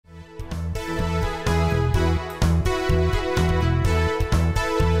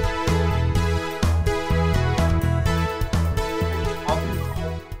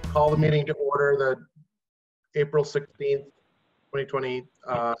meeting to order, the April 16th, 2020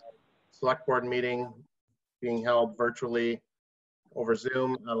 Select Board meeting being held virtually over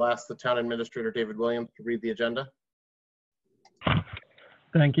Zoom. I'll ask the Town Administrator, David Williams, to read the agenda.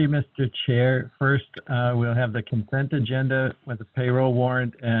 Thank you, Mr. Chair. First, we'll have the consent agenda with the payroll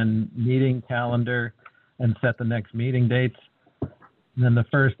warrant and meeting calendar and set the next meeting dates. And then the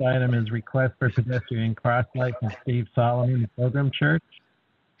first item is request for pedestrian crosslight from Steve Solomon, Pilgrim Church.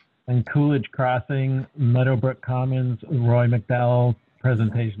 And Coolidge Crossing, Meadowbrook Commons, Roy McDowell,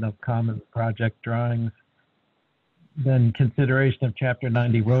 presentation of Commons project drawings. Then consideration of Chapter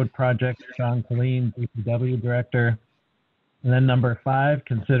 90 road project, John Colleen, DPW Director. And then number 5,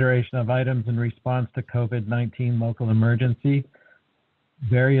 consideration of items in response to COVID-19 local emergency,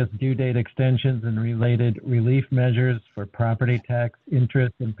 various due date extensions and related relief measures for property tax,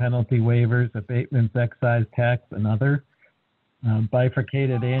 interest and penalty waivers, abatements, excise tax, and other.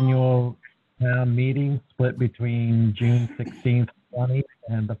 Bifurcated annual town meeting split between June 16th, 20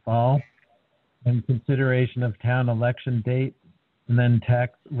 and the fall. And consideration of town election date, and then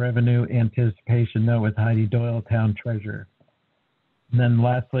tax revenue anticipation note with Heidi Doyle, town treasurer. And then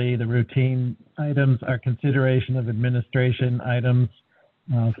lastly, the routine items are consideration of administration items,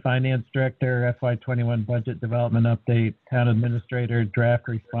 finance director, FY21 budget development update, town administrator, draft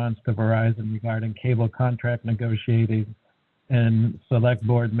response to Verizon regarding cable contract negotiating, and select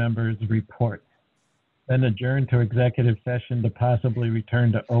board members' report. Then adjourn to executive session to possibly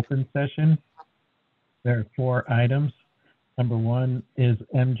return to open session. There are 4 items. Number 1 is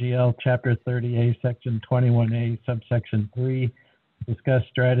MGL Chapter 30A, Section 21A, subsection 3. Discuss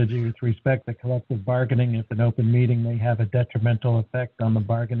strategy with respect to collective bargaining if an open meeting may have a detrimental effect on the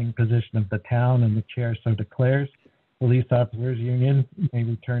bargaining position of the town and the chair so declares. Police Officers Union may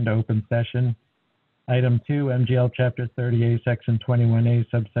return to open session. Item 2, MGL Chapter 30A, Section 21A,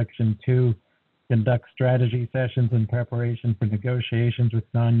 subsection 2. Conduct strategy sessions in preparation for negotiations with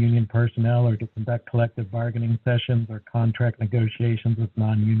non-union personnel or to conduct collective bargaining sessions or contract negotiations with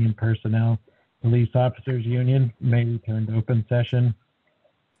non-union personnel. Police Officers Union may return to open session.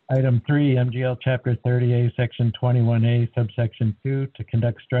 Item 3, MGL Chapter 30A, Section 21A, subsection 2, to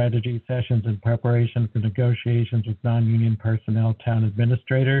conduct strategy sessions in preparation for negotiations with non-union personnel. Town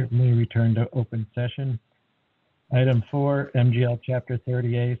Administrator may return to open session. Item 4, MGL Chapter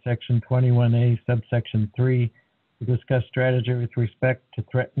 30A, Section 21A, subsection 3, to discuss strategy with respect to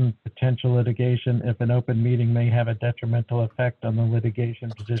threatened potential litigation if an open meeting may have a detrimental effect on the litigation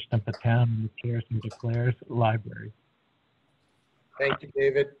position of the town and the chair so declares. Library. Thank you,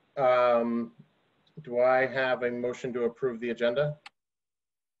 David. Do I have a motion to approve the agenda?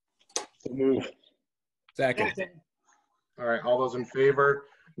 So move. Second. All right, all those in favor?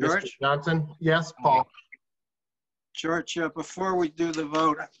 George? Mr. Johnson? Yes, Paul? George, before we do the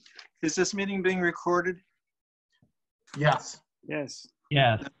vote, is this meeting being recorded? Yes. Yes.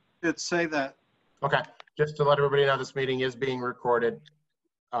 Yes. It say that. Okay, just to let everybody know, this meeting is being recorded.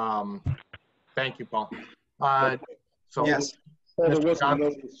 Thank you, Paul. So Yes. Well, there Mr. wasn't a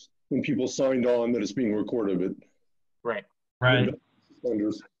Johnson? notice when people signed on that it's being recorded, but Right. Right.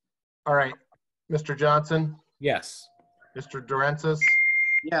 All right, Mr. Johnson, Yes. Mr. Durensis,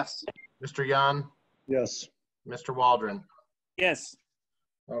 Yes. Mr. Yan, yes. Mr. Waldron. Yes.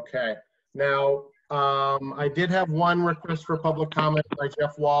 Okay, now, I did have one request for public comment by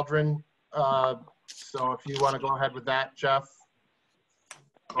Jeff Waldron. So if you want to go ahead with that, Jeff.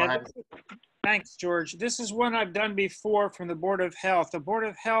 Go ahead. Thanks, George. This is one I've done before from the Board of Health. The Board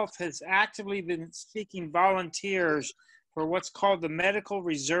of Health has actively been seeking volunteers for what's called the Medical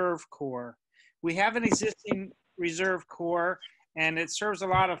Reserve Corps. We have an existing Reserve Corps, and it serves a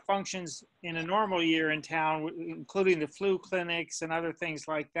lot of functions in a normal year in town, including the flu clinics and other things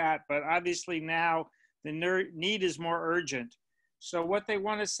like that. But obviously now the need is more urgent. So what they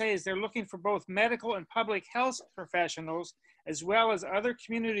want to say is they're looking for both medical and public health professionals, as well as other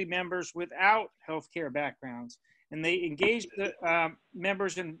community members without healthcare backgrounds. And they engage the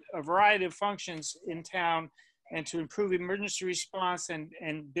members in a variety of functions in town and to improve emergency response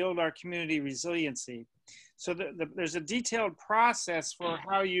and build our community resiliency. So there's a detailed process for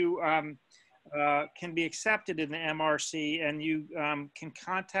how you can be accepted in the MRC, and you can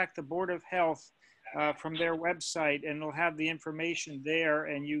contact the Board of Health from their website, and they'll have the information there,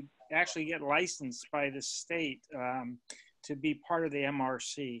 and you actually get licensed by the state to be part of the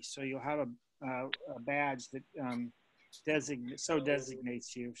MRC. So you'll have a badge that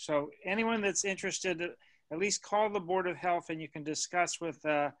designates you. So anyone that's interested, at least call the Board of Health, and you can discuss with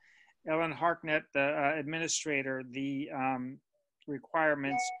Ellen Harknett, the administrator, the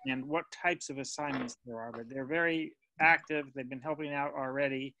requirements and what types of assignments there are. But they're very active. They've been helping out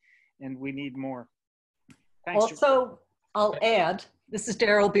already. and we need more. Thanks, George. Also, I'll add, this is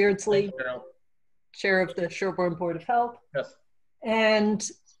Daryl Beardsley, Thanks, Daryl. Chair of the Sherborn Board of Health. Yes. And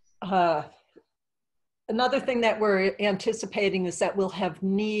another thing that we're anticipating is that we'll have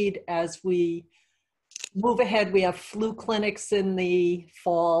need as we move ahead. We have flu clinics in the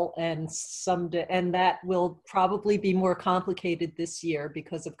fall, and and that will probably be more complicated this year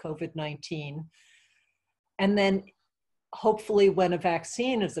because of COVID-19. And then hopefully when a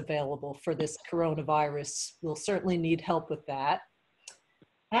vaccine is available for this coronavirus, we'll certainly need help with that.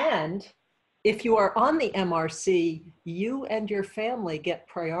 And if you are on the MRC, you and your family get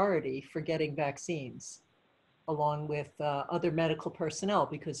priority for getting vaccines, along with other medical personnel,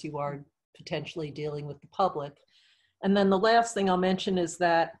 because you are potentially dealing with the public. And then the last thing I'll mention is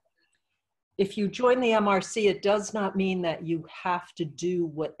that if you join the MRC, it does not mean that you have to do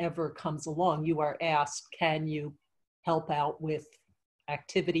whatever comes along. You are asked, can you help out with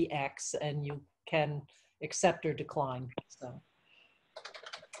activity X, and you can accept or decline. So.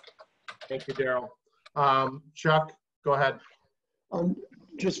 Thank you, Daryl. Chuck, go ahead.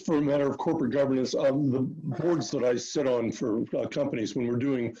 Just for a matter of corporate governance, the boards that I sit on for companies, when we're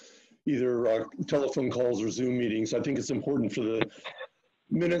doing either telephone calls or Zoom meetings, I think it's important for the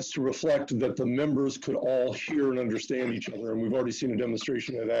minutes to reflect that the members could all hear and understand each other. And we've already seen a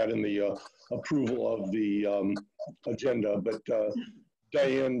demonstration of that in the approval of the agenda. But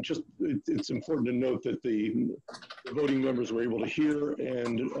Diane, just it's important to note that the voting members were able to hear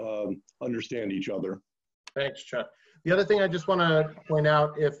and understand each other. Thanks, Chuck. The other thing I just want to point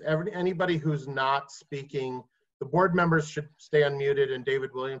out, if anybody who's not speaking, the board members should stay unmuted and David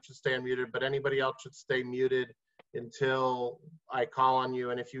Williams should stay unmuted, but anybody else should stay muted until I call on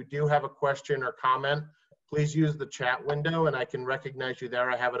you. And if you do have a question or comment, please use the chat window and I can recognize you there.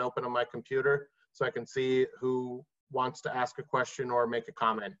 I have it open on my computer so I can see who wants to ask a question or make a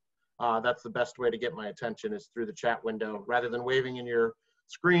comment. That's the best way to get my attention, is through the chat window rather than waving in your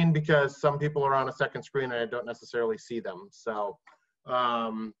screen, because some people are on a second screen and I don't necessarily see them. So,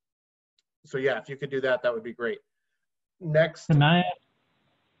 so yeah, if you could do that, that would be great. Next. Can I,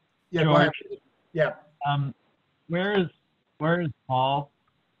 yeah, George, go ahead. Yeah. Where is Paul?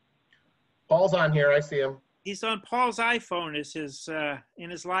 Paul's on here. I see him. He's on Paul's iPhone. Is his in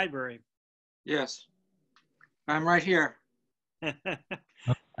his library. Yes, I'm right here. All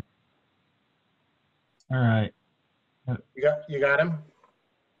right. You got him?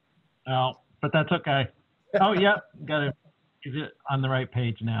 Oh, but that's okay. Oh, yep, got it. Is it on the right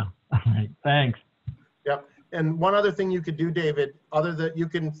page now? All right, thanks. Yep. And one other thing you could do, David, other than you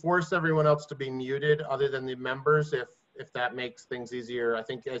can force everyone else to be muted other than the members, if that makes things easier. I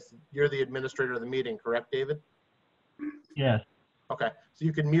think as you're the administrator of the meeting, correct, David? Yes. Okay, so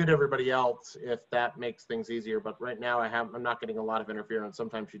you can mute everybody else if that makes things easier. But right now I'm not getting a lot of interference.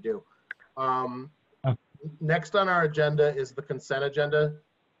 Sometimes you do. Okay. Next on our agenda is the consent agenda.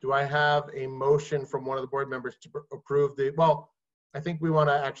 Do I have a motion from one of the board members to approve the, well, I think we want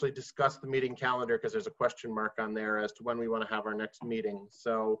to actually discuss the meeting calendar because there's a question mark on there as to when we want to have our next meeting.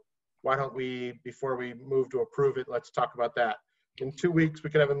 So why don't we, before we move to approve it, let's talk about that. In 2 weeks, we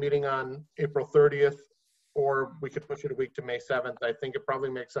could have a meeting on April 30th, or we could push it a week to May 7th. I think it probably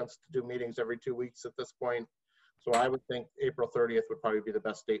makes sense to do meetings every 2 weeks at this point. So I would think April 30th would probably be the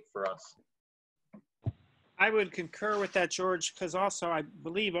best date for us. I would concur with that, George, because also I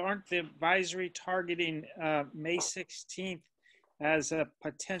believe, aren't the advisory targeting May 16th as a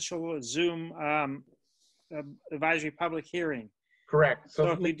potential Zoom advisory public hearing? Correct. So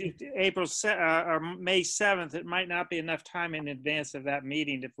if we do or May 7th, it might not be enough time in advance of that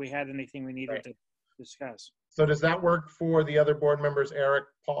meeting if we had anything we needed to discuss. So does that work for the other board members, Eric,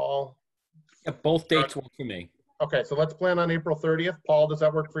 Paul? Yeah, both dates work for me. Okay, so let's plan on April 30th. Paul, does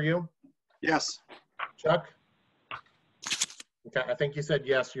that work for you? Yes. Chuck? Okay, I think you said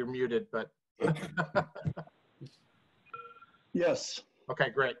yes, you're muted, but. Yes. Okay,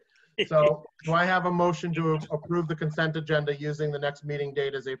 great. So do I have a motion to approve the consent agenda using the next meeting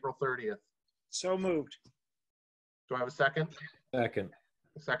date as April 30th? So moved. Do I have a second? Second.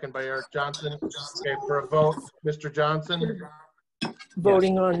 A second by Eric Johnson. Okay, for a vote, Mr. Johnson?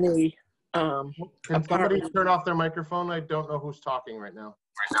 Voting on the Can somebody turn off their microphone? I don't know who's talking right now.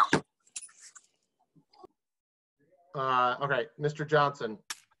 Okay, Mr. Johnson,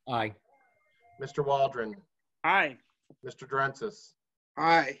 Aye. Mr. Waldron, Aye. Mr. Drensis,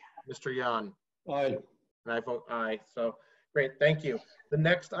 Aye. Mr. Yan, Aye. and I vote aye. So great, thank you. The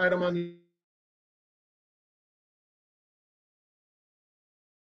next item on the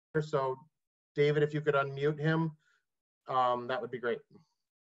so David, if you could unmute him, that would be great.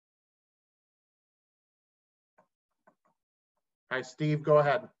 Hi, Steve, go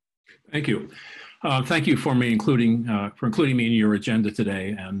ahead. Thank you. Thank you for including me in your agenda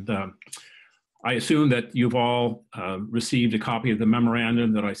today. And I assume that you've all received a copy of the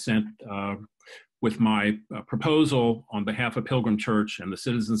memorandum that I sent with my proposal on behalf of Pilgrim Church and the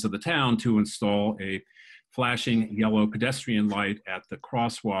citizens of the town to install a flashing yellow pedestrian light at the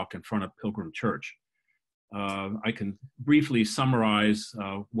crosswalk in front of Pilgrim Church. I can briefly summarize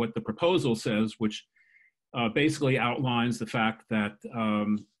what the proposal says, which basically outlines the fact that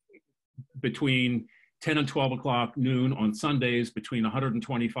between 10 and 12 o'clock noon on Sundays, between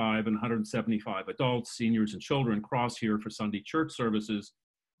 125 and 175 adults, seniors, and children cross here for Sunday church services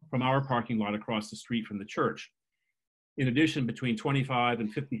from our parking lot across the street from the church. In addition, between 25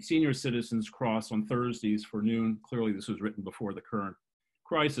 and 50 senior citizens cross on Thursdays for noon. Clearly, this was written before the current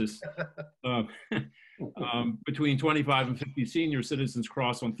crisis. Between 25 and 50 senior citizens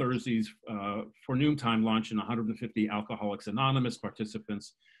cross on Thursdays for noontime lunch, and 150 Alcoholics Anonymous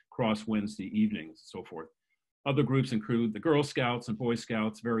participants cross Wednesday evenings, and so forth. Other groups include the Girl Scouts and Boy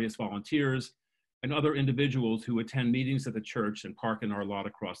Scouts, various volunteers, and other individuals who attend meetings at the church and park in our lot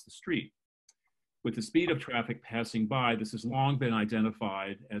across the street. With the speed of traffic passing by, this has long been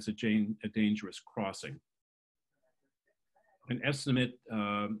identified as a dangerous crossing. An estimate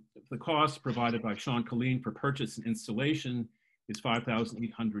of the cost provided by Sean Colleen for purchase and installation is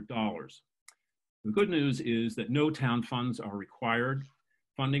 $5,800. The good news is that no town funds are required.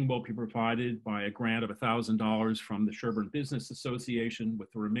 Funding will be provided by a grant of $1,000 from the Sherborn Business Association, with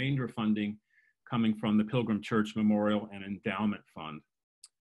the remainder funding coming from the Pilgrim Church Memorial and Endowment Fund.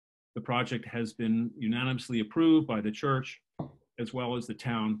 The project has been unanimously approved by the church, as well as the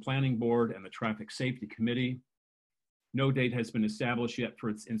town planning board and the traffic safety committee. No date has been established yet for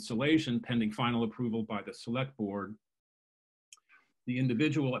its installation, pending final approval by the select board. The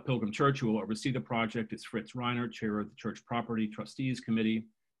individual at Pilgrim Church who will oversee the project is Fritz Reiner, chair of the Church Property Trustees Committee.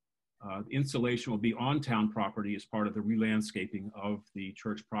 The installation will be on town property as part of the re-landscaping of the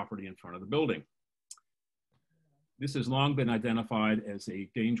church property in front of the building. This has long been identified as a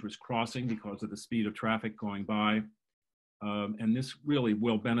dangerous crossing because of the speed of traffic going by, and this really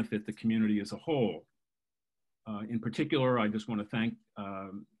will benefit the community as a whole. In particular, I just want to thank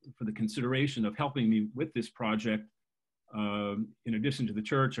for the consideration of helping me with this project. In addition to the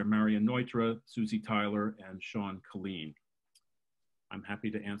church, are Marian Neutra, Susie Tyler, and Sean Colleen. I'm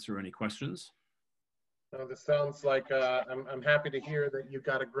happy to answer any questions. No, this sounds like I'm happy to hear that you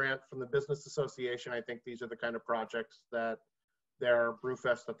got a grant from the Business Association. I think these are the kind of projects that their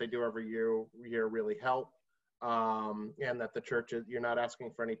Brewfest that they do every year really help. And that the church, you're not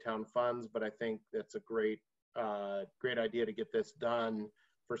asking for any town funds, but I think that's a great idea to get this done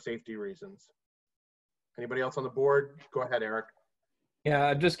for safety reasons. Anybody else on the board? Go ahead, Eric. Yeah,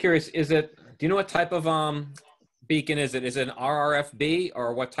 I'm just curious, do you know what type of beacon is it? Is it an RRFB,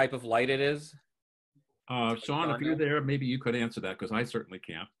 or what type of light it is? Sean, if you're there, maybe you could answer that, because I certainly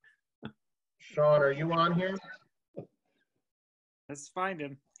can't. Sean, are you on here? Let's find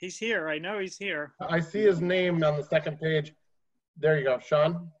him. He's here. I know he's here. I see his name on the second page. There you go,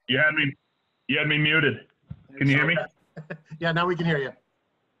 Sean. You had me muted. Can you hear me? Yeah, now we can hear you.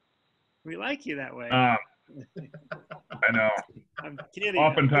 We like you that way. I know. I'm kidding.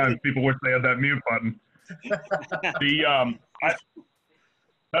 Oftentimes people wish they had that mute button.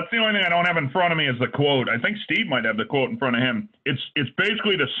 That's the only thing I don't have in front of me is the quote. I think Steve might have the quote in front of him. It's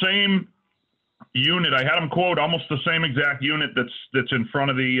basically the same unit. I had him quote almost the same exact unit that's in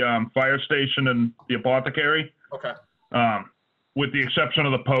front of the fire station and the apothecary. Okay. With the exception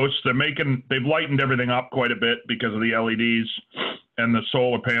of the posts, they've lightened everything up quite a bit because of the LEDs, and the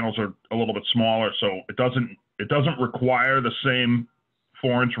solar panels are a little bit smaller, so it doesn't require the same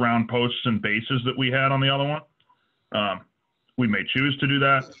 4-inch round posts and bases that we had on the other one. We may choose to do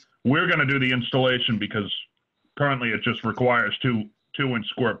that. We're going to do the installation because currently it just requires 2-inch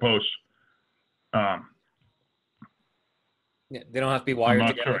square posts. Yeah, they don't have to be wired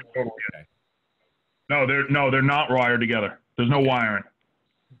together. Sure. No, they're not wired together. There's no wiring.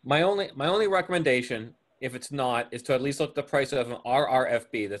 My only recommendation, if it's not, is to at least look at the price of an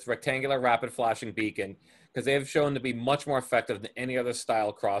RRFB, that's rectangular rapid flashing beacon, because they have shown to be much more effective than any other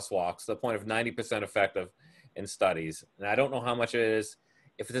style crosswalks, to the point of 90% effective in studies. And I don't know how much it is.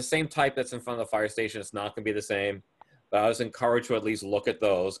 If it's the same type that's in front of the fire station, it's not going to be the same. But I was encouraged to at least look at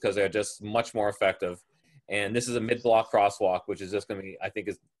those because they're just much more effective. And this is a mid-block crosswalk, which is just going to be, I think,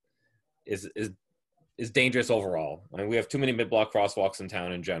 is dangerous overall. I mean, we have too many mid-block crosswalks in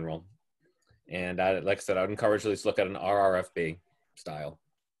town in general. And like I said, I would encourage at least look at an RRFB style.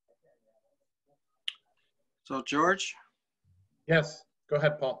 So George? Yes, go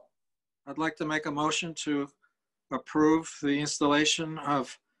ahead, Paul. I'd like to make a motion to approve the installation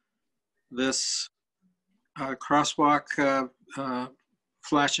of this crosswalk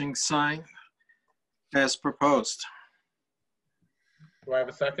flashing sign as proposed. Do I have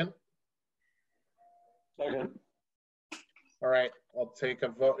a second? Second. All right, I'll take a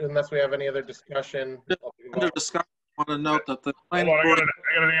vote unless we have any other discussion. I'll take a Under vote. discussion, I want to note that the Hold planning on, I board,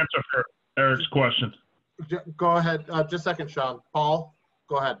 got an answer for Eric's question. Go ahead, just a second, Sean. Paul,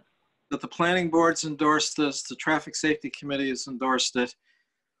 go ahead. that the planning board's endorsed this, the traffic safety committee has endorsed it,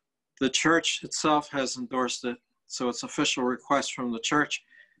 the church itself has endorsed it, so it's official request from the church.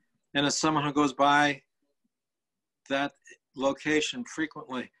 And as someone who goes by that location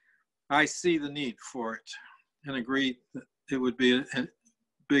frequently, I see the need for it and agree that it would be a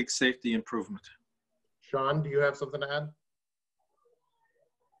big safety improvement. Sean, do you have something to add?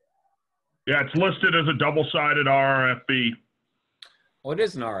 Yeah, it's listed as a double-sided RRFB. Oh, it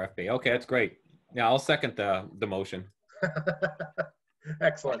is an RFP. Okay, that's great. Yeah, I'll second the motion.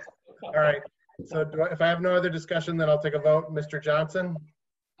 Excellent. All right. So if I have no other discussion, then I'll take a vote. Mr. Johnson?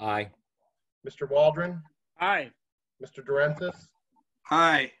 Aye. Mr. Waldron? Aye. Mr. Durensis?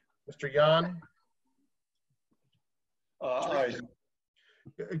 Aye. Mr. Yan? Aye.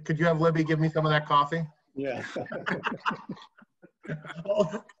 Could you have Libby give me some of that coffee? Yeah.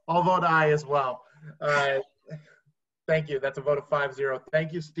 I'll vote aye as well. Thank you. That's a vote of 5-0.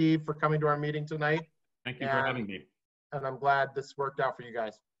 Thank you, Steve, for coming to our meeting tonight. Thank you for having me. And I'm glad this worked out for you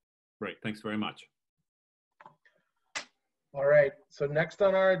guys. Great, thanks very much. All right. So next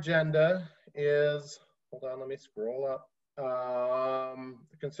on our agenda is, hold on, let me scroll up.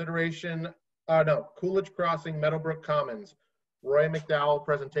 Coolidge Crossing, Meadowbrook Commons. Roy McDowell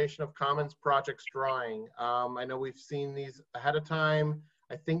presentation of Commons projects drawing. I know we've seen these ahead of time.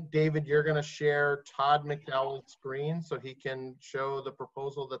 I think, David, you're going to share Todd McDowell's screen so he can show the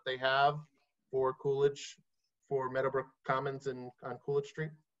proposal that they have for Coolidge, for Meadowbrook Commons on Coolidge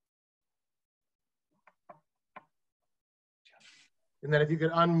Street. And then if you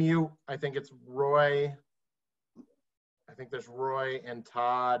could unmute, I think it's Roy. I think there's Roy and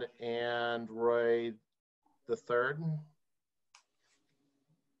Todd and Roy the third.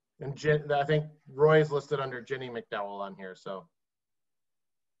 And I think Roy is listed under Jenny McDowell on here, so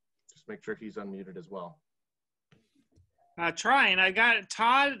just make sure he's unmuted as well. Trying. I got it.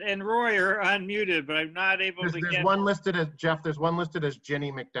 Todd and Roy are unmuted, but I'm not able to There's get. one listed as Jeff. There's one listed as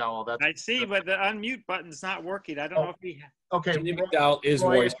Jenny McDowell. That's I see, but the unmute button's not working. I don't know if he. okay. Jenny McDowell is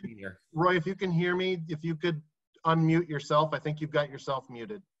Roy, Roy Senior. Roy, if you can hear me, if you could unmute yourself, I think you've got yourself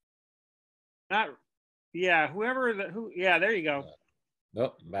muted. Not. Yeah. Yeah. There you go.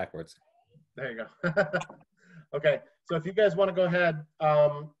 Nope, backwards. There you go. Okay. So if you guys want to go ahead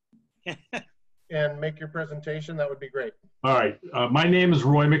and make your presentation, that would be great. All right. My name is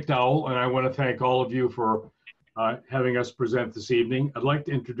Roy McDowell, and I want to thank all of you for having us present this evening. I'd like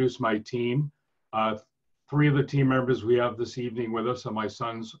to introduce my team. Three of the team members we have this evening with us are my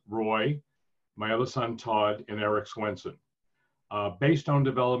sons, Roy, my other son, Todd, and Eric Swenson. Baystone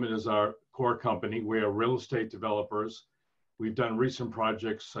Development is our core company. We are real estate developers. We've done recent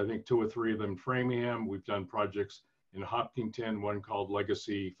projects, I think 2 or 3 of them in Framingham. We've done projects in Hopkinton, one called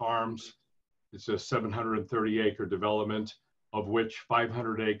Legacy Farms. It's a 730-acre development, of which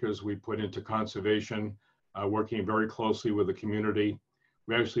 500 acres we put into conservation, working very closely with the community.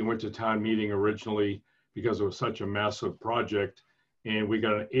 We actually went to town meeting originally because it was such a massive project, and we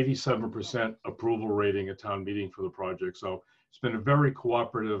got an 87% approval rating at town meeting for the project. So it's been a very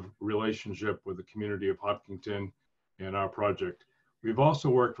cooperative relationship with the community of Hopkinton and our project. We've also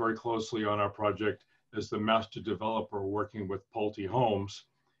worked very closely on our project as the master developer working with Pulte Homes.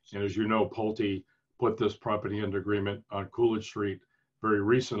 And as you know, Pulte put this property under agreement on Coolidge Street very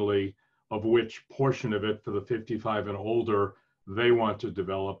recently, of which portion of it for the 55 and older, they want to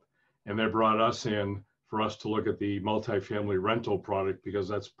develop. And they brought us in for us to look at the multifamily rental product because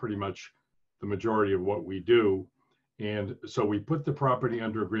that's pretty much the majority of what we do. And so we put the property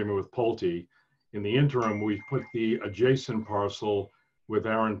under agreement with Pulte. In the interim, we put the adjacent parcel with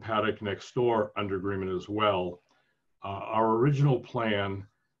Aaron Paddock next door under agreement as well. Our original plan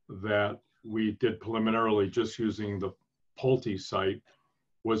that we did preliminarily just using the Pulte site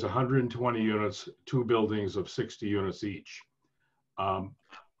was 120 units, 2 buildings of 60 units each.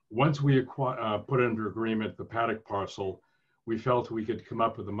 Once we put under agreement the Paddock parcel, we felt we could come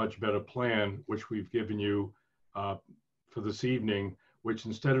up with a much better plan, which we've given you for this evening, which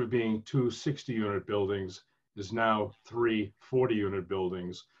instead of being 2 60-unit buildings is now 3 40-unit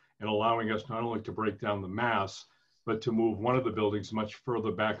buildings, and allowing us not only to break down the mass, but to move one of the buildings much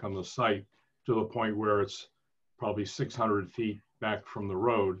further back on the site to the point where it's probably 600 feet back from the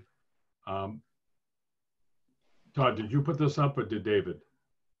road. Todd, did you put this up or did David?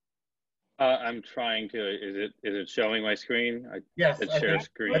 I'm trying to, is it showing my screen? Yes, It's I share think,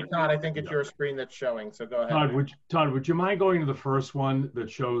 screen. Todd, I think it's your screen that's showing, so go ahead. Todd, would you mind going to the first one that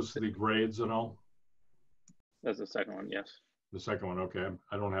shows the grades and all? That's the second one, yes. The second one, okay.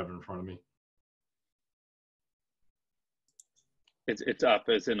 I don't have it in front of me. It's up,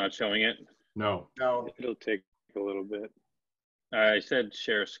 is it not showing it? No. No. It'll take a little bit. I said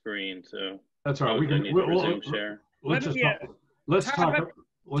share screen, so. That's all right. Resume share. Let's just talk.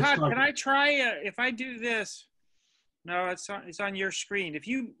 Todd, can I try if I do this? No, it's on your screen. If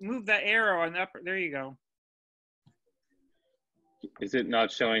you move that arrow on the upper, there you go. Is it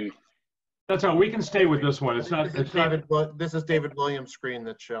not showing? That's all. We can stay with this one. It's not. This is David Williams' screen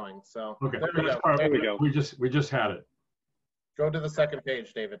that's showing. So okay. There we go. We just had it. Go to the second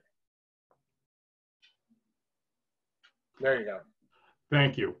page, David. There you go.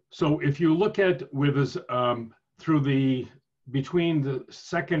 Thank you. So if you look at with us between the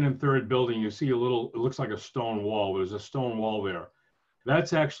second and third building, you see it looks like a stone wall. There's a stone wall there.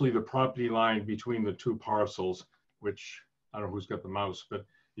 That's actually the property line between the two parcels, which I don't know who's got the mouse, but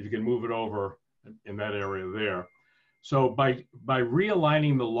if you can move it over in that area there. So by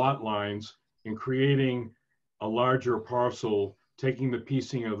realigning the lot lines and creating a larger parcel, taking the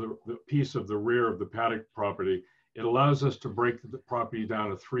piece of the rear of the paddock property, it allows us to break the property down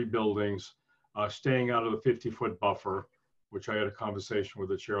to 3 buildings, staying out of the 50-foot buffer, which I had a conversation with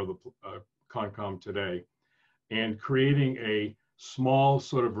the chair of the Concom today, and creating a small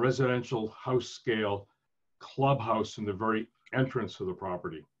sort of residential house scale clubhouse in the very entrance of the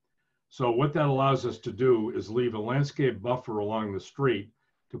property. So what that allows us to do is leave a landscape buffer along the street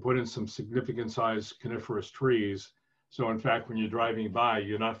to put in some significant size coniferous trees. So in fact, when you're driving by,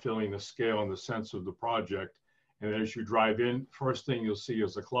 you're not feeling the scale and the sense of the project. And as you drive in, first thing you'll see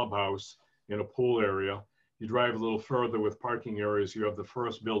is a clubhouse in a pool area. You drive a little further with parking areas, you have the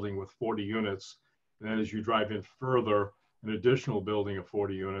first building with 40 units. And then as you drive in further, an additional building of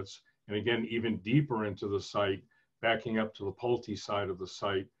 40 units. And again, even deeper into the site, backing up to the Pulte side of the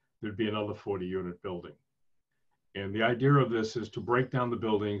site, there'd be another 40-unit building. And the idea of this is to break down the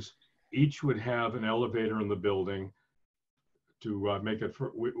buildings. Each would have an elevator in the building to make it,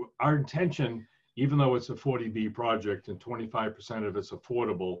 our intention, even though it's a 40B project and 25% of it's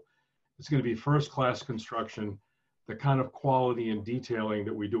affordable, it's going to be first-class construction, the kind of quality and detailing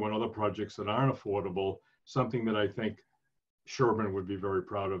that we do on other projects that aren't affordable, something that I think Sherborn would be very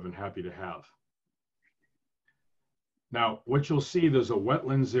proud of and happy to have. Now, what you'll see, there's a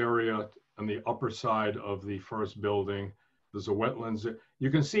wetlands area on the upper side of the first building. There's a wetlands.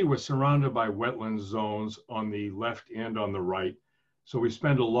 You can see we're surrounded by wetland zones on the left and on the right. So we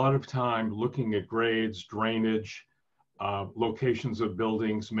spend a lot of time looking at grades, drainage, locations of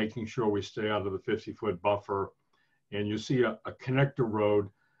buildings, making sure we stay out of the 50-foot buffer. And you see a connector road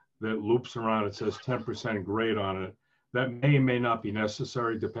that loops around. It says 10% grade on it. That may or may not be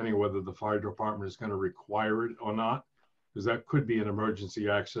necessary, depending on whether the fire department is going to require it or not, because that could be an emergency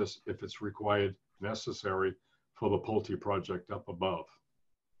access if it's required, necessary for the Pulte project up above.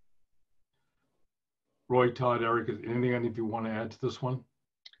 Roy, Todd, Eric, is anything any of you want to add to this one?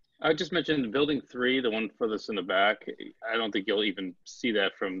 I just mentioned building 3, the one furthest in the back. I don't think you'll even see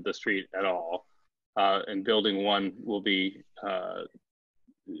that from the street at all. And building 1 will be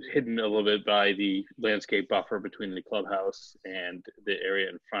hidden a little bit by the landscape buffer between the clubhouse and the area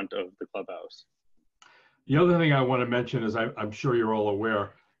in front of the clubhouse. The other thing I want to mention is I'm sure you're all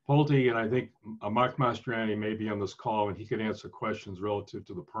aware, Pulte, and I think Mark Mastriani may be on this call and he could answer questions relative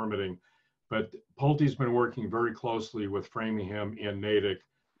to the permitting, but Pulte's been working very closely with Framingham and Natick,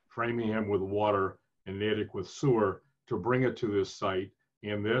 Framingham with water and Natick with sewer to bring it to this site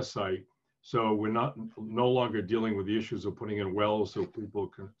and their site. So we're no longer dealing with the issues of putting in wells so people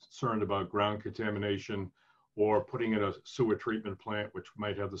are concerned about ground contamination or putting in a sewer treatment plant, which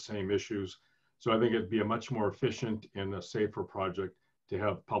might have the same issues. So I think it'd be a much more efficient and a safer project to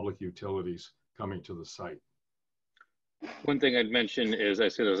have public utilities coming to the site. One thing I'd mention is, I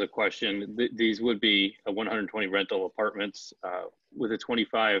said as a question, these would be 120 rental apartments with a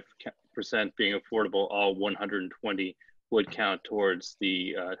 25% being affordable. All 120 would count towards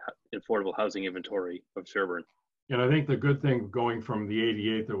the affordable housing inventory of Sherborn. And I think the good thing going from the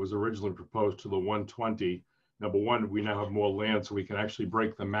 88 that was originally proposed to the 120, number one, we now have more land, so we can actually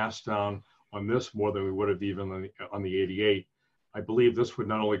break the mass down on this more than we would have even on the 88. I believe this would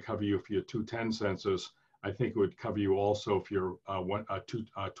not only cover you for your 210 census, I think it would cover you also for your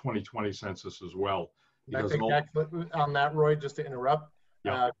 2020 census as well. I think actually on that, Roy, just to interrupt,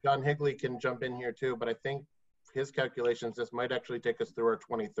 John Higley can jump in here too, but I think his calculations, this might actually take us through our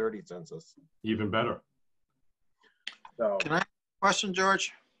 2030 census. Even better. So, can I ask a question,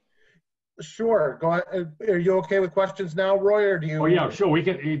 George? Sure. Go ahead. Are you okay with questions now, Roy, or do you? Oh, yeah, sure. We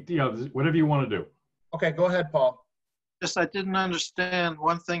can, whatever you want to do. Okay, go ahead, Paul. Just, I didn't understand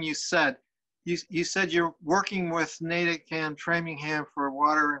one thing you said. You said you're working with Natick and Framingham for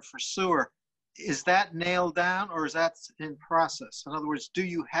water and for sewer. Is that nailed down or is that in process? In other words, do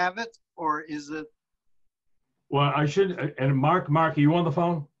you have it or is it? Well, I should, and Mark, are you on the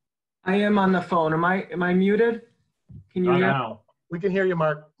phone? I am on the phone. Am I muted? Can you Not hear? now. We can hear you,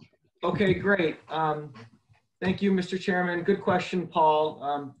 Mark. Okay, great. Thank you, Mr. Chairman. Good question,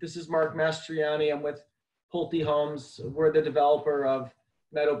 Paul. This is Mark Mastriani. I'm with Pulte Homes. We're the developer of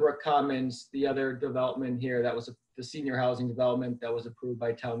Meadowbrook Commons, the other development here that was the senior housing development that was approved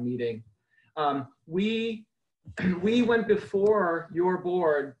by town meeting. We went before your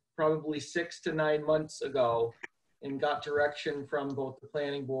board probably 6 to 9 months ago and got direction from both the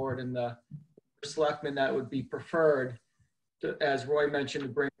planning board and the selectmen that would be preferred to, as Roy mentioned, to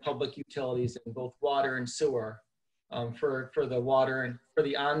bring public utilities in both water and sewer for the water and for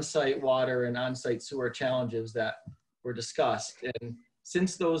the on-site water and on-site sewer challenges that were discussed. And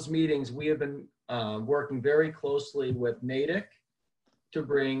since those meetings, we have been working very closely with Natick to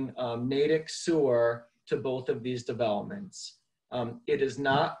bring Natick sewer to both of these developments. It is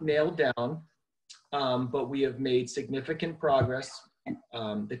not nailed down, but we have made significant progress.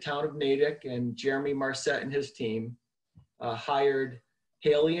 The town of Natick and Jeremy Marset and his team hired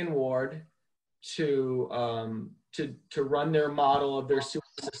Haley and Ward to run their model of their sewer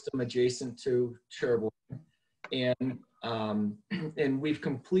system adjacent to Sherborn. And we've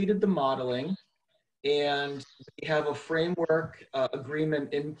completed the modeling and we have a framework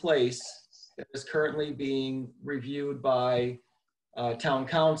agreement in place that is currently being reviewed by town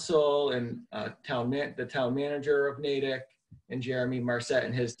council and the town manager of Natick and Jeremy Marset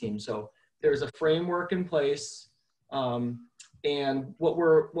and his team. So there's a framework in place. And what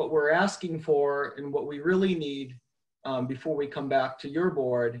we're asking for and what we really need before we come back to your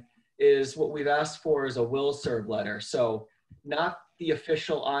board is what we've asked for is a will serve letter. So not the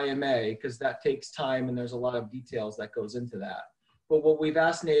official IMA, because that takes time and there's a lot of details that goes into that. But what we've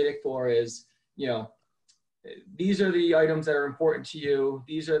asked Natick for is, these are the items that are important to you.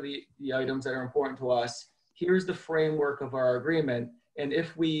 These are the items that are important to us. Here's the framework of our agreement. And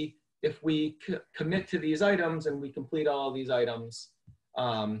if we commit to these items and we complete all of these items,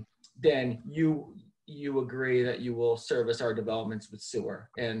 then you agree that you will service our developments with sewer.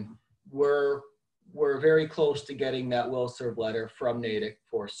 And we're very close to getting that will serve letter from Natick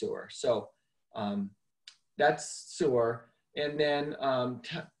for sewer. So that's sewer. And then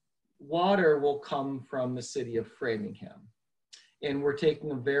water will come from the city of Framingham. And we're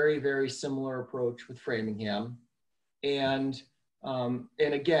taking a very, very similar approach with Framingham. And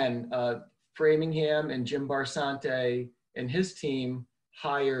again, Framingham and Jim Barsante and his team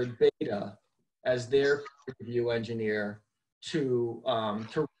hired Beta as their review engineer to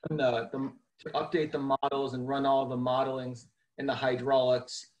update the models and run all the modelings and the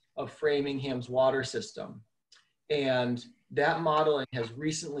hydraulics of Framingham's water system. And that modeling has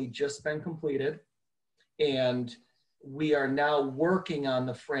recently just been completed. And we are now working on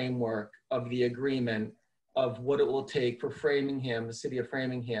the framework of the agreement of what it will take for Framingham, the city of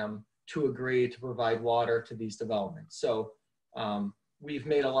Framingham, to agree to provide water to these developments. So we've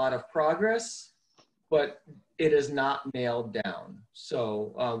made a lot of progress, but it is not nailed down.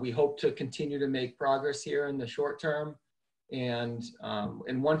 So we hope to continue to make progress here in the short term. And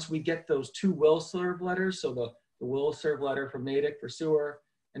once we get those two will serve letters, so the will serve letter from Natick for sewer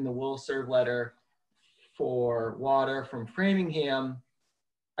and the will serve letter for water from Framingham,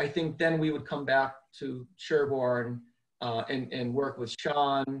 I think then we would come back to Sherborn and work with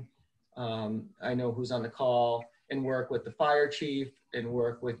Sean, I know who's on the call, and work with the fire chief and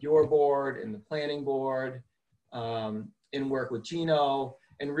work with your board and the planning board and work with Gino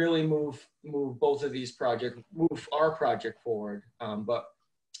and really move both of these projects, move our project forward.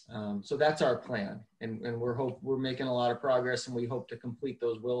 So that's our plan, and we're making a lot of progress, and we hope to complete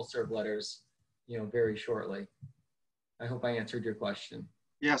those will serve letters, very shortly. I hope I answered your question.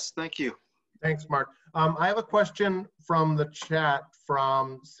 Yes, thank you. Thanks, Mark. I have a question from the chat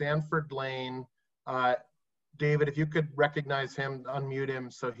from Sanford Lane. David, if you could recognize him, unmute him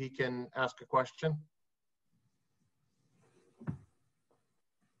so he can ask a question.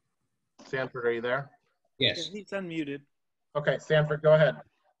 Sanford, are you there? Yes. He's unmuted. Okay, Sanford, go ahead.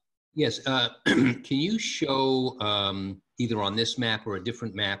 Yes, can you show either on this map or a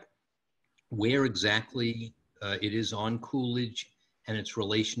different map where exactly it is on Coolidge and its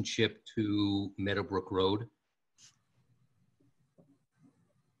relationship to Meadowbrook Road?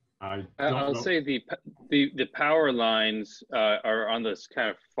 I'll say the power lines are on this kind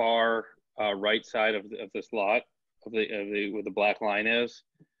of far right side of this lot of the where the black line is.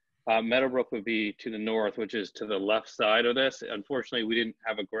 Meadowbrook would be to the north, which is to the left side of this. Unfortunately, we didn't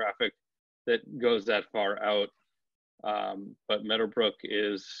have a graphic that goes that far out, but Meadowbrook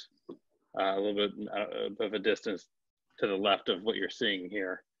is a little bit of a distance to the left of what you're seeing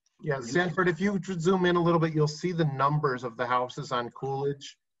here. Yeah, Sanford, if you zoom in a little bit, you'll see the numbers of the houses on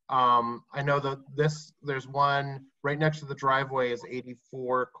Coolidge. I know that there's one right next to the driveway is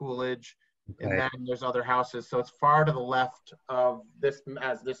 84 Coolidge, Okay. and then there's other houses. So it's far to the left of this,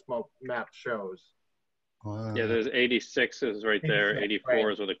 as this map shows. Yeah, there's 86 is right there. 84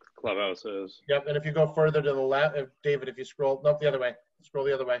 right. is where the clubhouse is. Yep, and if you go further to the left, David, if you scroll, no, the other way, scroll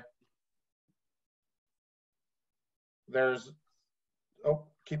the other way. There's, oh,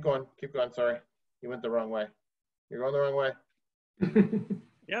 keep going, sorry. You went the wrong way. You're going the wrong way.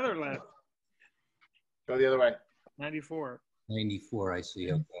 The other left. Go the other way. 94. 94, I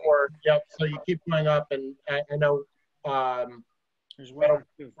see. Okay. Yep, so you keep going up, and I know There's one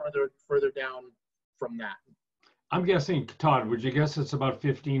further down from that. I'm guessing, Todd, would you guess it's about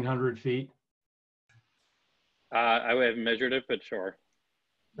 1,500 feet? I haven't measured it, but sure.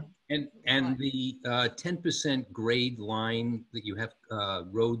 And the 10% grade line that you have,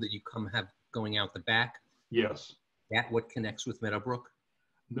 road that you have going out the back, Yes. that what connects with Meadowbrook?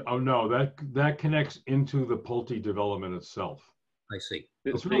 Oh, no, that connects into the Pulte development itself. I see.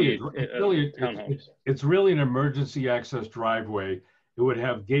 It's really an emergency access driveway. It would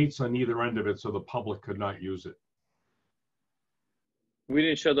have gates on either end of it so the public could not use it. We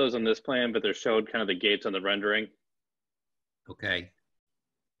didn't show those on this plan, but they're showed kind of the gates on the rendering. Okay.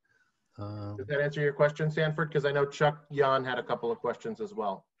 Does that answer your question, Sanford? Because I know Chuck Yan had a couple of questions as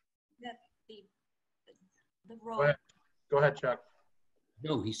well. The road. Go ahead, Chuck.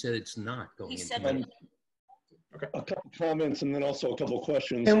 No, he said it's not going into. Okay. A couple comments and then also a couple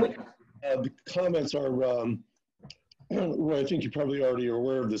questions. The comments are, Roy, I think you probably already are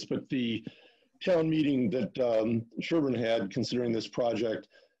aware of this, but the town meeting that Sherborn had considering this project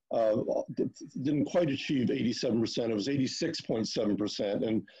didn't quite achieve 87%. It was 86.7%.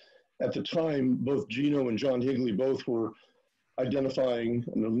 And at the time, both Gino and John Higley both were identifying,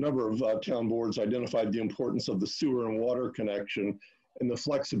 and a number of town boards identified the importance of the sewer and water connection and the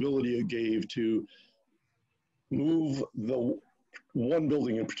flexibility it gave to move the one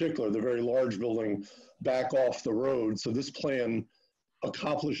building in particular, the very large building, back off the road. So this plan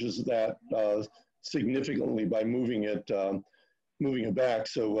accomplishes that significantly by moving it back.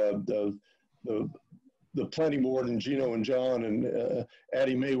 So the planning board and Gino and John and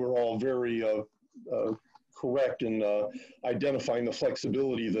Addie Mae were all very correct in identifying the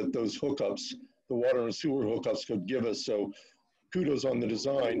flexibility that those hookups, the water and sewer hookups, could give us. So kudos on the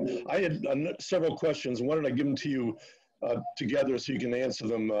design. I had several questions. Why don't I give them to you together so you can answer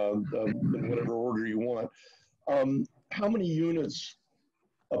them in whatever order you want. How many units,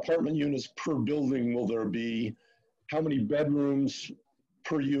 apartment units per building will there be? How many bedrooms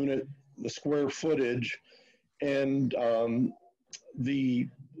per unit, the square footage, and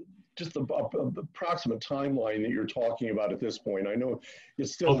just the approximate timeline that you're talking about at this point? I know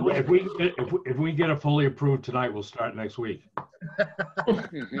it's still. If we get it fully approved tonight, we'll start next week.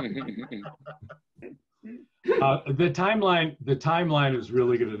 The timeline is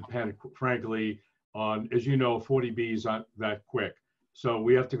really going to depend, frankly, on, as you know, 40Bs aren't that quick. So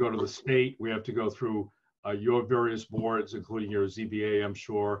we have to go to the state. We have to go through your various boards, including your ZBA, I'm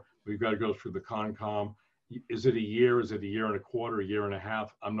sure. We've got to go through the Concom. Is it a year? Is it a year and a quarter, a year and a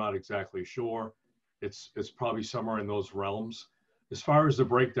half? I'm not exactly sure. It's probably somewhere in those realms. As far as the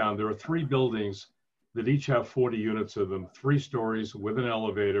breakdown, there are 3 buildings that each have 40 units of them, 3 stories with an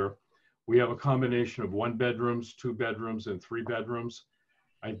elevator. We have a combination of 1 bedrooms, 2 bedrooms, and 3 bedrooms.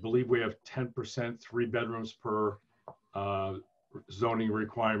 I believe we have 10% 3 bedrooms per zoning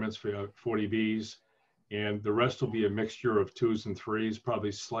requirements for 40Bs. And the rest will be a mixture of 2s and 3s,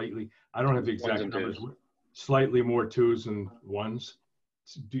 probably slightly. I don't have the exact numbers. Slightly more 2s and 1s.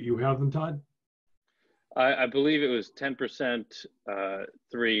 Do you have them, Todd? I believe it was 10%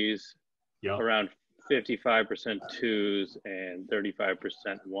 3s, yeah, around 55% 2s, and 35%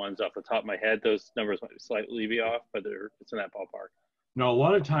 1s. Off the top of my head, those numbers might slightly be off, but it's in that ballpark. No, a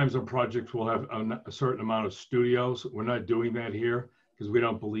lot of times our projects will have a certain amount of studios. We're not doing that here because we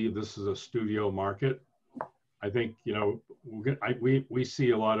don't believe this is a studio market. I think, you know, we see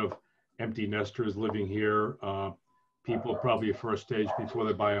a lot of empty nesters living here. People probably a first stage before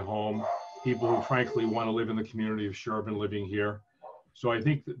they buy a home. People who frankly want to live in the community of Sherborn living here. So I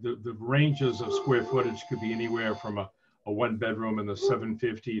think the ranges of square footage could be anywhere from a 1 bedroom in the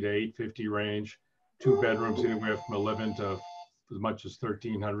 750 to 850 range, 2 bedrooms anywhere from 11 to as much as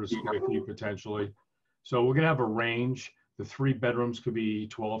 1,300 square feet potentially. So we're gonna have a range. The 3 bedrooms could be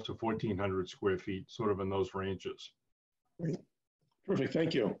 12 to 1,400 square feet, sort of in those ranges. Great. Perfect,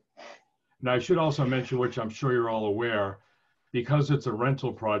 thank you. And I should also mention, which I'm sure you're all aware, because it's a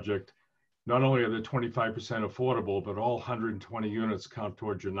rental project, not only are the 25% affordable, but all 120 units count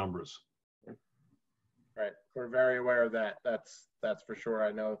towards your numbers. Right, we're very aware of that. That's for sure.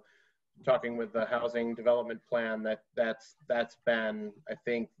 I know, talking with the housing development plan, that's been, I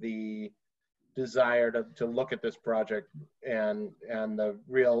think, the desire to look at this project and the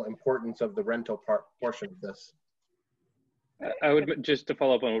real importance of the rental portion of this. I would, just to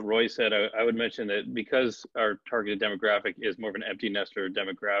follow up on what Roy said, I would mention that because our targeted demographic is more of an empty nester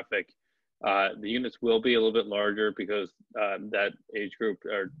demographic, the units will be a little bit larger because that age group,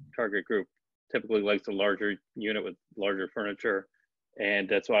 our target group, typically likes a larger unit with larger furniture. And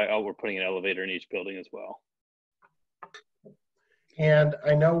that's why we're putting an elevator in each building as well. And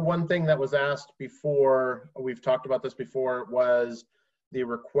I know one thing that was asked before, we've talked about this before, was the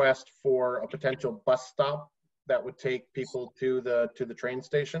request for a potential bus stop that would take people to the train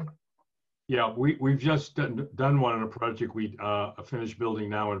station. Yeah, we've just done one on a project, a finished building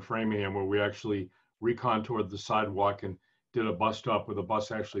now in Framingham, where we actually recontoured the sidewalk and did a bus stop where the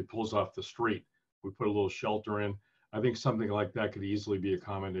bus actually pulls off the street. We put a little shelter in. I think something like that could easily be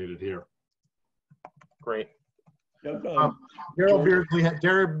accommodated here. Great. Yep,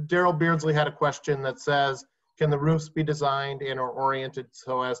 Daryl Beardsley had a question that says, can the roofs be designed and or oriented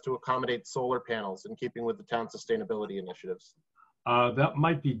so as to accommodate solar panels in keeping with the town's sustainability initiatives? That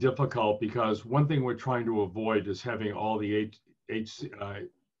might be difficult because one thing we're trying to avoid is having all the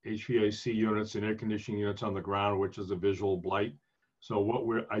HVAC units and air conditioning units on the ground, which is a visual blight. So what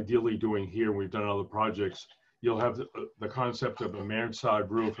we're ideally doing here, we've done other projects, you'll have the concept of a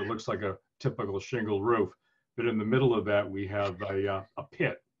mansard roof. It looks like a typical shingle roof, but in the middle of that, we have a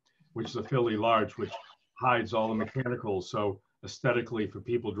pit, which is a fairly large, which hides all the mechanicals. So aesthetically, for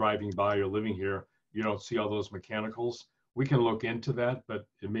people driving by or living here, you don't see all those mechanicals. We can look into that, but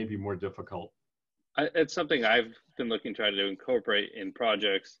it may be more difficult. It's something I've been looking to try to incorporate in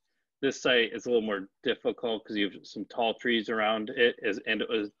projects. This site is a little more difficult because you have some tall trees around it, and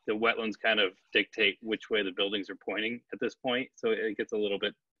the wetlands kind of dictate which way the buildings are pointing at this point. So it gets a little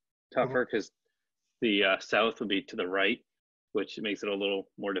bit tougher because the south would be to the right, which makes it a little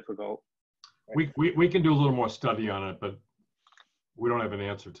more difficult. We can do a little more study on it, but we don't have an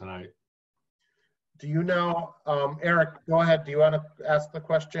answer tonight. Do you know, Eric, go ahead. Do you want to ask the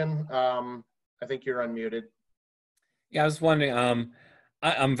question? I think you're unmuted. Yeah, I was wondering,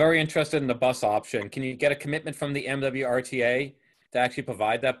 I'm very interested in the bus option. Can you get a commitment from the MWRTA to actually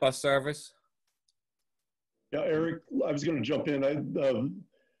provide that bus service? Yeah, Eric, I was going to jump in.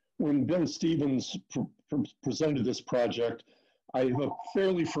 When Ben Stevens presented this project, I have a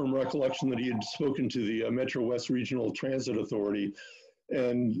fairly firm recollection that he had spoken to the Metro West Regional Transit Authority,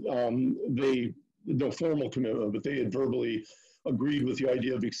 and no formal commitment, but they had verbally agreed with the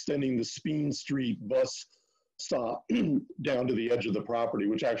idea of extending the Speen Street bus stop down to the edge of the property,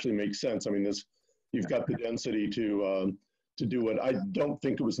 which actually makes sense. I mean, you've got the density to do it. I don't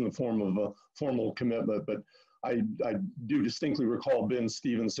think it was in the form of a formal commitment, but I do distinctly recall Ben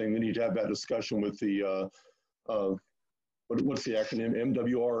Stevens saying they need to have that discussion with the what's the acronym?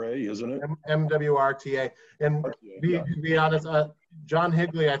 MWRA, isn't it? MWRTA. And to be honest, John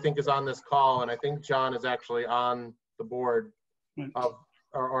Higley, I think, is on this call, and I think John is actually on the board of,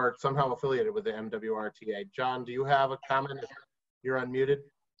 or somehow affiliated with the MWRTA. John, do you have a comment? You're unmuted.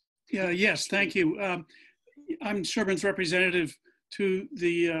 Yes, thank you. I'm Sherborn's representative to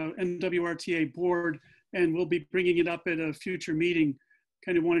the MWRTA board, and we'll be bringing it up at a future meeting.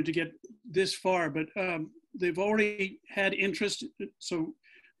 Kind of wanted to get this far, but they've already had interest. So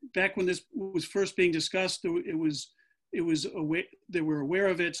back when this was first being discussed, they were aware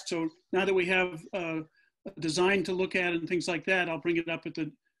of it. So now that we have a design to look at and things like that, I'll bring it up at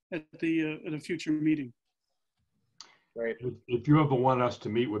a future meeting. Right. If you ever want us to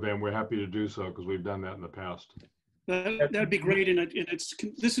meet with them, we're happy to do so because we've done that in the past. That'd be great, and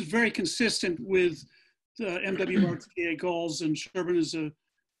this is very consistent with the MWRTA goals, and Sherborn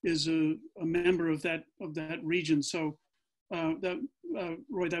is a member of that region. So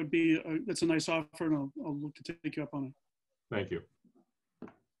Roy, that's a nice offer, and I'll look to take you up on it. Thank you.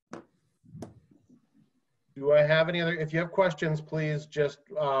 Do I have any other? If you have questions, please just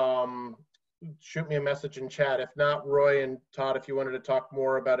shoot me a message in chat. If not, Roy and Todd, if you wanted to talk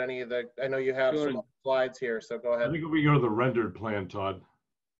more about any of the, I know you have some slides here, so go ahead. I think we go to the rendered plan, Todd.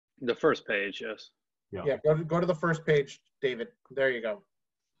 The first page, yes. Yeah, go to the first page, David. There you go.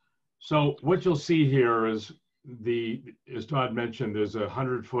 So what you'll see here is as Todd mentioned, there's a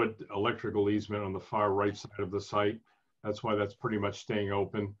 100-foot electrical easement on the far right side of the site. That's why that's pretty much staying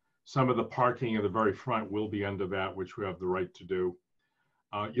open. Some of the parking in the very front will be under that, which we have the right to do.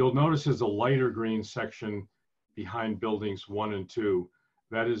 You'll notice there's a lighter green section behind buildings 1 and 2.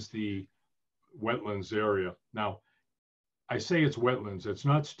 That is the wetlands area. Now, I say it's wetlands. It's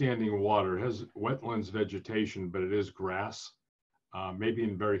not standing water. It has wetlands vegetation, but it is grass. Maybe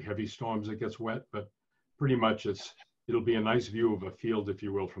in very heavy storms it gets wet, but pretty much it'll be a nice view of a field, if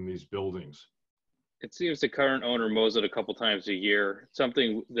you will, from these buildings. It seems the current owner mows it a couple times a year.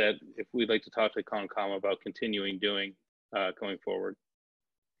 Something that if we'd like to talk to Concom about continuing doing going forward.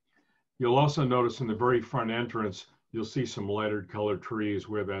 You'll also notice in the very front entrance, you'll see some lighter colored trees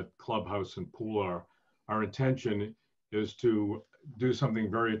where that clubhouse and pool are. Our intention is to do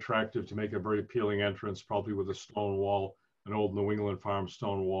something very attractive to make a very appealing entrance, probably with a stone wall, an old New England farm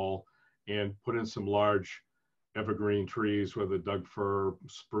stone wall, and put in some large evergreen trees, whether Doug fir,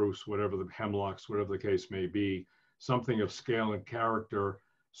 spruce, whatever the hemlocks, whatever the case may be, something of scale and character.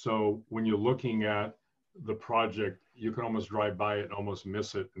 So when you're looking at the project, you can almost drive by it and almost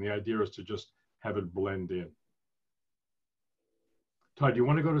miss it. And the idea is to just have it blend in. Todd, do you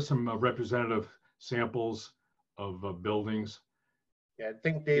want to go to some representative samples of buildings? Yeah, I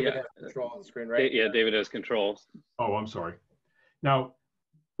think David has control on the screen, right? Yeah, David has control. Oh, I'm sorry. Now,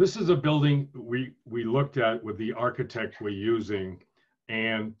 this is a building we looked at with the architect we're using,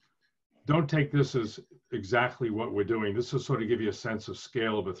 and don't take this as exactly what we're doing. This will sort of give you a sense of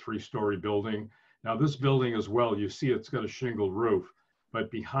scale of a 3-story building. Now, this building as well, you see it's got a shingled roof, but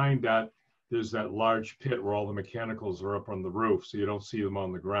behind that, there's that large pit where all the mechanicals are up on the roof, so you don't see them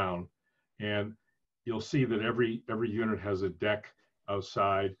on the ground. And you'll see that every unit has a deck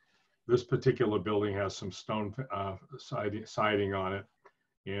outside. This particular building has some stone siding on it.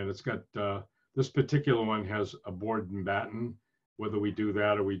 And it's got, this particular one has a board and batten. Whether we do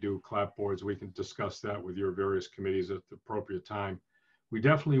that or we do clapboards, we can discuss that with your various committees at the appropriate time. We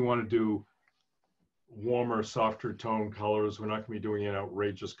definitely want to do warmer, softer tone colors. We're not going to be doing any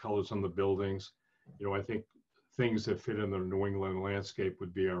outrageous colors on the buildings. You know, I think things that fit in the New England landscape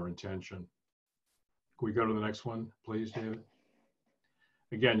would be our intention. Can we go to the next one, please, David?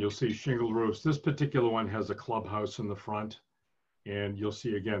 Again, you'll see shingle roofs. This particular one has a clubhouse in the front. And you'll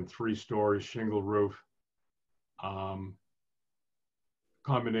see, again, 3-story shingle roof.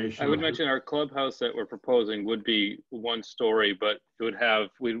 Combination. I would mention our clubhouse that we're proposing would be 1-story, but it would have,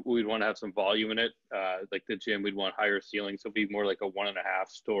 we'd want to have some volume in it. Like the gym, we'd want higher ceilings. So it'd be more like a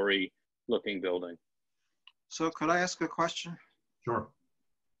 1.5-story looking building. So could I ask a question? Sure.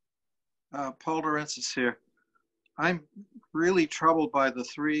 Paul Dorensis here. I'm really troubled by the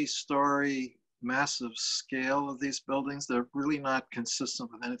 3-story massive scale of these buildings. They're really not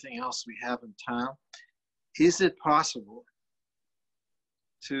consistent with anything else we have in town. Is it possible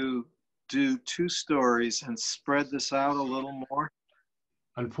to do 2 stories and spread this out a little more?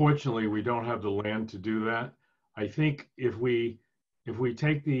 Unfortunately, we don't have the land to do that. I think if we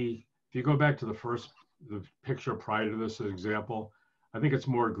take if you go back to the picture prior to this example, I think it's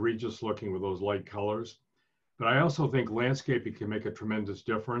more egregious looking with those light colors. But I also think landscaping can make a tremendous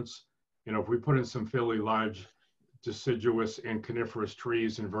difference. You know, if we put in some fairly large deciduous and coniferous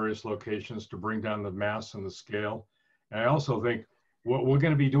trees in various locations to bring down the mass and the scale. And I also think what we're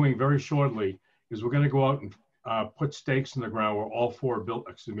going to be doing very shortly is we're going to go out and put stakes in the ground where all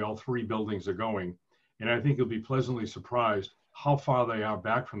 3 buildings are going. And I think you'll be pleasantly surprised how far they are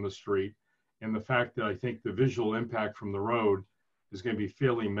back from the street, and the fact that I think the visual impact from the road is going to be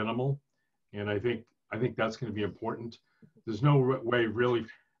fairly minimal. And I think that's going to be important. There's no way really.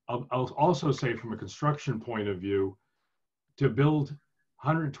 I'll also say from a construction point of view, to build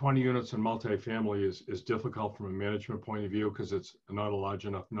 120 units in multifamily is difficult from a management point of view because it's not a large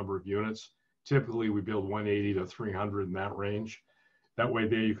enough number of units. Typically, we build 180 to 300 in that range. That way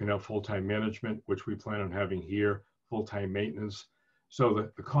there you can have full-time management, which we plan on having here, full-time maintenance. So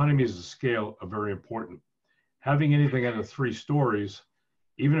the economies of scale are very important. Having anything under 3 stories,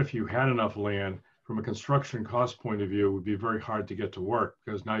 even if you had enough land, from a construction cost point of view, it would be very hard to get to work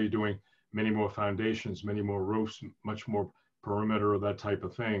because now you're doing many more foundations, many more roofs, much more perimeter, that type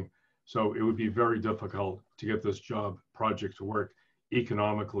of thing. So it would be very difficult to get this project to work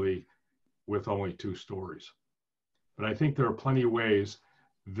economically with only 2 stories. But I think there are plenty of ways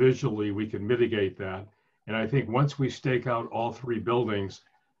visually we can mitigate that. And I think once we stake out all 3 buildings,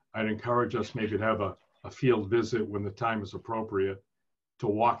 I'd encourage us maybe to have a field visit when the time is appropriate to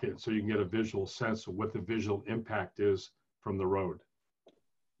walk it so you can get a visual sense of what the visual impact is from the road.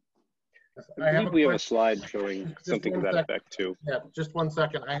 I believe we have a slide showing something to that effect too. Yeah, just one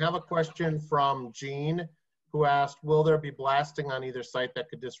second. I have a question from Jean who asked, will there be blasting on either site that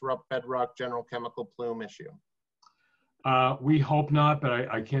could disrupt bedrock general chemical plume issue? We hope not, but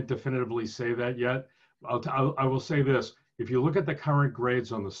I can't definitively say that yet. I will say this. If you look at the current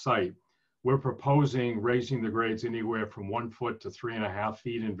grades on the site, we're proposing raising the grades anywhere from 1 foot to 3.5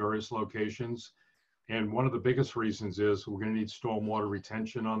 feet in various locations. And one of the biggest reasons is we're going to need stormwater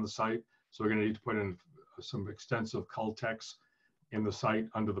retention on the site. So we're going to need to put in some extensive cultex in the site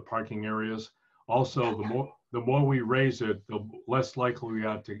under the parking areas. Also, the more we raise it, the less likely we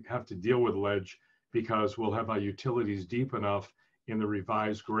have to deal with ledge, because we'll have our utilities deep enough in the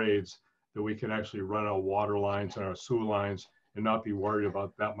revised grades that we can actually run our water lines and our sewer lines and not be worried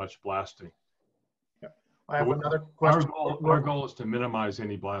about that much blasting. Yeah. I have another question. Our goal is to minimize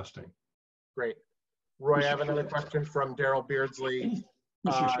any blasting. Great. Roy, I have another question from Daryl Beardsley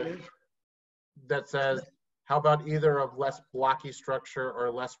that says, how about either of less blocky structure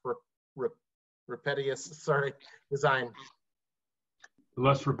or less repetitious, design?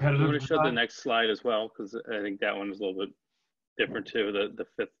 Less repetitive. I'm going to show the next slide as well, because I think that one is a little bit different too, the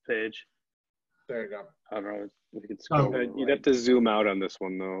 5th page. There you go. I don't know if we can scroll. You'd have to zoom out on this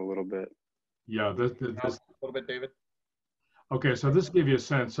one though a little bit. Yeah, this a little bit, David. Okay, so this gives you a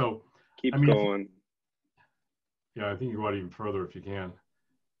sense. So keep going. Yeah, I think you go out even further if you can.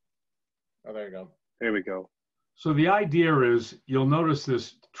 Oh, there you go. There we go. So the idea is, you'll notice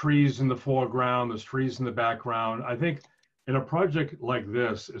there's trees in the foreground, there's trees in the background. I think in a project like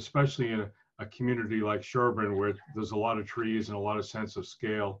this, especially in a community like Sherborn, where there's a lot of trees and a lot of sense of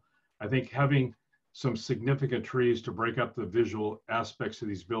scale, I think having some significant trees to break up the visual aspects of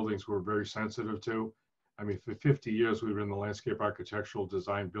these buildings we're very sensitive to. I mean, for 50 years, we've been in the landscape architectural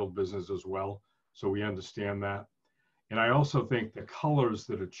design build business as well, so we understand that. And I also think the colors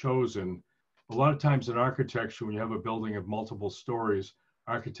that are chosen, a lot of times in architecture, when you have a building of multiple stories,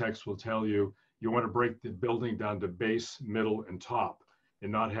 architects will tell you, you want to break the building down to base, middle, and top,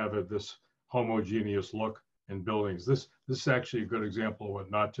 and not have this homogeneous look in buildings. This is actually a good example of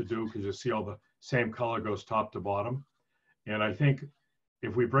what not to do, because you see all the same color goes top to bottom. And I think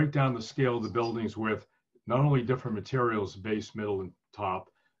if we break down the scale of the buildings with not only different materials, base, middle, and top,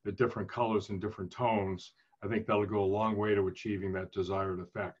 but different colors and different tones, I think that'll go a long way to achieving that desired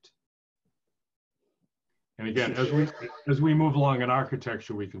effect. And again, as we move along in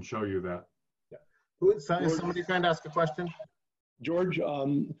architecture, we can show you that. Yeah. Is somebody trying to ask a question? George,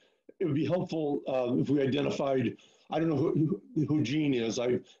 it would be helpful if we identified, I don't know who Gene is.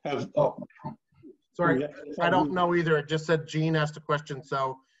 I have. Sorry, I don't know either. It just said Gene asked a question.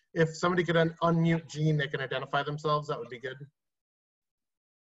 So if somebody could unmute Gene, they can identify themselves. That would be good.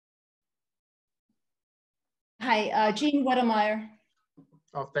 Hi, Jean Wedemeyer.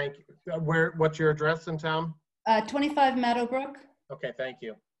 Oh, thank you. What's your address in town? 25 Meadowbrook. Okay, thank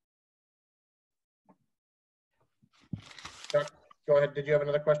you. Chuck, go ahead. Did you have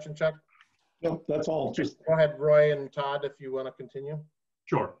another question, Chuck? No, that's all. Just go ahead, Roy and Todd, if you want to continue.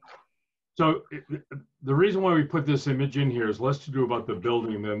 Sure. So the reason why we put this image in here is less to do about the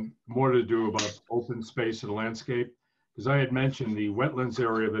building than more to do about open space and landscape. Because I had mentioned the wetlands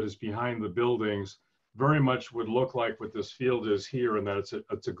area that is behind the buildings very much would look like what this field is here, and that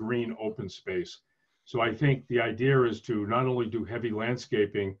it's a green open space. So I think the idea is to not only do heavy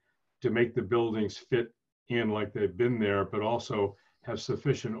landscaping to make the buildings fit in like they've been there, but also have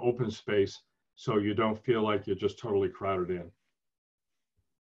sufficient open space so you don't feel like you're just totally crowded in.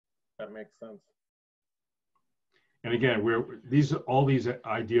 That makes sense. And again, all these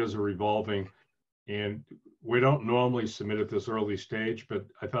ideas are evolving, and we don't normally submit at this early stage, but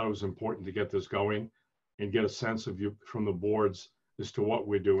I thought it was important to get this going and get a sense of you from the boards as to what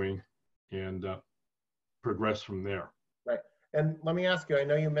we're doing and progress from there. Right. And let me ask you, I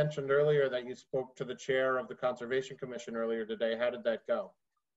know you mentioned earlier that you spoke to the chair of the Conservation Commission earlier today. How did that go?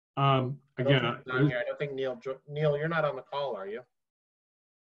 Again, I don't think Neil, you're not on the call, are you?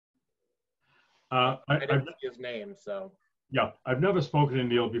 I didn't see his name, so. Yeah, I've never spoken to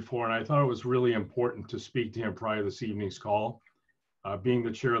Neil before, and I thought it was really important to speak to him prior to this evening's call. Being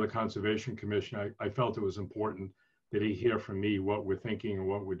the chair of the Conservation Commission, I felt it was important that he hear from me what we're thinking and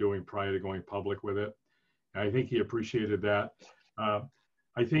what we're doing prior to going public with it. And I think he appreciated that.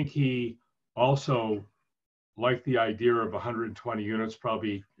 I think he also liked the idea of 120 units,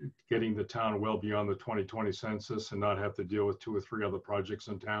 probably getting the town well beyond the 2020 census and not have to deal with 2 or 3 other projects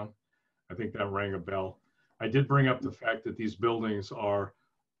in town. I think that rang a bell. I did bring up the fact that these buildings are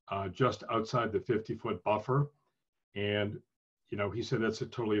just outside the 50-foot buffer. And, you know, he said that's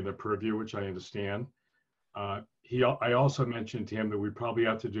totally in the purview, which I understand. I also mentioned to him that we probably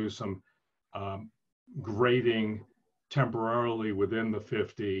have to do some grading temporarily within the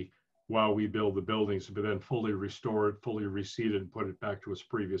 50 while we build the buildings, but then fully restore it, fully reseed it, and put it back to its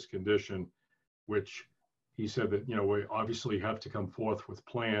previous condition, which he said that, you know, we obviously have to come forth with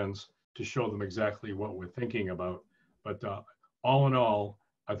plans to show them exactly what we're thinking about. But all in all,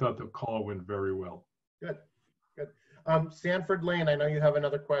 I thought the call went very well. Good, good. Sanford Lane, I know you have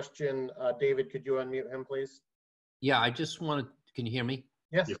another question. David, could you unmute him, please? Yeah, I just wanted, can you hear me?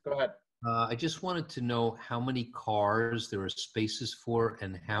 Yes, go ahead. I just wanted to know how many cars there are spaces for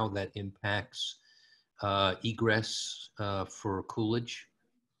and how that impacts egress for Coolidge.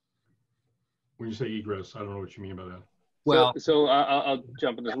 When you say egress, I don't know what you mean by that. Well, so I'll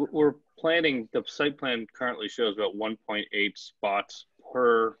jump in this. We're planning, the site plan currently shows about 1.8 spots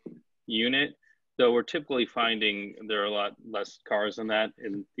per unit. Though we're typically finding there are a lot less cars than that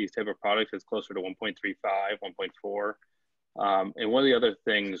in these type of products. It's closer to 1.35, 1.4. And one of the other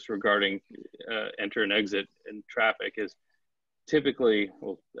things regarding enter and exit and traffic is typically,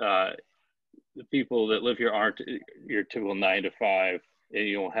 the people that live here aren't your typical 9 to 5, and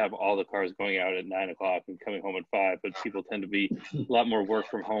you don't have all the cars going out at 9 o'clock and coming home at 5, but people tend to be a lot more work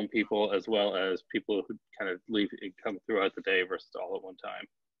from home people, as well as people who kind of leave and come throughout the day versus all at one time.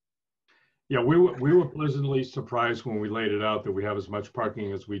 Yeah, we were pleasantly surprised when we laid it out that we have as much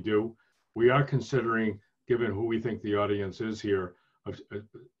parking as we do. We are considering, given who we think the audience is here,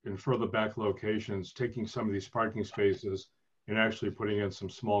 in further back locations, taking some of these parking spaces and actually putting in some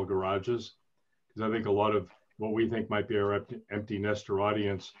small garages. Because I think a lot of what we think might be our empty nester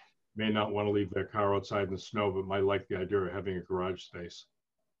audience may not want to leave their car outside in the snow, but might like the idea of having a garage space.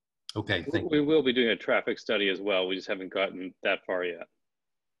 Okay, thank you. We will be doing a traffic study as well. We just haven't gotten that far yet.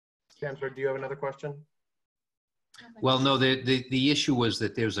 Stanford, do you have another question? Well, no, the issue was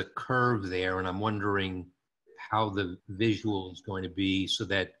that there's a curve there, and I'm wondering how the visual is going to be so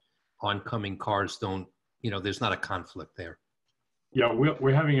that oncoming cars don't, you know, there's not a conflict there. Yeah,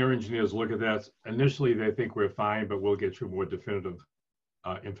 we're having our engineers look at that. Initially, they think we're fine, but we'll get you more definitive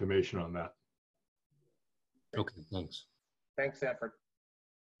information on that. Okay, thanks. Thanks, Sanford.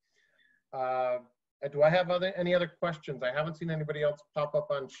 Do I have any other questions? I haven't seen anybody else pop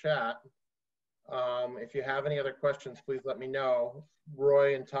up on chat. If you have any other questions, please let me know.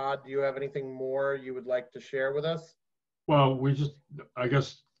 Roy and Todd, do you have anything more you would like to share with us? Well, we just, I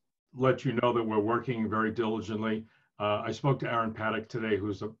guess, let you know that we're working very diligently. I spoke to Aaron Paddock today,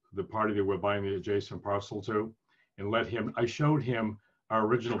 who's the party that we're buying the adjacent parcel to, and I showed him our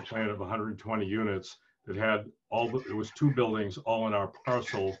original plan of 120 units that had it was 2 buildings all in our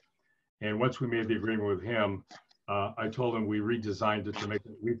parcel. And once we made the agreement with him, I told him we redesigned it to make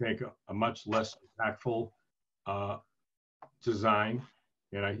it, we think, a much less impactful design.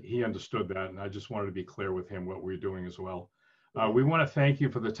 And he understood that, and I just wanted to be clear with him what we're doing as well. We want to thank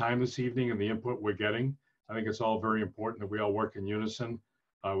you for the time this evening and the input we're getting. I think it's all very important that we all work in unison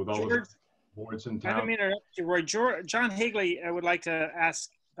with all the boards in town. I didn't mean to interrupt you, Roy. John Higley would like to ask,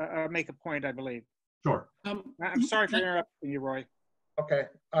 make a point, I believe. Sure. I'm sorry for interrupting you, Roy. Okay.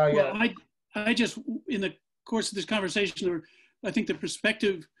 Well, Yeah. I just, in the course of this conversation, I think the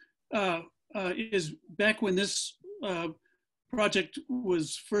perspective is back when this project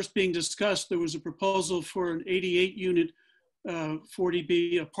was first being discussed, there was a proposal for an 88 unit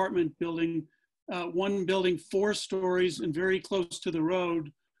 40B apartment building, one building 4 stories and very close to the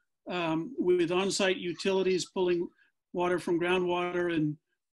road, with on-site utilities pulling water from groundwater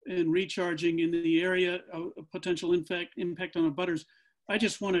and recharging in the area, a potential impact on abutters. I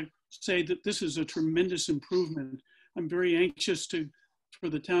just want to say that this is a tremendous improvement. I'm very anxious for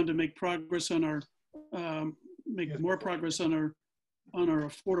the town to make progress on our, make more progress on our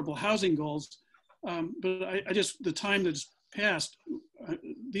affordable housing goals. But I just, the time that's passed,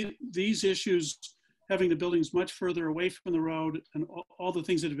 these issues, having the buildings much further away from the road and all the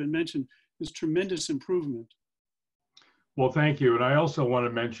things that have been mentioned, is tremendous improvement. Well, thank you. And I also want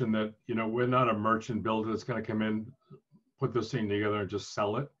to mention that, you know, we're not a merchant builder that's going to come in, put this thing together and just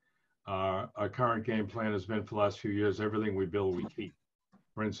sell it. Our current game plan has been for the last few years, everything we build, we keep.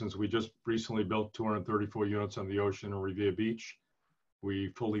 For instance, we just recently built 234 units on the ocean in Revere Beach. We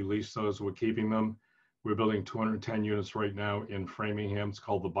fully leased those, we're keeping them. We're building 210 units right now in Framingham. It's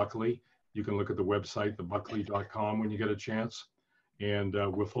called the Buckley. You can look at the website, thebuckley.com, when you get a chance. And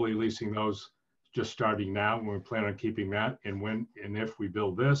we're fully leasing those, just starting now, and we plan on keeping that. And when and if we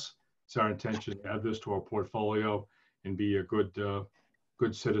build this, it's our intention to add this to our portfolio and be a good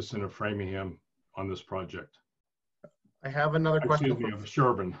citizen of Framingham on this project. I have another question. Excuse me, of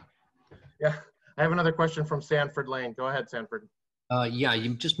Sherborn. Yeah, I have another question from Sanford Lane. Go ahead, Sanford. Yeah,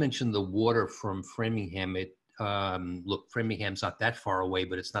 you just mentioned the water from Framingham. Look, Framingham's not that far away,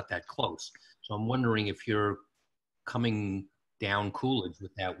 but it's not that close. So I'm wondering if you're coming down Coolidge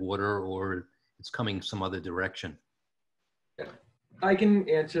with that water, or it's coming some other direction? I can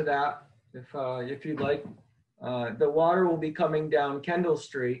answer that if you'd like. The water will be coming down Kendall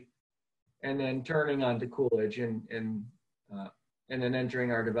Street and then turning onto Coolidge and then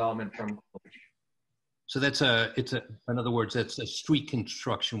entering our development from Coolidge. So in other words, that's a street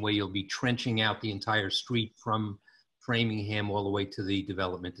construction where you'll be trenching out the entire street from Framingham all the way to the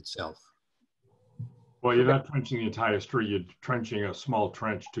development itself. Well, you're not trenching the entire street, you're trenching a small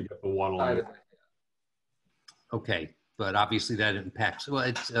trench to get the water line. Okay, but obviously that impacts, well,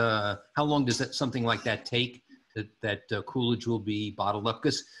 it's, how long does something like that take, that Coolidge will be bottled up?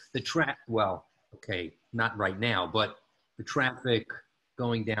 Because well, okay, not right now, but the traffic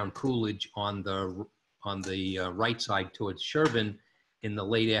going down Coolidge on the right side towards Sherborn in the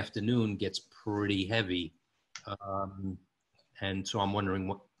late afternoon gets pretty heavy. And so I'm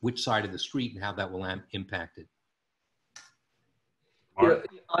wondering which side of the street and how that will impact it. Yeah,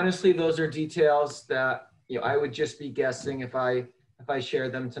 honestly, those are details that I would just be guessing if I share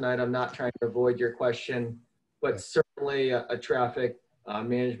them tonight. I'm not trying to avoid your question, but certainly a traffic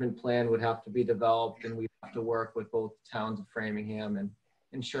management plan would have to be developed, and we have to work with both towns of Framingham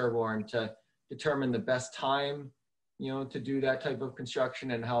and Sherborn to determine the best time, to do that type of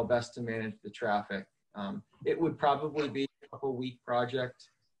construction and how best to manage the traffic. It would probably be a couple-week project,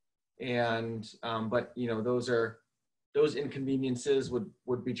 and but those inconveniences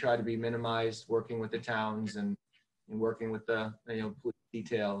would be tried to be minimized, working with the towns and working with the police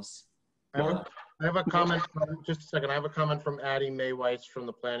details. I have a comment. Just a second. I have a comment from Addie Mayweiss from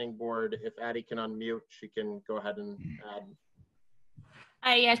the planning board. If Addie can unmute, she can go ahead and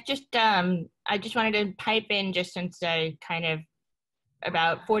add. Yes, I just wanted to pipe in just since I kind of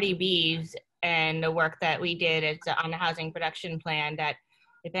about 40Bs and the work that we did on the housing production plan, that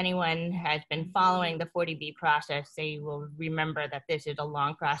if anyone has been following the 40B process, they will remember that this is a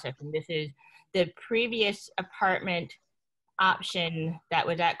long process, and this is the previous apartment option that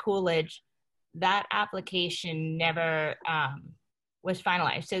was at Coolidge. That application never was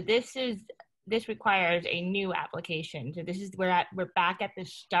finalized. So this requires a new application. So we're back at the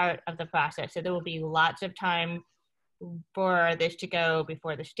start of the process. So there will be lots of time for this to go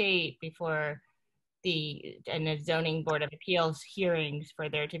before the state, before the zoning board of appeals hearings, for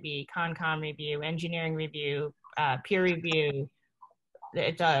there to be Concom review, engineering review, peer review.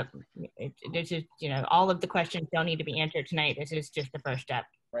 This is, all of the questions don't need to be answered tonight. This is just the first step.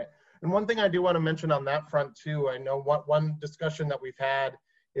 Right. And one thing I do want to mention on that front too, I know one discussion that we've had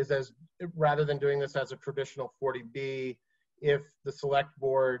is, rather than doing this as a traditional 40B, if the select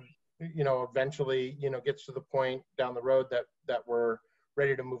board, eventually, gets to the point down the road that we're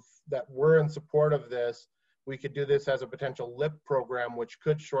ready to move, that we're in support of this, we could do this as a potential LIP program, which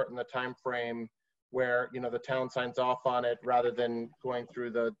could shorten the time frame where the town signs off on it rather than going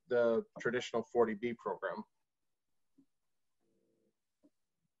through the traditional 40B program.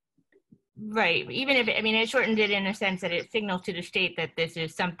 Right. Even if, it shortened it in a sense that it signals to the state that this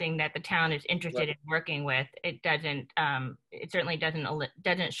is something that the town is interested in working with. It doesn't, it certainly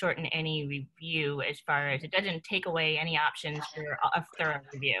doesn't shorten any review, as far as it doesn't take away any options for a thorough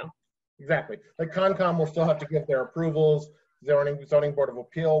review. Exactly. Like Concom will still have to give their approvals. Zoning Board of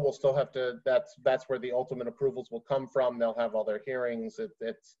Appeal will still have to, that's where the ultimate approvals will come from. They'll have all their hearings.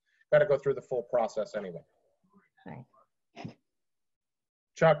 It's got to go through the full process anyway. Right.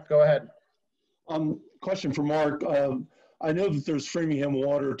 Chuck, go ahead. Question for Mark. I know that there's Framingham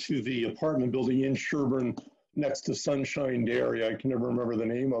water to the apartment building in Sherborn next to Sunshine Dairy. I can never remember the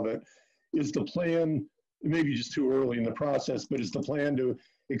name of it. Is the plan, maybe just too early in the process, but is the plan to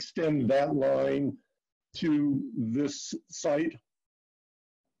extend that line to this site?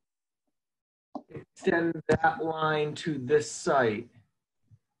 Extend that line to this site.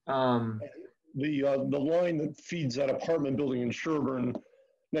 The line that feeds that apartment building in Sherborn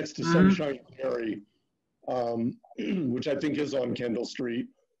next to Sunshine Dairy, which I think is on Kendall Street.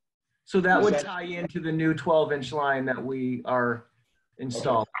 So that would tie into the new 12-inch line that we are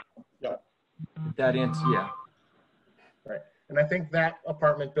installing. Okay. Yeah. Yeah. Right. And I think that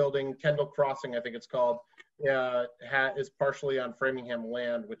apartment building, Kendall Crossing, I think it's called, is partially on Framingham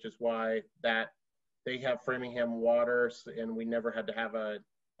land, which is why they have Framingham water, and we never had to have a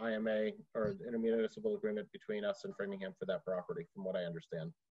IMA or intermunicipal agreement between us and Framingham for that property, from what I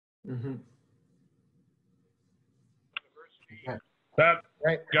understand. Mm-hmm.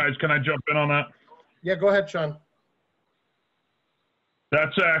 Guys, can I jump in on that? Yeah, go ahead, Sean.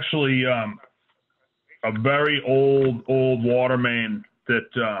 That's actually a very old water main that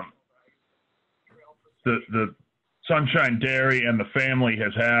the Sunshine Dairy and the family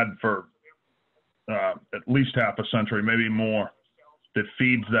has had for at least half a century, maybe more, that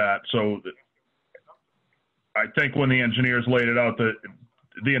feeds that. So I think when the engineers laid it out,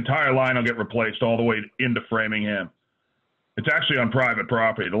 the entire line will get replaced all the way into Framingham. It's actually on private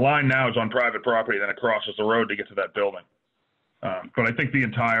property. The line now is on private property, then it crosses the road to get to that building. But I think the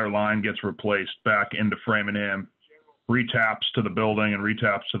entire line gets replaced back into Framingham, retaps to the building and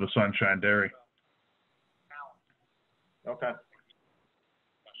retaps to the Sunshine Dairy. Okay.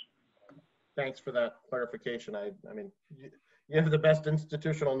 Thanks for that clarification. I mean, you have the best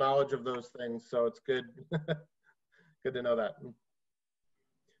institutional knowledge of those things, so it's good. Good to know that.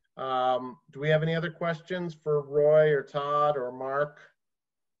 Do we have any other questions for Roy or Todd or Mark?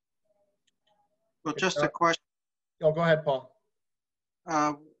 Well, just a question. Oh, go ahead, Paul.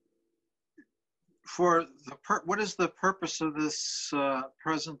 What is the purpose of this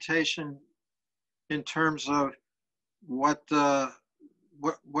presentation in terms of what are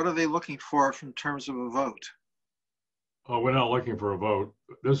they looking for in terms of a vote? Oh, we're not looking for a vote.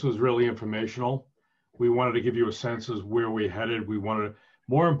 This was really informational. We wanted to give you a sense of where we headed.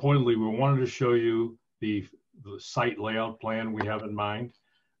 More importantly, we wanted to show you the site layout plan we have in mind.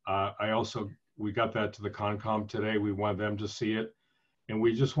 We got that to the Concom today. We wanted them to see it. And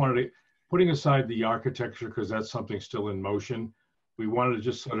we just wanted to, putting aside the architecture, because that's something still in motion, we wanted to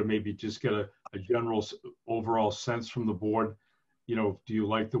just sort of maybe just get a general overall sense from the board. You know, do you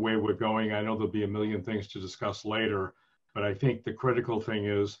like the way we're going? I know there'll be a million things to discuss later, but I think the critical thing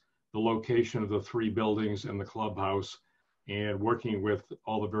is the location of the 3 buildings and the clubhouse, and working with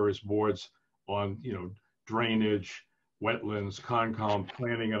all the various boards on, you know, drainage, wetlands, Concom,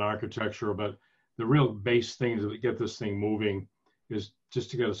 planning and architecture. But the real base thing to get this thing moving is just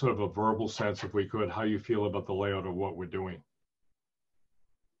to get a sort of a verbal sense, if we could, how you feel about the layout of what we're doing.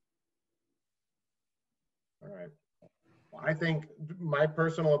 All right. Well, I think my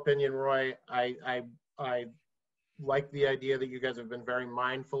personal opinion, Roy, I like the idea that you guys have been very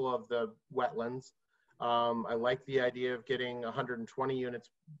mindful of the wetlands. I like the idea of getting 120 units,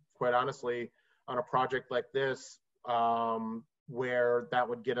 quite honestly, on a project like this, where that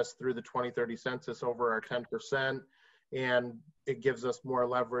would get us through the 2030 census over our 10%. And it gives us more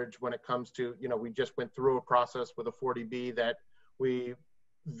leverage when it comes to, you know, we just went through a process with a 40B that we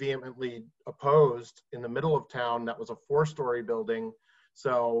vehemently opposed in the middle of town. That was a 4-story building.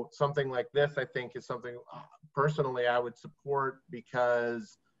 So something like this, I think, is something personally I would support,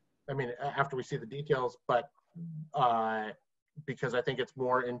 because, I mean, after we see the details, but because I think it's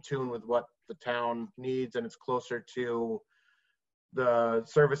more in tune with what the town needs, and it's closer to the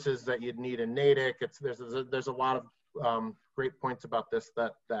services that you'd need in Natick. There's a lot of great points about this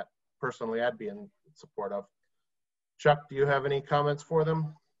that personally I'd be in support of. Chuck, do you have any comments for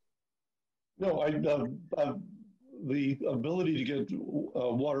them? No, the ability to get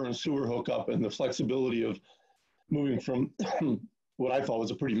water and sewer hookup and the flexibility of moving from what I thought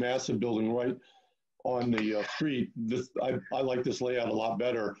was a pretty massive building right on the street. I like this layout a lot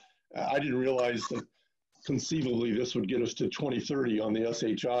better. I didn't realize that conceivably this would get us to 2030 on the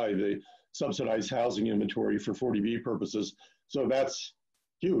SHI, the subsidized housing inventory for 40B purposes. So that's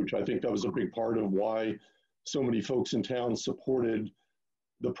huge. I think that was a big part of why so many folks in town supported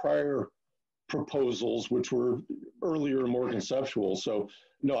the prior proposals, which were earlier and more conceptual. So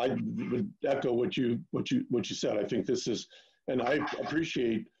no, I would echo what you said. I think this is, and I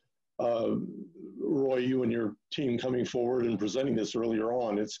appreciate Roy, you and your team coming forward and presenting this earlier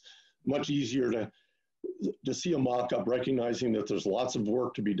on. It's much easier to see a mock-up, recognizing that there's lots of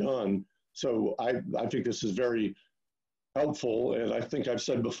work to be done. So I think this is very helpful. And I think I've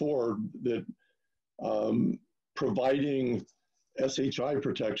said before that providing SHI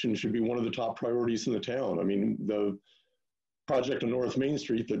protection should be one of the top priorities in the town. I mean, the project on North Main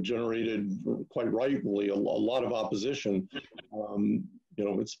Street that generated, quite rightly, a lot of opposition. You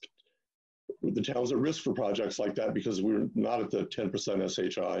know, the town's at risk for projects like that because we're not at the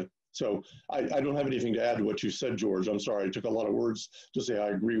 10% SHI. So I don't have anything to add to what you said, George. I'm sorry, I took a lot of words to say I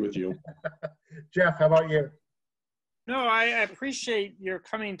agree with you. Jeff, how about you? No, I appreciate your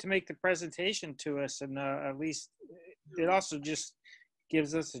coming to make the presentation to us, and at least it also just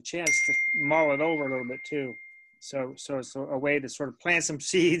gives us a chance to mull it over a little bit too. So it's a way to sort of plant some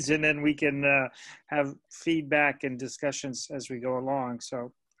seeds, and then we can have feedback and discussions as we go along.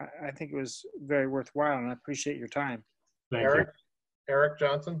 So I think it was very worthwhile, and I appreciate your time. Thank you. Eric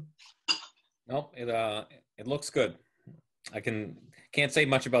Johnson? Nope, it looks good. I can't say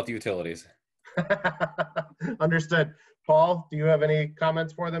much about the utilities. Understood. Paul, do you have any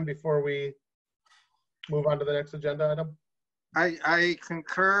comments for them before we move on to the next agenda item? I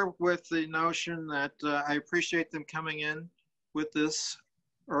concur with the notion that I appreciate them coming in with this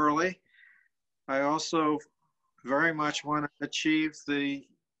early. I also very much want to achieve the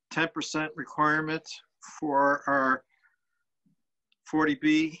 10% requirement for our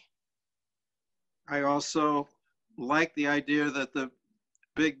 40B. I also like the idea that the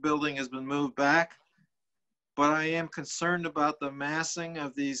big building has been moved back, but I am concerned about the massing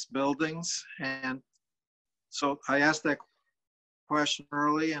of these buildings. And so I asked that question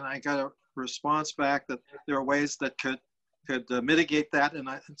early and I got a response back that there are ways that could mitigate that. And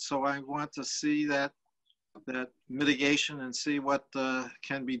so I want to see that mitigation and see what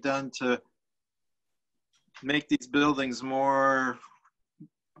can be done to make these buildings more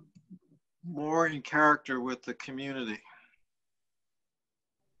in character with the community.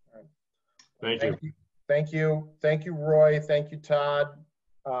 Thank you. Thank you. Thank you, Roy. Thank you, Todd.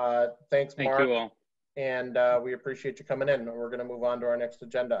 Thanks, Mark. Thank you all. And we appreciate you coming in. We're going to move on to our next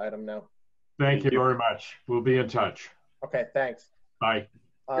agenda item now. Thank you very much. We'll be in touch. Okay, thanks. Bye.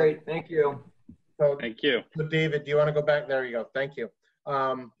 Great, thank you. So, Thank you. So David, do you want to go back? There you go. Thank you.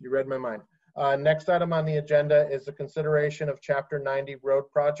 You read my mind. Next item on the agenda is the consideration of Chapter 90 road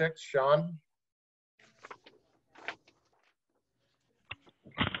projects. Sean?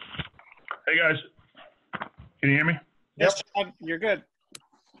 Hey, guys. Can you hear me? Yes, John, you're good.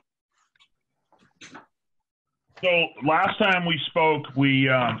 So last time we spoke, you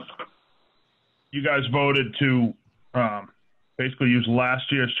guys voted to basically use last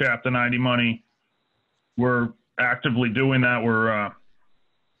year's Chapter 90 money. We're actively doing that.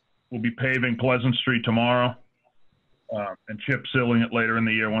 We'll be paving Pleasant Street tomorrow and chip sealing it later in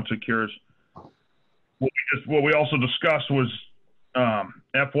the year once it cures. What we also discussed was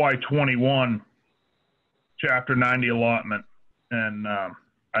FY21 Chapter 90 allotment, and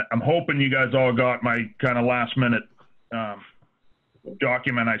I'm hoping you guys all got my kind of last minute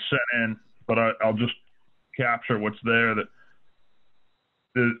document I sent in, but I'll just capture what's there. That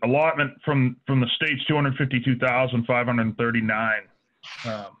the allotment from the state's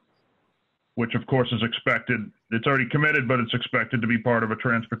 $252,539, which of course is expected. It's already committed, but it's expected to be part of a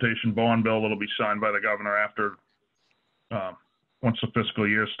transportation bond bill that'll be signed by the governor after once the fiscal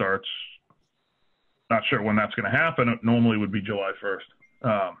year starts. Not sure when that's going to happen. It normally would be July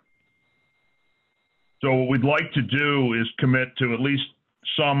 1st. So what we'd like to do is commit to at least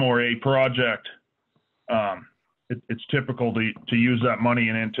some or a project. It's typical to use that money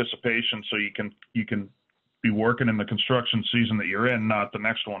in anticipation so you can be working in the construction season that you're in, not the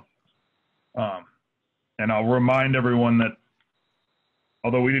next one. And I'll remind everyone that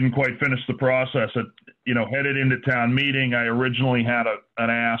although we didn't quite finish the process, headed into town meeting, I originally had an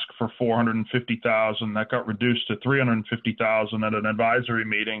ask for $450,000. That got reduced to $350,000 at an advisory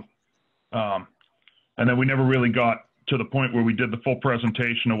meeting. And then we never really got to the point where we did the full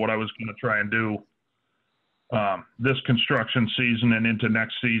presentation of what I was going to try and do this construction season and into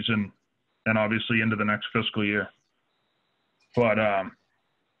next season, and obviously into the next fiscal year. But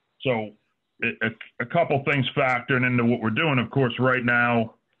so a couple things factoring into what we're doing. Of course, right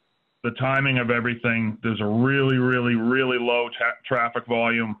now, the timing of everything, there's a really, really, really low traffic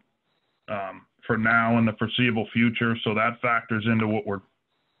volume for now and the foreseeable future. So that factors into what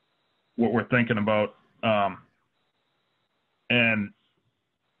we're thinking about. And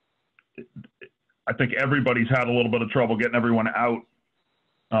I think everybody's had a little bit of trouble getting everyone out.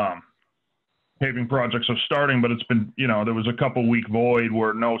 Paving projects are starting, but it's been, there was a couple week void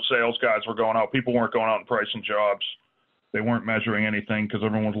where no sales guys were going out. People weren't going out and pricing jobs. They weren't measuring anything because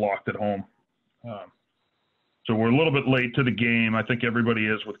everyone was locked at home. So we're a little bit late to the game. I think everybody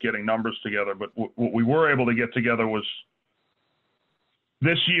is with getting numbers together, but what we were able to get together was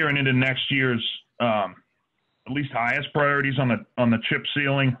this year and into next year's at least highest priorities on the chip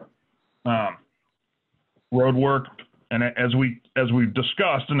sealing, road work. And as we've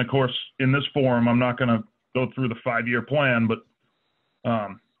discussed, and of course in this forum, I'm not going to go through the 5-year plan, but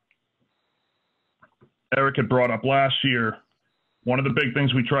Eric had brought up last year, one of the big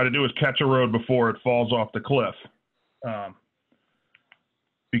things we try to do is catch a road before it falls off the cliff,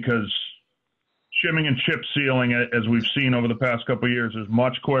 because shimming and chip sealing, as we've seen over the past couple of years, is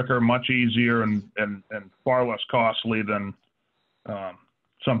much quicker, much easier, and far less costly than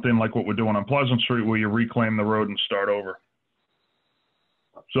something like what we're doing on Pleasant Street, where you reclaim the road and start over.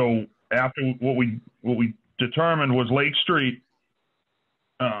 So after what we determined was Lake Street,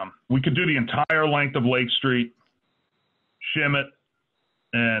 we could do the entire length of Lake Street, shim it,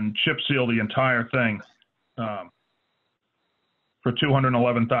 and chip seal the entire thing for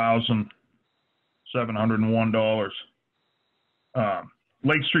 $211,701.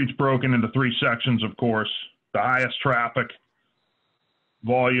 Lake Street's broken into 3 sections, of course. The highest traffic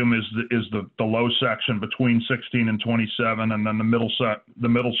volume is the low section between 16 and 27, and then the middle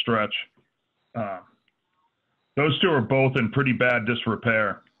stretch Those two are both in pretty bad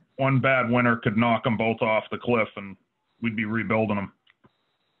disrepair. One bad winter could knock them both off the cliff and we'd be rebuilding them.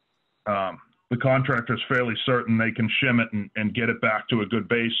 The contractor's fairly certain they can shim it and get it back to a good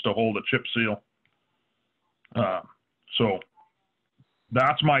base to hold a chip seal. So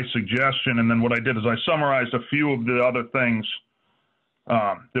that's my suggestion. And then what I did is I summarized a few of the other things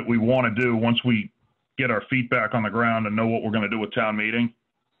that we want to do once we get our feet back on the ground and know what we're going to do with town meeting.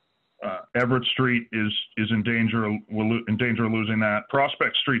 Everett Street is in danger. We're in danger of losing that.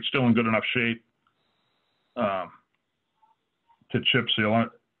 Prospect Street's still in good enough shape to chip seal.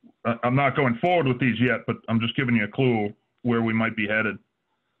 I'm not going forward with these yet, but I'm just giving you a clue where we might be headed.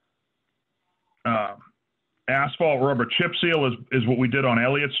 Asphalt rubber chip seal is what we did on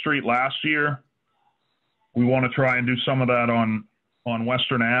Elliott Street last year. We want to try and do some of that on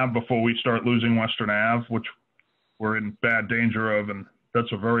Western Ave before we start losing Western Ave, which we're in bad danger of, and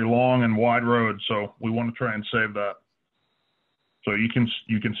that's a very long and wide road, so we want to try and save that. So you can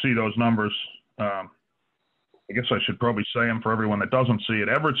see those numbers. I guess I should probably say them for everyone that doesn't see it.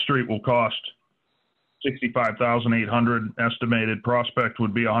 Everett Street will cost $65,800 estimated. Prospect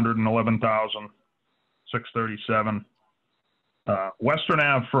would be $111,637. Western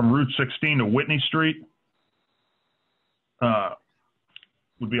Ave from Route 16 to Whitney Street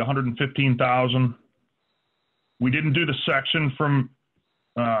would be $115,000. We didn't do the section from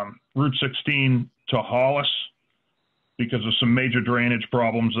Route 16 to Hollis because of some major drainage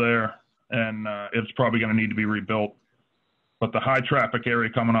problems there, and it's probably going to need to be rebuilt. But the high traffic area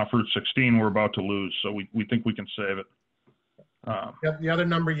coming off Route 16, we're about to lose, so we think we can save it. The other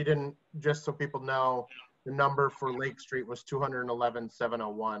number you didn't, just so people know, the number for Lake Street was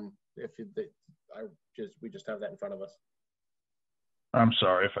 211,701. We just have that in front of us. I'm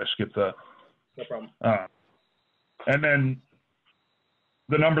sorry if I skipped that. No problem. And then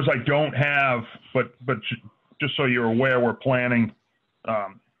the numbers I don't have, but just so you're aware, we're planning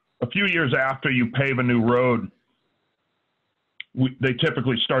a few years after you pave a new road, they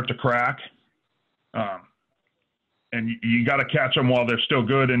typically start to crack. And you got to catch them while they're still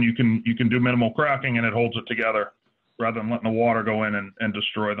good, and you can do minimal cracking and it holds it together rather than letting the water go in and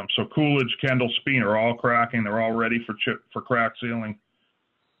destroy them. So Coolidge, Kendall, Speen are all cracking. They're all ready for crack sealing.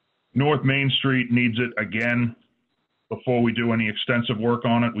 North Main Street needs it again. Before we do any extensive work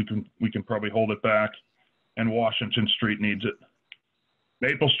on it, we can probably hold it back. And Washington Street needs it.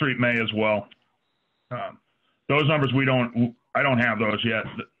 Maple Street may as well. Those numbers I don't have those yet.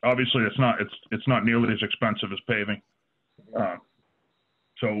 Obviously, it's not nearly as expensive as paving.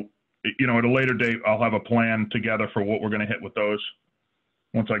 So, at a later date, I'll have a plan together for what we're going to hit with those.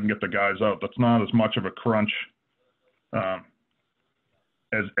 Once I can get the guys out, that's not as much of a crunch as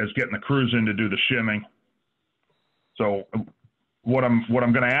getting the crews in to do the shimming. So, what I'm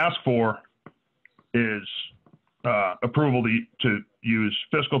going to ask for is approval to use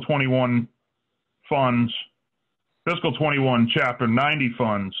fiscal 21 funds. Fiscal 21 Chapter 90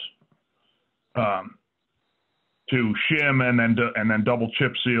 funds to shim and then double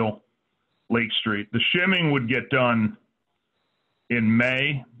chip seal Lake Street. The shimming would get done in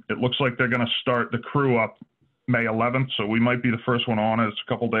May. It looks like they're going to start the crew up May 11th, so we might be the first one on it. It's a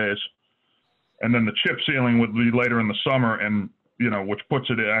couple days. And then the chip sealing would be later in the summer, and which puts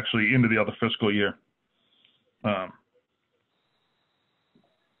it actually into the other fiscal year. Okay.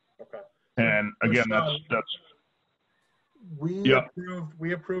 And again, that's. We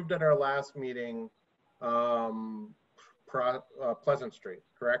approved at our last meeting Pleasant Street,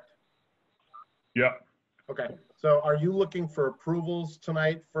 correct? Yeah. Okay. So are you looking for approvals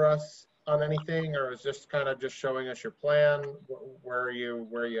tonight for us on anything, or is this kind of just showing us your plan? Where are you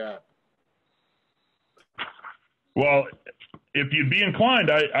at? Well, if you'd be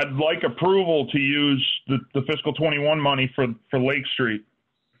inclined, I'd like approval to use the fiscal 21 money for Lake Street.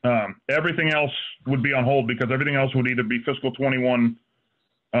 Everything else would be on hold because everything else would either be fiscal 21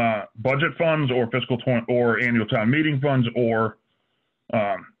 budget funds or fiscal 20 or annual town meeting funds or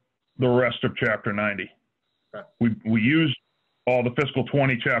the rest of Chapter 90. Okay. We use all the fiscal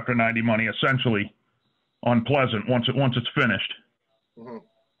 20 Chapter 90 money essentially on Pleasant once it's finished.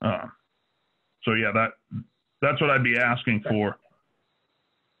 Mm-hmm. So yeah, that's what I'd be asking for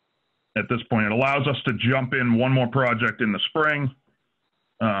at this point. It allows us to jump in one more project in the spring.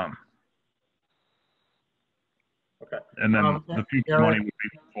 Okay. And then the future money would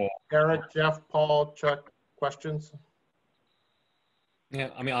be full. Eric, Jeff, Paul, Chuck, questions? Yeah,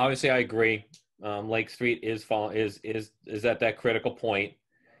 I mean, obviously, I agree. Lake Street is at that critical point.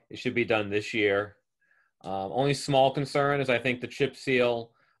 It should be done this year. Only small concern is I think the chip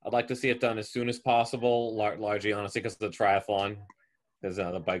seal. I'd like to see it done as soon as possible. Largely, honestly, because of the triathlon. because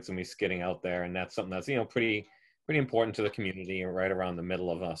the bikes will be skidding out there, and that's something that's pretty important to the community right around the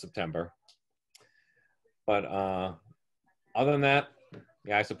middle of September. But other than that,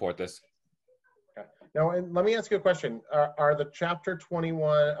 yeah, I support this. Okay. Now, and let me ask you a question. Are the Chapter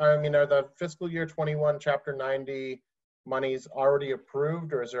 21, are the fiscal year 21 Chapter 90 monies already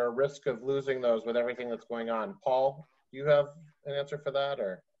approved, or is there a risk of losing those with everything that's going on? Paul, do you have an answer for that,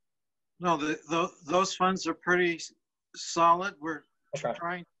 or? No, those funds are pretty solid. We're okay.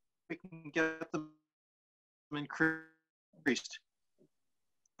 trying to get them increased.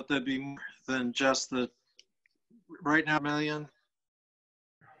 But there'd be more than just the right now million.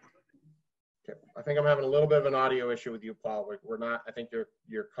 Okay. I think I'm having a little bit of an audio issue with you, Paul. We're not. I think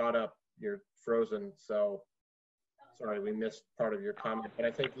you're caught up. You're frozen. So sorry, we missed part of your comment. But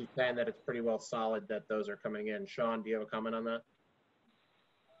I think he's saying that it's pretty well solid that those are coming in. Sean, do you have a comment on that?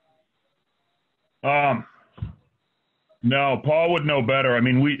 No, Paul would know better. I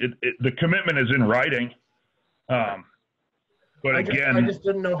mean, the commitment is in writing. But I again, just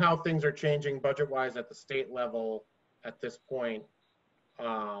didn't know how things are changing budget-wise at the state level at this point,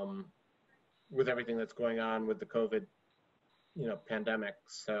 with everything that's going on with the COVID, pandemic.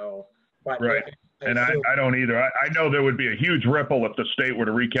 So, but right. And I don't either. I know there would be a huge ripple if the state were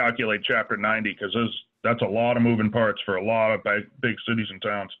to recalculate Chapter 90, because that's a lot of moving parts for a lot of big cities and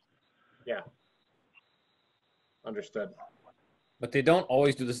towns. Yeah. Understood. But they don't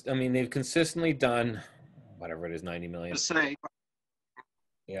always do this. I mean, they've consistently done whatever it is, 90 million.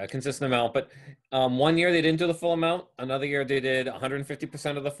 Yeah, a consistent amount. But 1 year they didn't do the full amount. Another year they did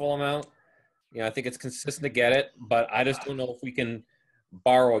 150% of the full amount. I think it's consistent to get it, but I just don't know if we can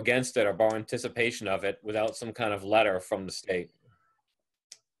borrow against it or borrow anticipation of it without some kind of letter from the state.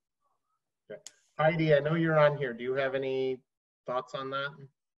 Okay. Heidi, I know you're on here. Do you have any thoughts on that?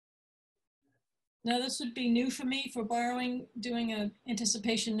 No, this would be new for me for borrowing, doing an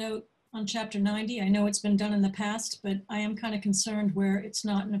anticipation note on Chapter 90. I know it's been done in the past, but I am kind of concerned where it's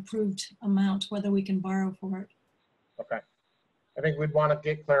not an approved amount, whether we can borrow for it. Okay. I think we'd want to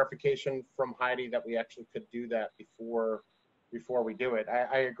get clarification from Heidi that we actually could do that before we do it.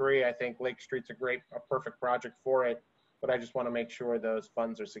 I agree. I think Lake Street's a perfect project for it, but I just want to make sure those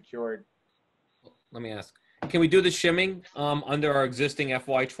funds are secured. Let me ask. Can we do the shimming under our existing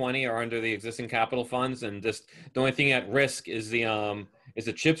FY20 or under the existing capital funds? And just the only thing at risk is the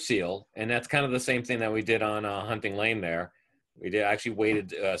chip seal, and that's kind of the same thing that we did on Hunting Lane there. We did actually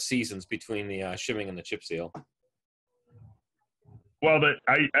waited seasons between the shimming and the chip seal. Well,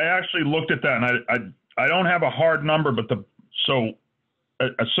 I actually looked at that, and I don't have a hard number, but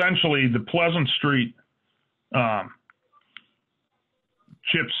essentially the Pleasant Street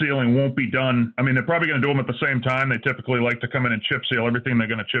chip sealing won't be done. I mean, they're probably going to do them at the same time. They typically like to come in and chip seal everything they're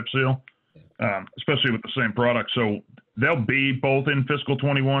going to chip seal, especially with the same product. So they'll be both in fiscal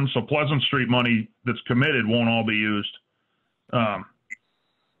 21. So Pleasant Street money that's committed won't all be used. And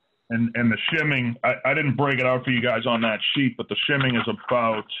the shimming, I didn't break it out for you guys on that sheet, but the shimming is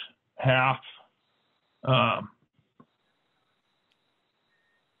about half.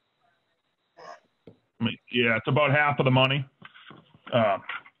 Yeah, it's about half of the money. I'm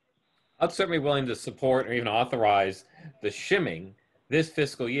certainly willing to support or even authorize the shimming this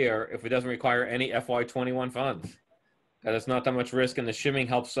fiscal year if it doesn't require any FY21 funds. And it's not that much risk, and the shimming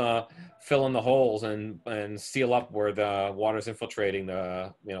helps fill in the holes and seal up where the water's infiltrating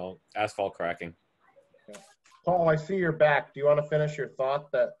the asphalt cracking. Okay. Paul, I see you're back. Do you want to finish your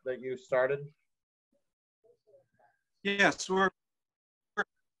thought that you started? Yes, we're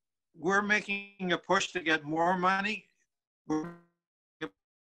making a push to get more money.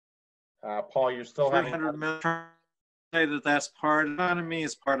 Paul, you're still having 300 million. Say that's part of the economy,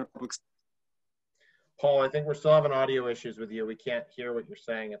 is part of public. Paul, I think we're still having audio issues with you. We can't hear what you're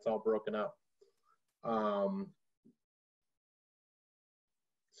saying. It's all broken up.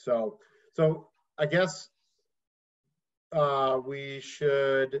 So I guess we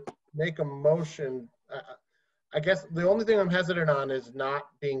should make a motion. I guess the only thing I'm hesitant on is not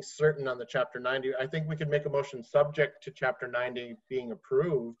being certain on the Chapter 90. I think we could make a motion subject to Chapter 90 being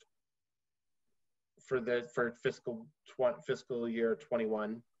approved for fiscal year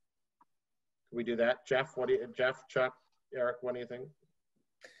 21. Can we do that? Jeff, Chuck, Eric, what do you think?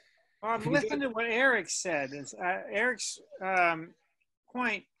 Well, I'm listening to what Eric said. Eric's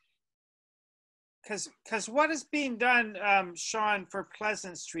point, because what is being done, Sean, for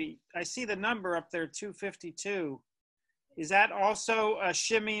Pleasant Street? I see the number up there, 252. Is that also a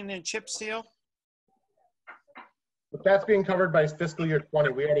shimming and chip seal? But that's being covered by fiscal year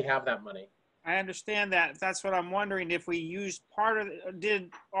 20. We already have that money. I understand that. That's what I'm wondering, if we used did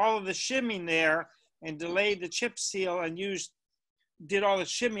all of the shimming there and delayed the chip seal and used did all the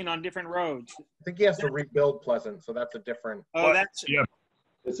shimming on different roads. I think he has to rebuild Pleasant, so that's a different. Oh, that's Yeah.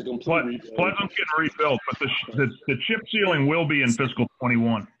 It's a complete rebuild. Pleasant's getting rebuilt, but the chip sealing will be in fiscal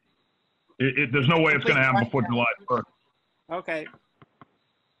 21. There's no way it's going to happen before July 1st. okay.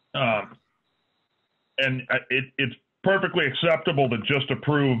 And it's perfectly acceptable to just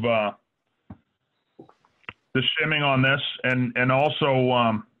approve the shimming on this, and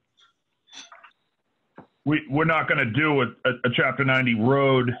also we're not going to do a Chapter 90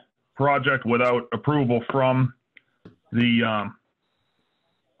 road project without approval from the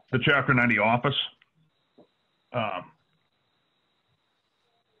Chapter 90 office.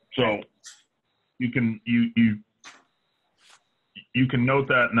 So you can note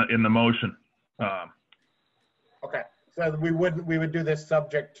that in the motion. Okay, so we would do this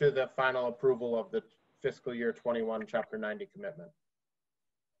subject to the final approval of the fiscal year 21 Chapter 90 commitment.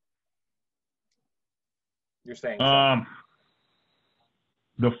 You're saying so.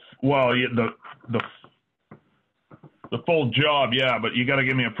 The full job, yeah, but you got to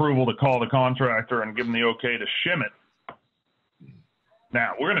give me approval to call the contractor and give them the okay to shim it.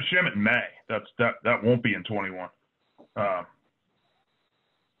 Now we're going to shim it in May. That won't be in 21.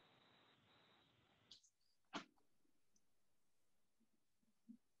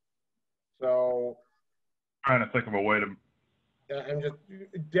 So trying to think of a way to. I'm just,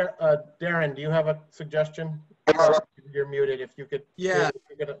 Darren, do you have a suggestion? You're muted. If you could, yeah, if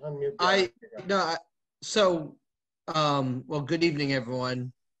you could unmute. Well, good evening,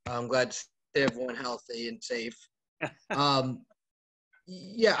 everyone. I'm glad to see everyone healthy and safe.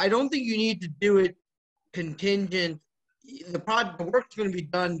 Yeah, I don't think you need to do it contingent. The work's going to be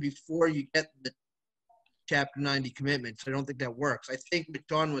done before you get the Chapter 90 commitments. I don't think that works. I think what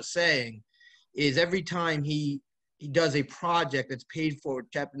John was saying is every time he does a project that's paid for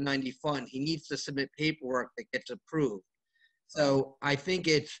with Chapter 90 fund, he needs to submit paperwork that gets approved. So I think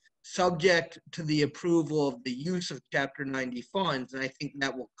it's subject to the approval of the use of Chapter 90 funds, and I think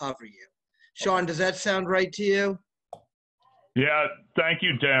that will cover you. Sean, does that sound right to you? Yeah, thank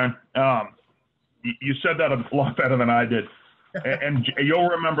you, Darren. You said that a lot better than I did. And you'll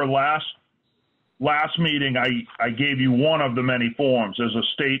remember last meeting, I gave you one of the many forms. There's a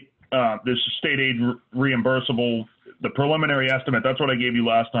state aid reimbursable, the preliminary estimate. That's what I gave you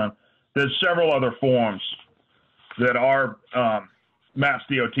last time. There's several other forms that our Mass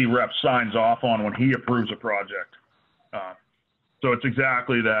DOT rep signs off on when he approves a project. So it's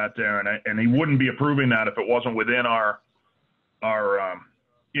exactly that, Darren. And he wouldn't be approving that if it wasn't within our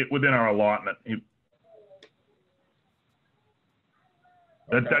allotment.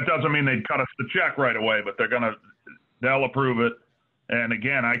 That doesn't mean they'd cut us the check right away, but they'll approve it. And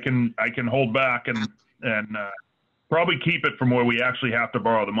again, I can hold back and probably keep it from where we actually have to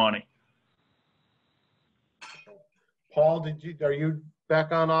borrow the money. Paul, are you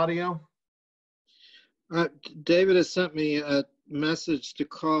back on audio? David has sent me a message to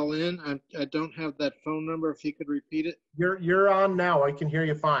call in. I don't have that phone number. If you could repeat it. You're on now. I can hear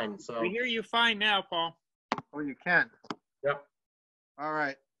you fine. So we hear you fine now, Paul. Oh, you can. Yep. All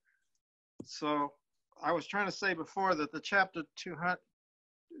right. So I was trying to say before that the Chapter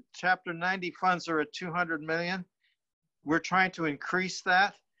 90 funds are at 200 million. We're trying to increase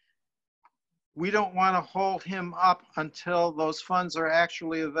that. We don't want to hold him up until those funds are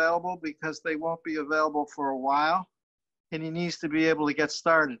actually available, because they won't be available for a while, and he needs to be able to get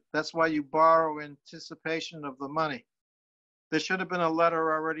started. That's why you borrow in anticipation of the money. There should have been a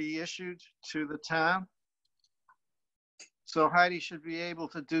letter already issued to the town. So Heidi should be able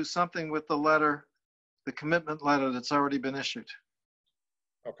to do something with the letter, the commitment letter that's already been issued.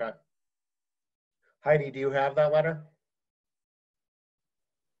 Okay. Heidi, do you have that letter?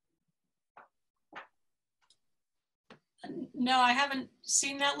 No, I haven't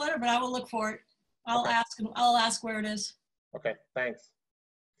seen that letter, but I will look for it. I'll ask where it is. Okay, thanks.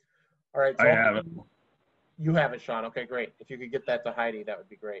 All right. So I have it. You have it, Sean. Okay, great. If you could get that to Heidi, that would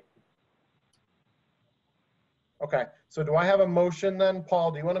be great. Okay, so do I have a motion then, Paul?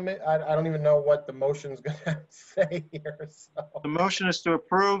 Do you want to make, I don't even know what the motion's going to say here. So. The motion is to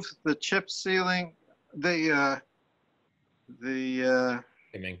approve the chip sealing, the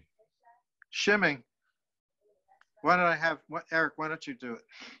shimming. Why don't I have, Eric, why don't you do it?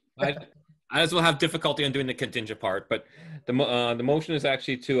 I as well have difficulty on doing the contingent part, but the motion is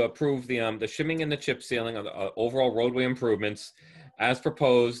actually to approve the shimming and the chip sealing of the overall roadway improvements as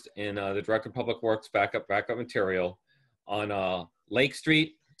proposed in the Director of Public Works backup material on Lake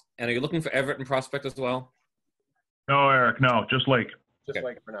Street. And are you looking for Everett and Prospect as well? No, Eric, no, just Lake. Just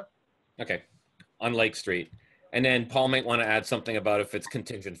Lake for now. Okay, on Lake Street. And then Paul might want to add something about if it's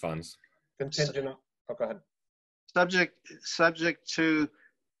contingent funds. Contingent, oh, go ahead. subject to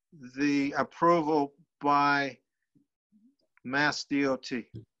the approval by Mass DOT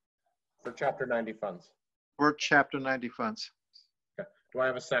For Chapter 90 funds. for Chapter 90 funds. Okay. Do I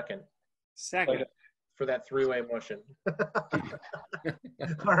have a second? Second. For that three-way motion.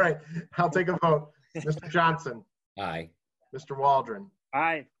 All right, I'll take a vote. Mr. Johnson. Aye. Mr. Waldron.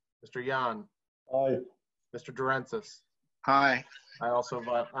 Aye. Mr. Yan. Aye. Mr. Durensis. Aye. I also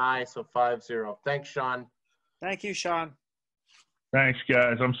vote aye, so 5-0. Thanks, Sean. Thank you, Sean. Thanks,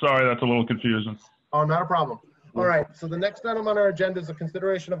 guys. I'm sorry that's a little confusing. Oh, not a problem. All right, so the next item on our agenda is a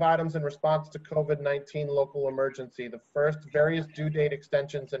consideration of items in response to COVID-19 local emergency. The first, various due date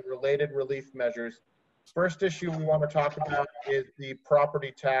extensions and related relief measures. First issue we want to talk about is the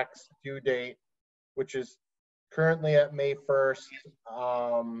property tax due date, which is currently at May 1st.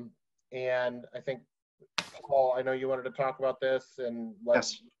 And I think, Paul, I know you wanted to talk about this and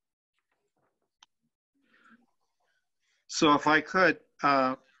Yes. So if I could,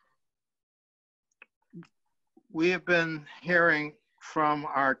 we have been hearing from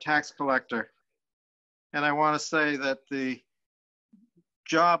our tax collector, and I want to say that the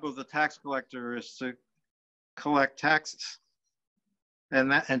job of the tax collector is to collect taxes,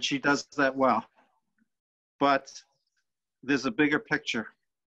 and she does that well. But there's a bigger picture.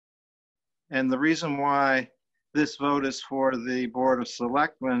 And the reason why this vote is for the Board of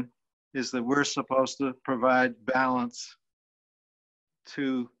Selectmen is that we're supposed to provide balance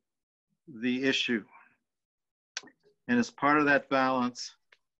to the issue. And as part of that balance,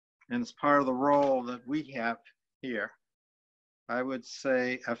 and as part of the role that we have here, I would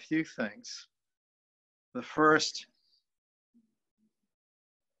say a few things. The first,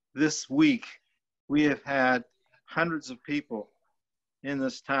 this week, we have had hundreds of people in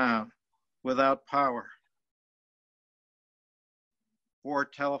this town without power or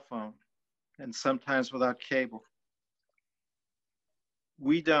telephone, and sometimes without cable.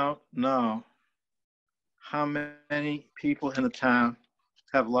 We don't know how many people in the town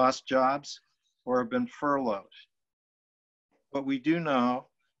have lost jobs or have been furloughed. What we do know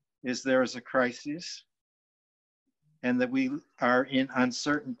is there is a crisis and that we are in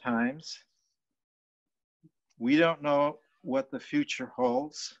uncertain times. We don't know what the future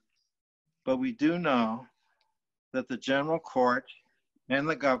holds, but we do know that the general court and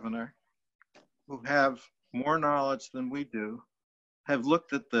the governor, who have more knowledge than we do, have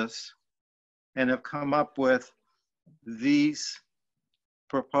looked at this and have come up with these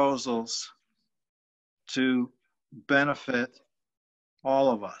proposals to benefit all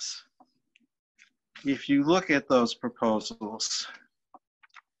of us. If you look at those proposals,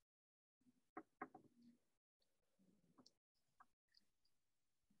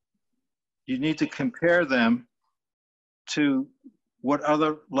 you need to compare them to what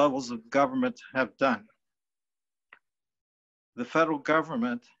other levels of government have done. The federal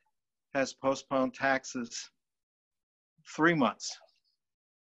government has postponed taxes 3 months.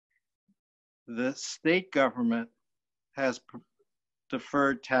 The state government has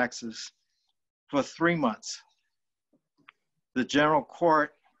deferred taxes for 3 months. The general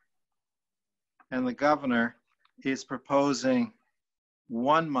court and the governor is proposing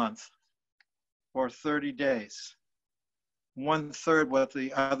 1 month or 30 days, 1/3 what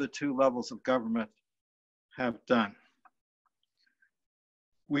the other two levels of government have done.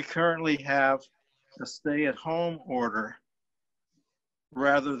 We currently have a stay-at-home order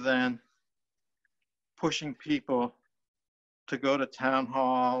rather than pushing people to go to town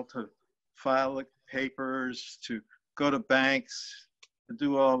hall, to file the papers, to go to banks, to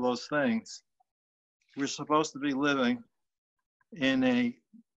do all those things. We're supposed to be living in a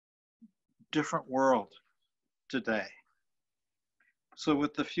different world today. So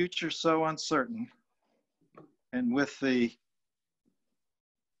with the future so uncertain, and with the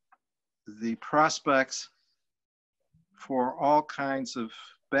prospects for all kinds of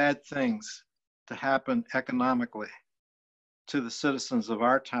bad things to happen economically to the citizens of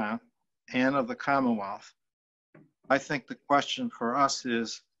our town and of the Commonwealth, I think the question for us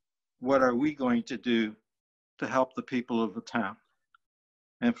is, what are we going to do to help the people of the town?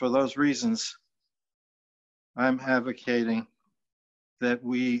 And for those reasons, I'm advocating that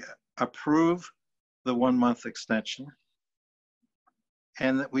we approve the 1 month extension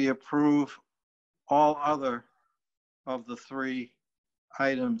and that we approve all other of the 3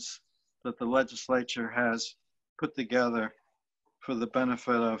 items that the legislature has put together for the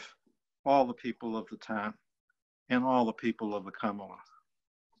benefit of all the people of the town and all the people of the Commonwealth.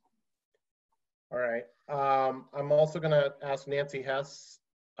 All right. I'm also going to ask Nancy Hess.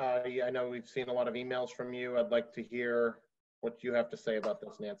 I know we've seen a lot of emails from you. I'd like to hear what you have to say about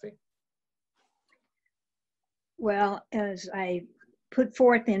this, Nancy. Well, as I put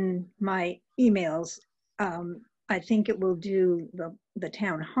forth in my emails, I think it will do the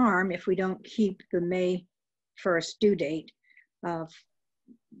town harm if we don't keep the May 1st due date,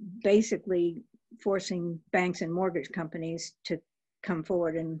 basically forcing banks and mortgage companies to come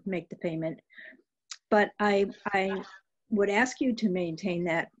forward and make the payment. But I would ask you to maintain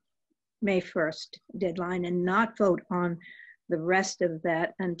that May 1st deadline and not vote on the rest of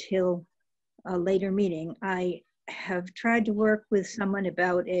that until a later meeting. I have tried to work with someone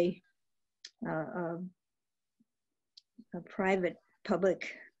about a private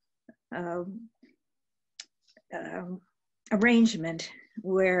public arrangement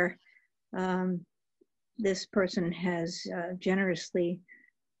where this person has generously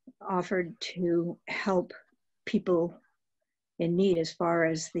offered to help people in need as far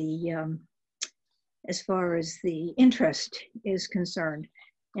as the interest is concerned.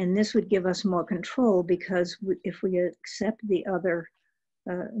 And this would give us more control, because if we accept the other,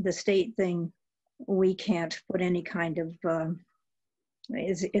 the state thing, we can't put any kind of,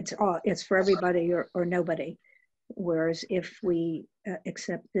 it's for everybody or nobody. Whereas if we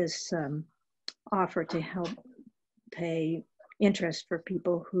accept this offer to help pay interest for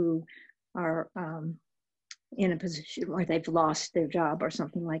people who are in a position where they've lost their job or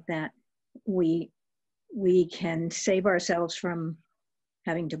something like that, we can save ourselves from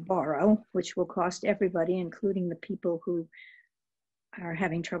having to borrow, which will cost everybody, including the people who are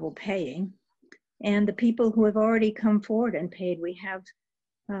having trouble paying, and the people who have already come forward and paid. We have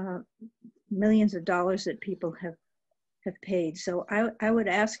millions of dollars that people have paid. So I would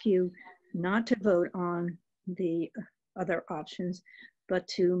ask you not to vote on the other options, but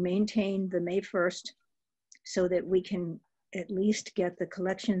to maintain the May 1st so that we can at least get the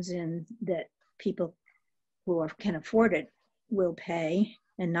collections in that people who can afford it will pay,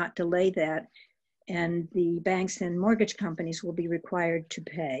 and not delay that. And the banks and mortgage companies will be required to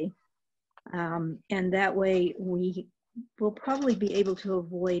pay. And that way we will probably be able to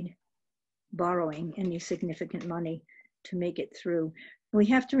avoid borrowing any significant money to make it through. We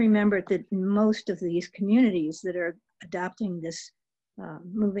have to remember that most of these communities that are adopting this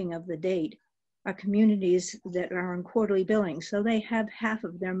moving of the date are communities that are on quarterly billing. So they have half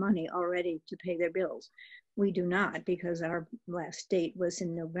of their money already to pay their bills. We do not, because our last date was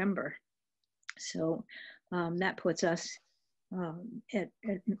in November. So that puts us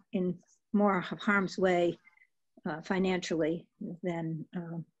in more harm's way financially than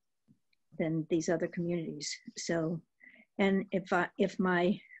these other communities. So, and if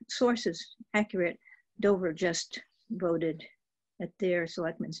my source is accurate, Dover just voted at their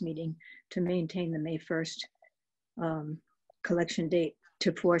selectmen's meeting to maintain the May 1st collection date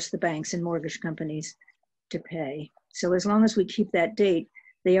to force the banks and mortgage companies to pay. So as long as we keep that date,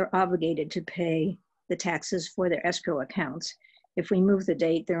 they are obligated to pay the taxes for their escrow accounts. If we move the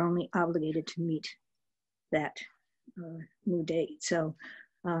date, they're only obligated to meet that new date. So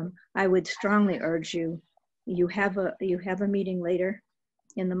I would strongly urge you, you have a meeting later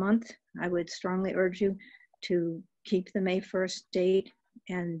in the month. I would strongly urge you to keep the May 1st date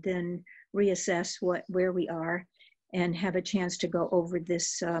and then reassess where we are and have a chance to go over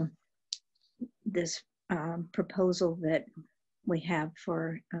this proposal that we have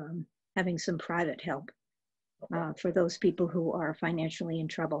for having some private help for those people who are financially in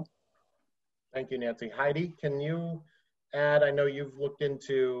trouble. Thank you, Nancy. Heidi, can you add, I know you've looked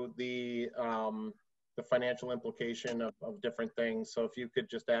into the financial implication of different things. So if you could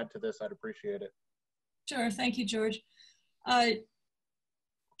just add to this, I'd appreciate it. Sure, thank you, George. I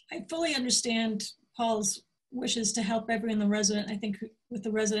fully understand Paul's wishes to help everyone, the resident, I think with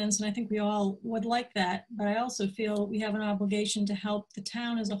the residents, and I think we all would like that, but I also feel we have an obligation to help the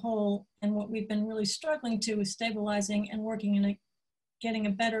town as a whole, and what we've been really struggling to is stabilizing and working in getting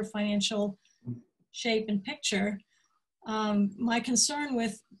a better financial shape and picture. My concern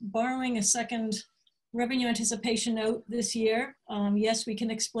with borrowing a second revenue anticipation note this year, yes, we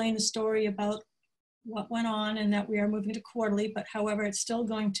can explain the story about what went on and that we are moving to quarterly, but however, it's still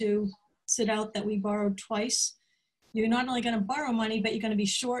going to sit out that we borrowed twice. You're not only going to borrow money, but you're going to be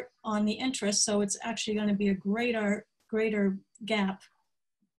short on the interest. So it's actually going to be a greater gap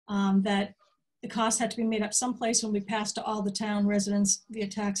that the costs had to be made up someplace when we passed to all the town residents via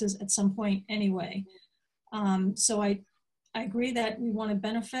taxes at some point anyway. So I agree that we want to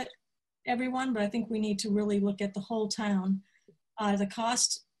benefit everyone, but I think we need to really look at the whole town. The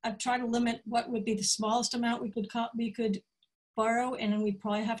cost, I've tried to limit what would be the smallest amount we could borrow, and then we'd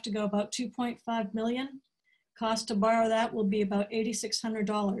probably have to go about 2.5 million. Cost to borrow that will be about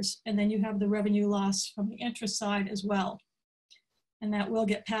 $8,600. And then you have the revenue loss from the interest side as well. And that will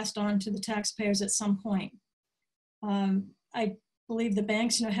get passed on to the taxpayers at some point. I believe the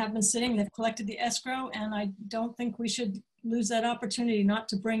banks, have been sitting, they've collected the escrow, and I don't think we should lose that opportunity not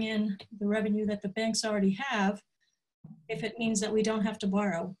to bring in the revenue that the banks already have if it means that we don't have to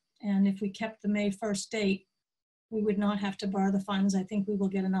borrow. And if we kept the May 1st date, we would not have to borrow the funds. I think we will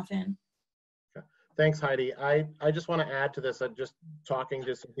get enough in. Thanks, Heidi. I just want to add to this. I'm just talking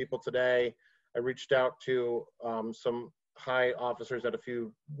to some people today. I reached out to some high officers at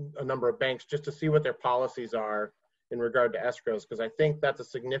a number of banks just to see what their policies are in regard to escrows, because I think that's a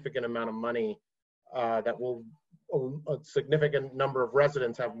significant amount of money that will, a significant number of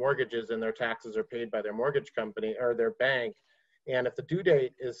residents have mortgages and their taxes are paid by their mortgage company or their bank. And if the due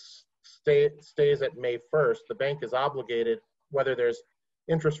date stays at May 1st, the bank is obligated, whether there's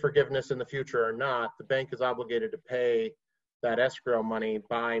interest forgiveness in the future or not, the bank is obligated to pay that escrow money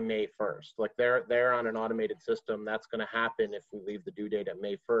by May 1st. Like they're on an automated system. That's going to happen if we leave the due date at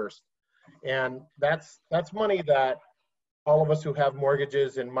May 1st. And that's money that all of us who have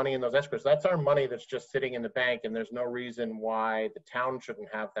mortgages and money in those escrows, that's our money that's just sitting in the bank, and there's no reason why the town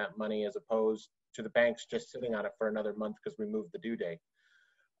shouldn't have that money as opposed to the banks just sitting on it for another month because we moved the due date.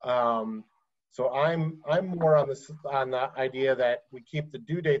 So I'm more on the idea that we keep the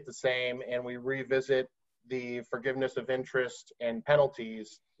due date the same and we revisit the forgiveness of interest and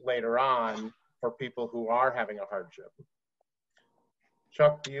penalties later on for people who are having a hardship.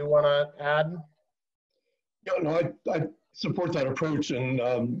 Chuck, do you want to add? Yeah, no, I support that approach, and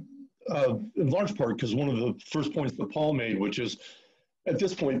in large part because one of the first points that Paul made, which is at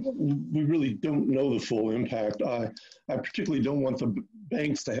this point, we really don't know the full impact. I particularly don't want the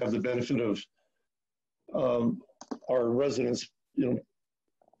banks to have the benefit of our residents,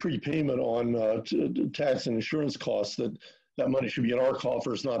 prepayment on tax and insurance costs. That money should be in our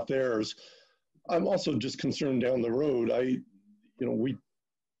coffers, not theirs. I'm also just concerned down the road. I don't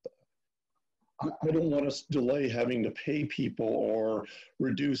want us to delay having to pay people or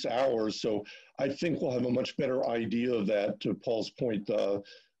reduce hours. So I think we'll have a much better idea of that. To Paul's point,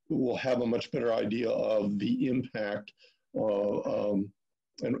 we'll have a much better idea of the impact and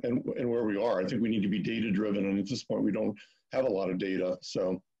where we are. I think we need to be data driven, and at this point we don't have a lot of data.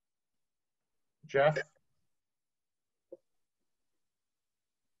 So, Jeff?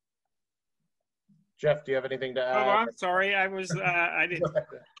 Jeff, do you have anything to add? Oh, I'm sorry. I was, I didn't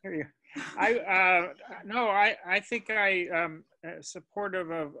hear you. No, I think I'm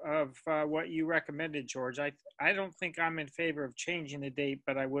supportive of what you recommended, George. I don't think I'm in favor of changing the date,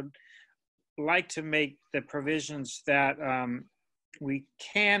 but I would like to make the provisions that we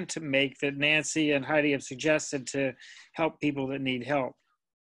can to make that Nancy and Heidi have suggested to help people that need help.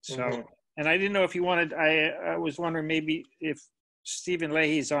 So, and I didn't know if you wanted, I was wondering maybe if Stephen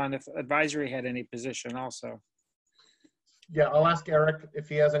Leahy's on, if advisory had any position also. Yeah, I'll ask Eric if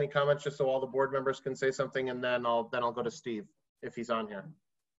he has any comments, just so all the board members can say something, and then I'll go to Steve if he's on here.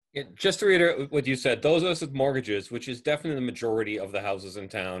 Yeah, just to reiterate what you said, those of us with mortgages, which is definitely the majority of the houses in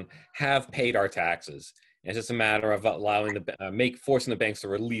town, have paid our taxes. It's just a matter of allowing forcing the banks to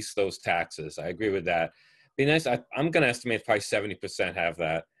release those taxes. I agree with that. Be nice. I'm going to estimate probably 70% have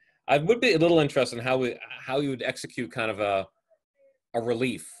that. I would be a little interested in how you would execute kind of a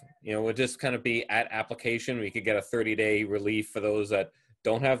relief. Would just kind of be at application. We could get a 30-day relief for those that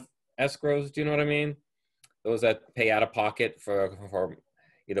don't have escrows. Do you know what I mean? Those that pay out of pocket for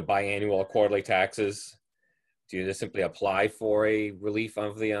either biannual or quarterly taxes. Do you just simply apply for a relief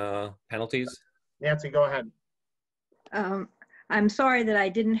of the penalties? Nancy, go ahead. I'm sorry that I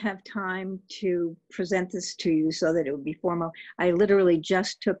didn't have time to present this to you so that it would be formal. I literally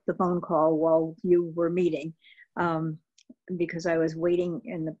just took the phone call while you were meeting because I was waiting,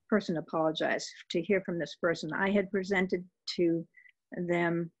 and the person apologized to hear from this person. I had presented to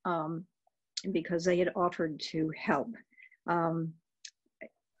them because they had offered to help,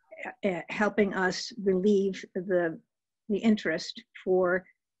 helping us relieve the interest for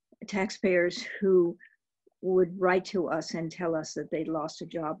taxpayers who would write to us and tell us that they lost a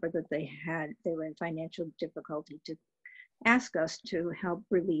job or that they were in financial difficulty, to ask us to help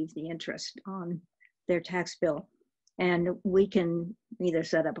relieve the interest on their tax bill. And we can either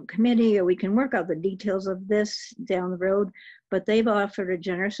set up a committee or we can work out the details of this down the road, but they've offered a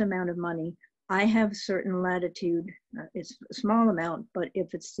generous amount of money. I have certain latitude, it's a small amount, but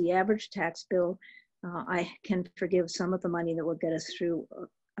if it's the average tax bill, I can forgive some of the money that will get us through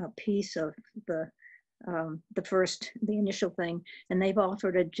a piece of the initial thing. And they've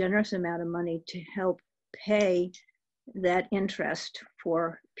offered a generous amount of money to help pay that interest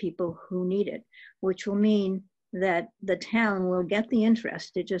for people who need it, which will mean that the town will get the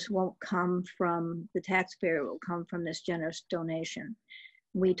interest. It just won't come from the taxpayer, it will come from this generous donation.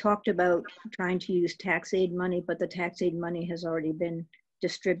 We talked about trying to use tax aid money, but the tax aid money has already been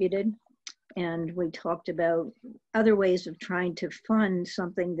distributed. And we talked about other ways of trying to fund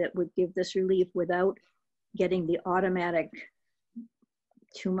something that would give this relief without getting the automatic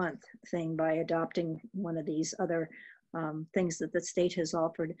 2-month thing by adopting one of these other things that the state has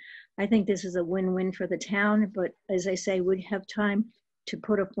offered. I think this is a win-win for the town, but as I say, we'd have time to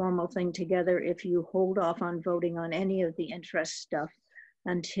put a formal thing together if you hold off on voting on any of the interest stuff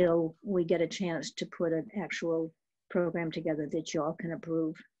until we get a chance to put an actual program together that y'all can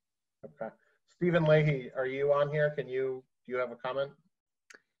approve. Okay. Stephen Leahy, are you on here? Do you have a comment?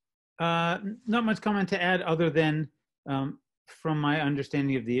 Not much comment to add other than from my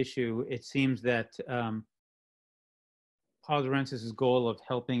understanding of the issue, it seems that Paul Durensis' goal of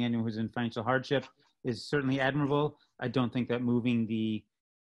helping anyone who's in financial hardship is certainly admirable. I don't think that moving the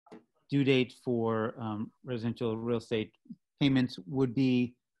due date for residential real estate payments would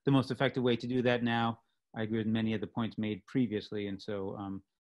be the most effective way to do that now. I agree with many of the points made previously, and so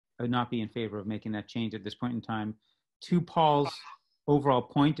I would not be in favor of making that change at this point in time. To Paul's overall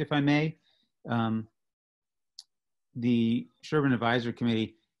point, if I may, the Sherborn Advisory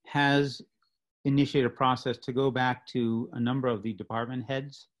Committee has initiated a process to go back to a number of the department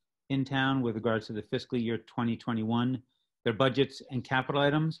heads in town with regards to the fiscal year 2021, their budgets and capital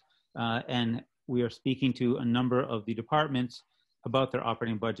items. And we are speaking to a number of the departments about their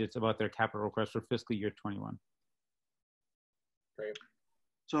operating budgets, about their capital requests for fiscal year 21. Great.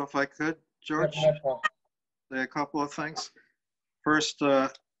 So if I could, George, say a couple of things. First,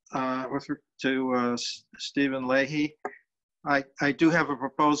 to Stephen Leahy, I do have a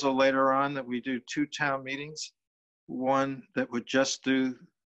proposal later on that we do 2 town meetings. One that would just do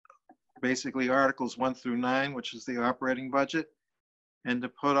basically Articles 1 through 9, which is the operating budget, and to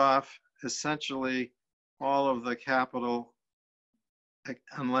put off essentially all of the capital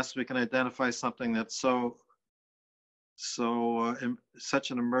unless we can identify something that's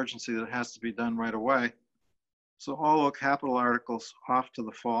such an emergency that it has to be done right away. So all the capital articles off to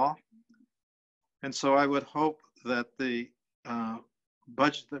the fall. And so I would hope that the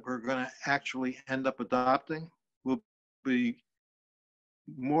budget that we're going to actually end up adopting will be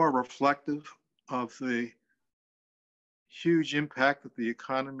more reflective of the huge impact that the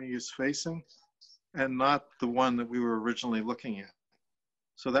economy is facing and not the one that we were originally looking at.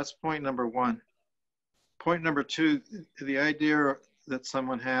 So that's point number 1. Point number 2, the idea that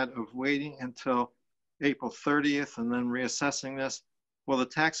someone had of waiting until April 30th and then reassessing this. Well, the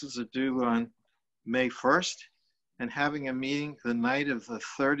taxes are due on May 1st, and having a meeting the night of the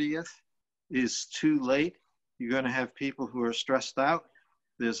 30th is too late. You're going to have people who are stressed out.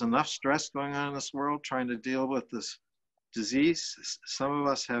 There's enough stress going on in this world trying to deal with this disease. Some of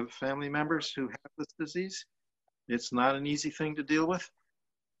us have family members who have this disease. It's not an easy thing to deal with.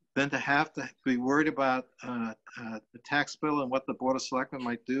 Then to have to be worried about the tax bill and what the Board of Selectmen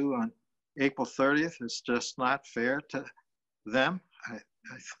might do on April 30th is just not fair to them.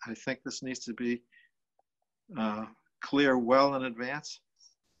 I think this needs to be clear well in advance.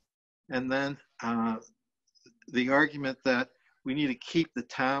 And then the argument that we need to keep the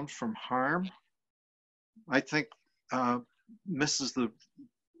town from harm, I think misses the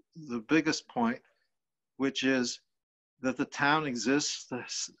biggest point, which is that the town exists to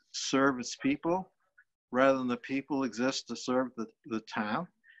serve its people rather than the people exist to serve the town.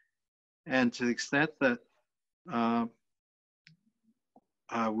 And to the extent that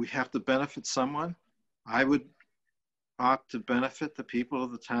we have to benefit someone, I would opt to benefit the people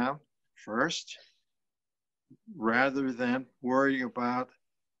of the town first, rather than worrying about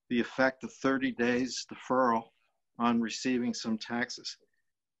the effect of 30 days deferral on receiving some taxes.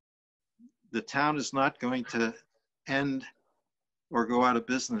 The town is not going to end or go out of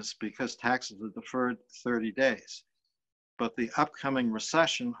business because taxes are deferred 30 days. But the upcoming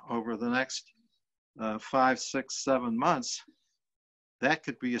recession over the next 5, 6, 7 months, that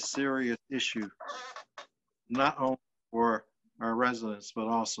could be a serious issue, not only for our residents, but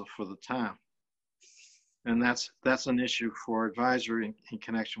also for the town. And that's an issue for advisory in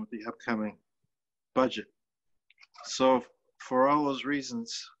connection with the upcoming budget. So for all those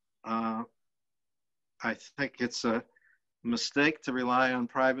reasons, I think it's a mistake to rely on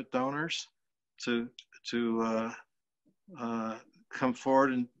private donors to come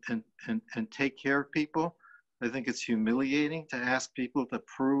forward and take care of people. I think it's humiliating to ask people to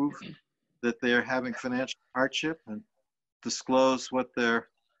prove that they're having financial hardship and disclose what their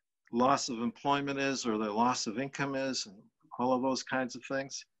loss of employment is or their loss of income is, and all of those kinds of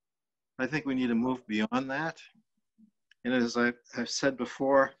things. I think we need to move beyond that. And as I've said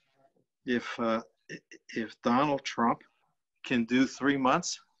before, if Donald Trump can do 3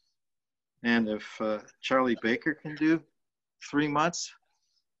 months, and if Charlie Baker can do 3 months,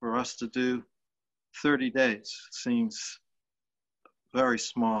 for us to do 30 days seems very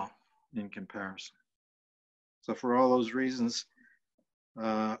small in comparison. So for all those reasons,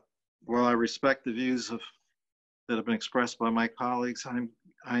 while I respect the views that have been expressed by my colleagues,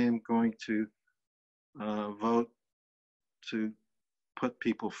 I am going to vote to put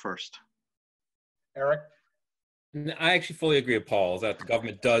people first. Eric? I actually fully agree with Paul that the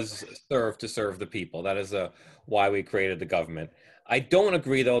government does serve to serve the people. That is why we created the government. I don't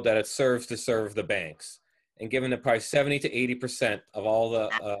agree, though, that it serves to serve the banks. And given that probably 70 to 80% of all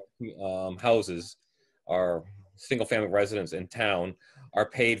the houses are single-family residents in town are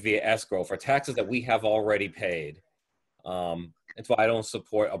paid via escrow for taxes that we have already paid. That's why I don't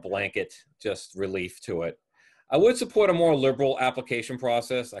support a blanket just relief to it. I would support a more liberal application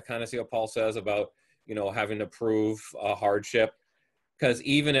process. I kind of see what Paul says about, you know, having to prove a hardship, because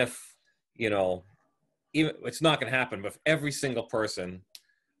even if, you know, even it's not going to happen, but if every single person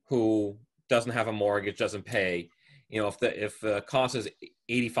who doesn't have a mortgage doesn't pay, you know, if the cost is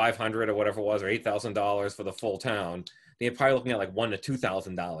 $8,500 or whatever it was, or $8,000 for the full town, they're probably looking at like $1,000 to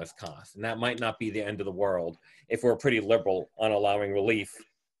 $2,000 cost, and that might not be the end of the world if we're pretty liberal on allowing relief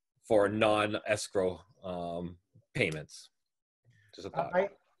for non-escrow payments. Just a thought.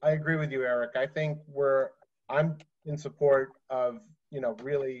 I agree with you, Eric. I think I'm in support of, you know,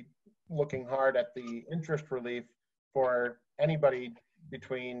 really looking hard at the interest relief for anybody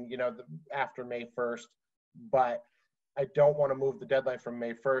between, you know, after May 1st, but I don't want to move the deadline from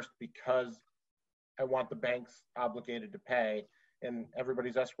May 1st because I want the banks obligated to pay, and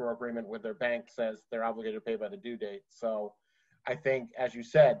everybody's escrow agreement with their bank says they're obligated to pay by the due date. So I think, as you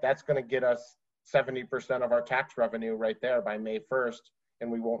said, that's going to get us 70% of our tax revenue right there by May 1st, and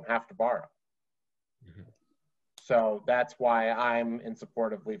we won't have to borrow. Mm-hmm. So that's why I'm in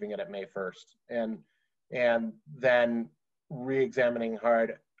support of leaving it at May 1st, and then re-examining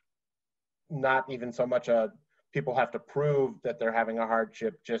hard, not even so much people have to prove that they're having a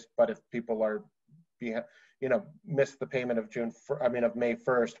hardship, but if people are, you know, miss the payment of May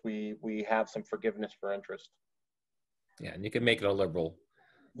 1st, we have some forgiveness for interest. Yeah, and you can make it a liberal.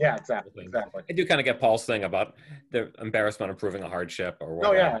 Yeah, exactly. I do kind of get Paul's thing about the embarrassment of proving a hardship or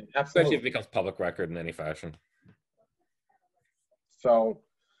whatever. Oh yeah, absolutely. Especially if it becomes public record in any fashion. So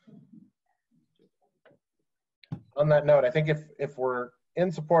on that note, I think if we're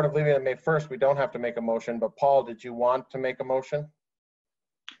in support of leaving it May 1st, we don't have to make a motion, but Paul, did you want to make a motion?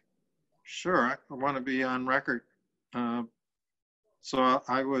 Sure, I want to be on record. So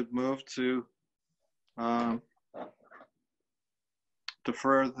I would move to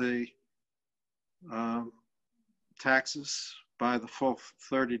defer the taxes by the full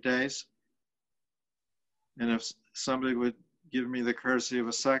 30 days. And if somebody would give me the courtesy of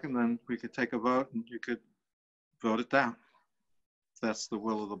a second, then we could take a vote and you could vote it down. That's the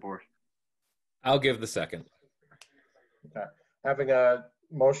will of the board. I'll give the second. Okay. Having a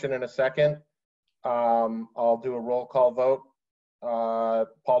motion and a second, I'll do a roll call vote.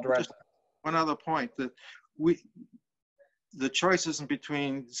 Paul Durant. One other point, that the choice isn't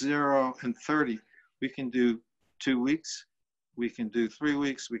between 0 and 30. We can do 2 weeks, we can do 3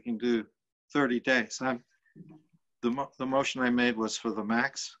 weeks, we can do 30 days. The motion I made was for the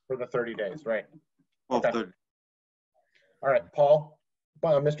max. For the 30 days, right. Well, okay. 30. All right, Paul,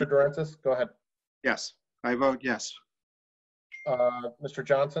 Mr. Durantis, go ahead. Yes, I vote yes. Mr.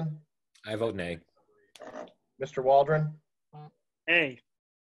 Johnson? I vote nay. Mr. Waldron? Nay.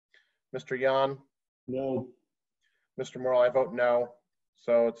 Mr. Yan? No. Mr. Morrell, I vote no.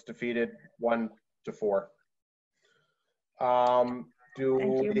 So it's defeated 1-4.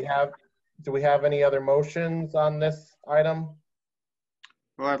 Do we have any other motions on this item?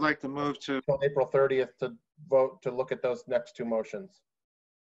 Well, I'd like to move to April 30th to vote to look at those next two motions.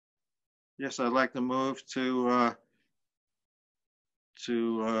 Yes, I'd like to move to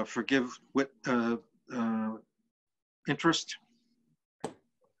forgive interest.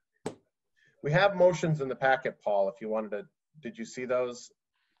 We have motions in the packet, Paul, if you wanted to. Did you see those?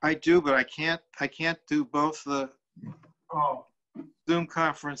 I do, but I can't do both the Zoom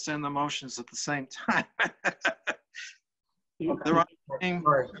conference and the motions at the same time. They're on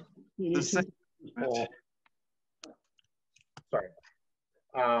the same. Sorry.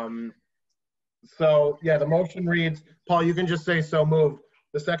 So yeah, the motion reads, Paul, you can just say so moved.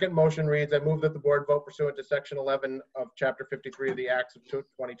 The second motion reads, I move that the board vote pursuant to section 11 of chapter 53 of the Acts of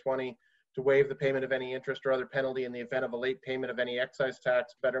 2020 to waive the payment of any interest or other penalty in the event of a late payment of any excise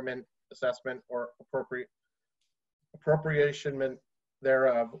tax, betterment, assessment, or appropriation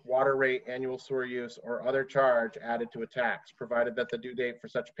thereof, water rate, annual sewer use, or other charge added to a tax, provided that the due date for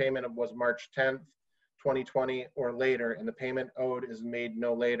such payment was March 10th, 2020 or later, and the payment owed is made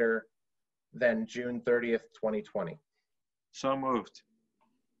no later than June 30th, 2020. So moved.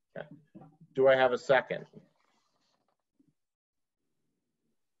 Okay. Do I have a second?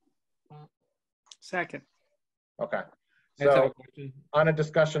 Second. Okay. I just have a So question. on a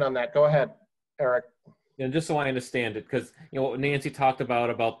discussion on that, go ahead, Eric. Yeah, just so I understand it, because what Nancy talked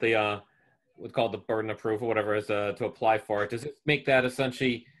about the what's called the burden of proof or whatever is to apply for it. Does it make that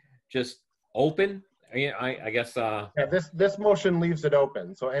essentially just open? I guess. Yeah, this motion leaves it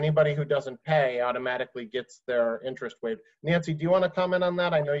open, so anybody who doesn't pay automatically gets their interest waived. Nancy, do you want to comment on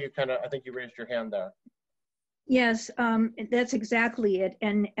that? I know you I think you raised your hand there. Yes, that's exactly it.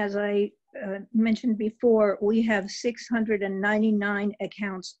 And as I mentioned before, we have 699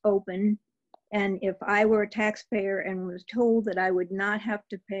 accounts open. And if I were a taxpayer and was told that I would not have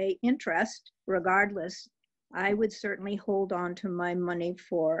to pay interest regardless, I would certainly hold on to my money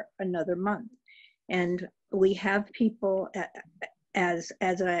for another month. And we have people, as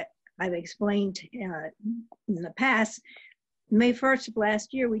I've explained in the past, May 1st of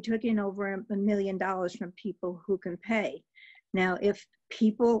last year, we took in over $1 million from people who can pay. Now, if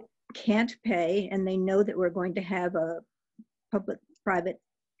people can't pay and they know that we're going to have a public-private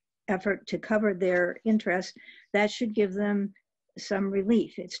effort to cover their interest, that should give them some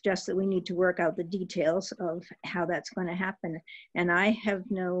relief. It's just that we need to work out the details of how that's going to happen. And I have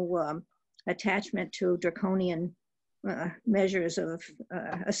no attachment to draconian measures of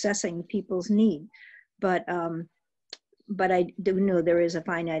assessing people's need. But I do know there is a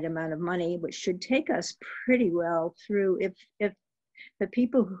finite amount of money, which should take us pretty well through. If the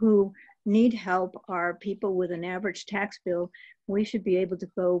people who need help are people with an average tax bill, we should be able to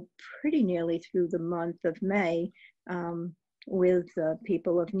go pretty nearly through the month of May with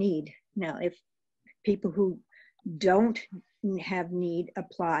people of need. Now, if people who don't have need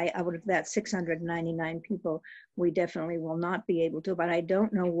apply, out of that 699 people, we definitely will not be able to, but I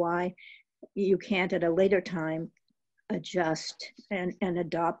don't know why you can't at a later time adjust and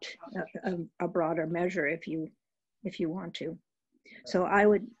adopt a broader measure if you want to. So I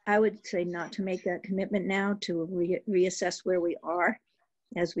would say not to make that commitment now, to reassess where we are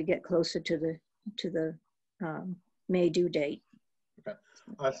as we get closer to the May due date. Okay.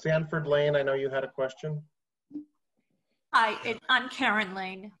 Sanford Lane, I know you had a question. Hi, I'm Karen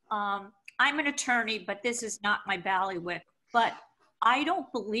Lane. I'm an attorney, but this is not my bailiwick. But I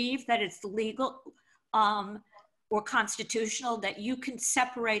don't believe that it's legal or constitutional that you can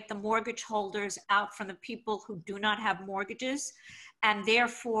separate the mortgage holders out from the people who do not have mortgages, and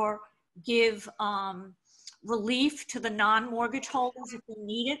therefore give relief to the non-mortgage holders if they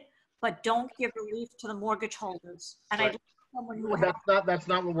need it, but don't give relief to the mortgage holders. And Right. That's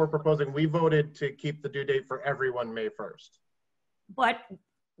not what we're proposing. We voted to keep the due date for everyone May 1st. But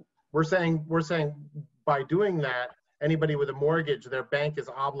we're saying by doing that, anybody with a mortgage, their bank is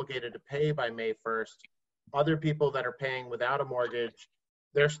obligated to pay by May 1st. Other people that are paying without a mortgage,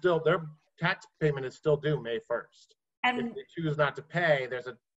 their tax payment is still due May 1st. And if they choose not to pay,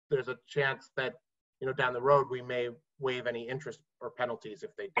 there's a chance that down the road we may waive any interest or penalties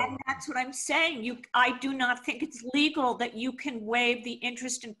if they don't. And that's what I'm saying. I do not think it's legal that you can waive the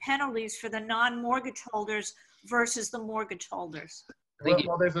interest and penalties for the non-mortgage holders versus the mortgage holders.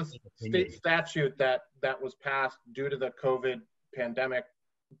 Well, there's a state statute that was passed due to the COVID pandemic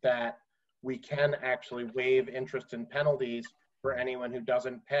that we can actually waive interest and penalties for anyone who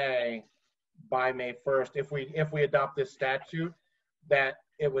doesn't pay by May 1st. If we adopt this statute, that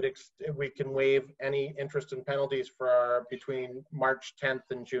we can waive any interest and penalties for between March 10th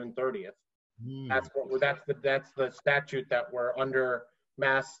and June 30th. That's the statute that we're under.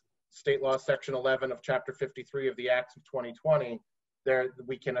 Mass State Law Section 11 of Chapter 53 of the Acts of 2020. There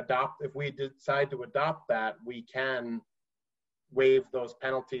we can adopt, if we decide to adopt that, we can waive those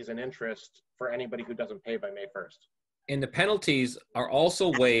penalties and interest for anybody who doesn't pay by May 1st. And the penalties are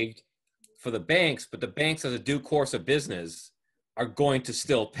also waived for the banks, but the banks, as a due course of business, are going to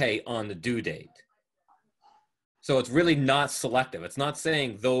still pay on the due date. So it's really not selective. It's not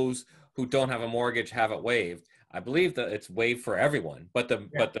saying those who don't have a mortgage have it waived. I believe that it's waived for everyone, but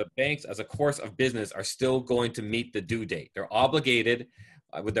the banks, as a course of business, are still going to meet the due date. They're obligated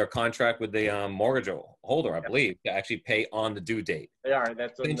with their contract with the mortgage holder, I believe, to actually pay on the due date. They are.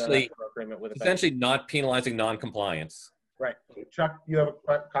 That's essentially, agreement with essentially not penalizing non-compliance. Right. Chuck, you have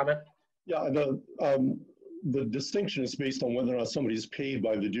a comment? Yeah, the distinction is based on whether or not somebody's paid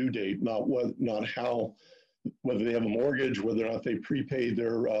by the due date, not how, whether they have a mortgage, whether or not they prepaid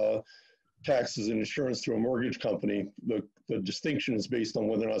their taxes and insurance through a mortgage company, the distinction is based on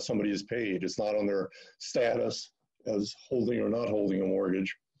whether or not somebody is paid. It's not on their status as holding or not holding a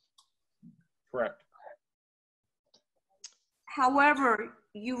mortgage. Correct. However,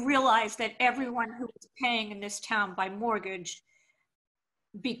 you realize that everyone who is paying in this town by mortgage,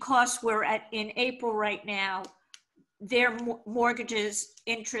 because we're in April right now, their mortgages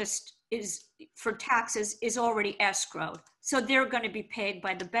interest is for taxes is already escrowed. So they're going to be paid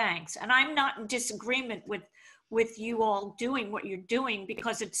by the banks. And I'm not in disagreement with you all doing what you're doing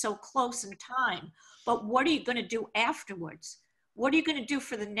because it's so close in time. But what are you going to do afterwards? What are you going to do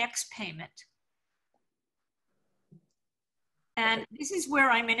for the next payment? And this is where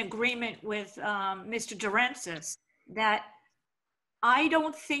I'm in agreement with Mr. Durensis, that I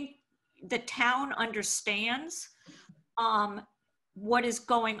don't think the town understands what is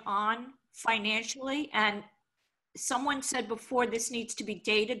going on financially. And someone said before, this needs to be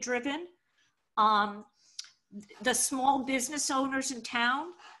data driven. The small business owners in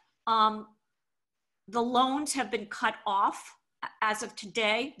town, the loans have been cut off as of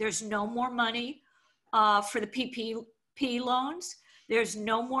today. There's no more money for the PPP loans. There's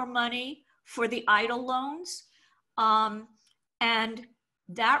no more money for the EIDL loans. And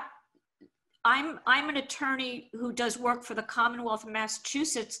that I'm an attorney who does work for the Commonwealth of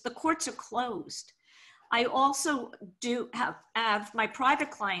Massachusetts. The courts are closed. I also do have my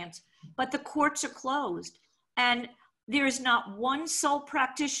private clients, but the courts are closed. And there is not one sole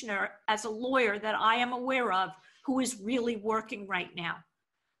practitioner as a lawyer that I am aware of who is really working right now,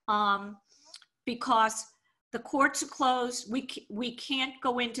 because the courts are closed. We can't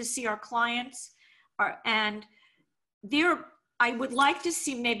go in to see our clients, and I would like to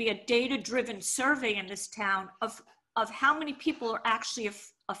see maybe a data-driven survey in this town of how many people are actually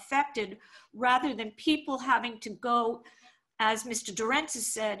affected, rather than people having to go, as Mr. Durensis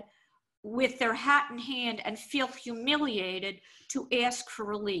said, with their hat in hand and feel humiliated to ask for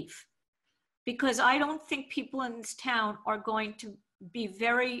relief. Because I don't think people in this town are going to be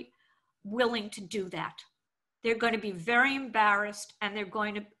very willing to do that. They're going to be very embarrassed, and they're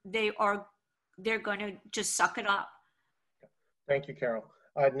going to just suck it up. Thank you, Carol.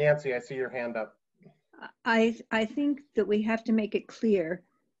 Nancy, I see your hand up. I think that we have to make it clear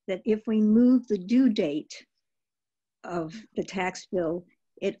that if we move the due date of the tax bill,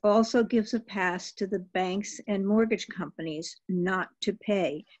 it also gives a pass to the banks and mortgage companies not to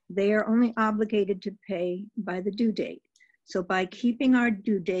pay. They are only obligated to pay by the due date. So by keeping our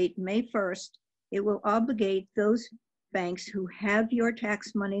due date May 1st, it will obligate those banks who have your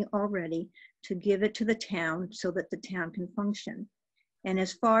tax money already to give it to the town so that the town can function. And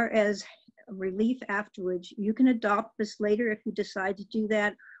as far as relief afterwards, you can adopt this later if you decide to do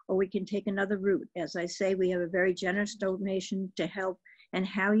that, or we can take another route. As I say, we have a very generous donation to help, and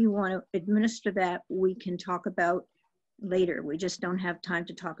how you want to administer that, we can talk about later. We just don't have time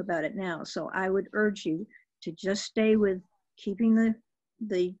to talk about it now. So I would urge you to just stay with keeping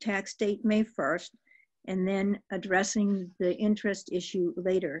the tax date May 1st, and then addressing the interest issue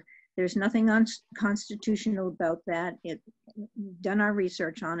later. There's nothing unconstitutional about that. We've done our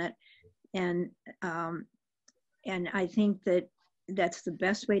research on it, and I think that that's the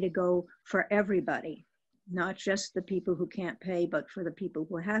best way to go for everybody, not just the people who can't pay, but for the people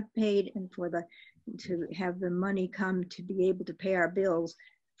who have paid, and to have the money come to be able to pay our bills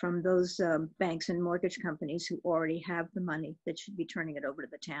from those banks and mortgage companies who already have the money that should be turning it over to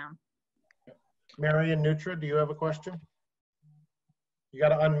the town. Marion Nutra, do you have a question? You got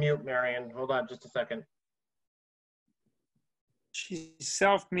to unmute, Marion. Hold on just a second. She's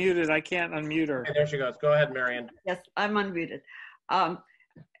self-muted. I can't unmute her. Okay, there she goes. Go ahead, Marion. Yes, I'm unmuted.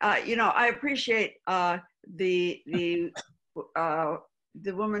 You know, I appreciate the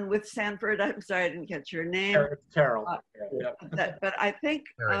woman with Sanford. I'm sorry, I didn't catch your name. Carol. But I think,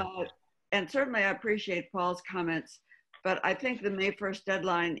 and certainly I appreciate Paul's comments, but I think the May 1st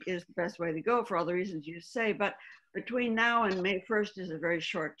deadline is the best way to go for all the reasons you say. But between now and May 1st is a very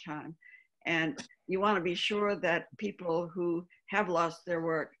short time. And you want to be sure that people who have lost their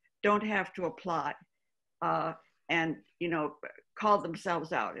work don't have to apply and, you know, call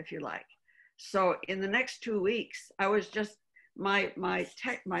themselves out, if you like. So in the next 2 weeks, I was just, my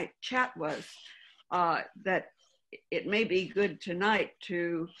chat was that it may be good tonight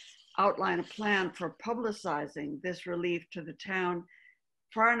to outline a plan for publicizing this relief to the town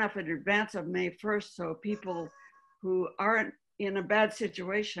far enough in advance of May 1st so people who aren't in a bad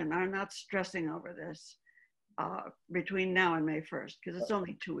situation are not stressing over this between now and May 1st, because it's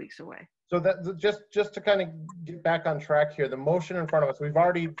only 2 weeks away. So that just to kind of get back on track here, the motion in front of us, we've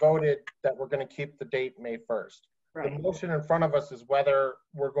already voted that we're going to keep the date May 1st. The motion in front of us is whether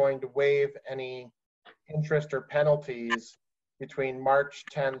we're going to waive any interest or penalties between March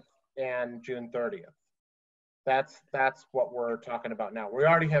 10th and June 30th. That's what we're talking about now. We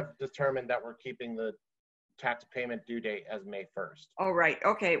already have determined that we're keeping the tax payment due date as May 1st. Oh, right.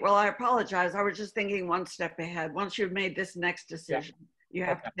 Okay. Well, I apologize. I was just thinking one step ahead. Once you've made this next decision, you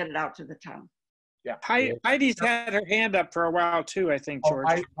have to get it out to the town. Yeah. Heidi's had her hand up for a while too, I think, George.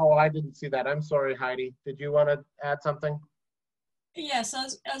 I didn't see that. I'm sorry, Heidi. Did you want to add something? Yes, I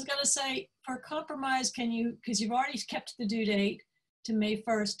was going to say, for compromise, can you, because you've already kept the due date to May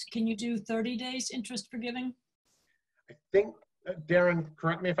 1st, can you do 30 days interest forgiving? I think, Darren,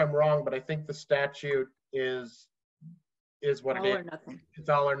 correct me if I'm wrong, but I think the statute is what it is. All or nothing. It's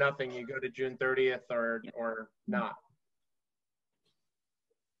all or nothing. You go to June 30th or not.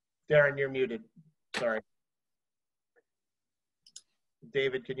 Darren, you're muted. Sorry.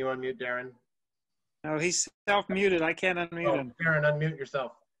 David, can you unmute Darren? No, he's self-muted. I can't unmute him. Darren, unmute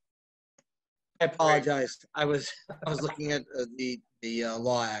yourself. I apologize. I was looking at the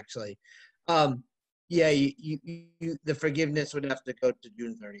law actually. Yeah, the forgiveness would have to go to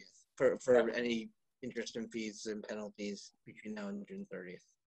June 30th for any interest and fees and penalties between now and June 30th.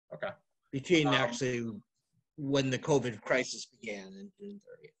 Okay. Between actually when the COVID crisis began and June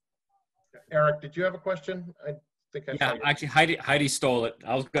 30th. Eric, did you have a question? I think I saw you. Actually, Heidi stole it.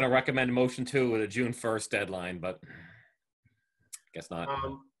 I was going to recommend motion 2 with a June 1st deadline, but guess not.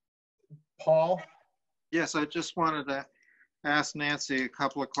 Paul? Yes, I just wanted to ask Nancy a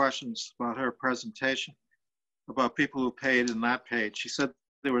couple of questions about her presentation about people who paid and not paid. She said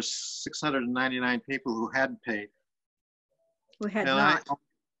there were 699 people who hadn't paid. Who had not.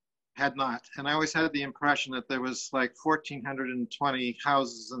 Had not. And I always had the impression that there was like 1,420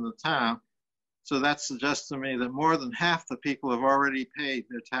 houses in the town. So that suggests to me that more than half the people have already paid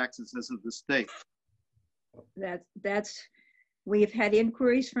their taxes as of this date. We've had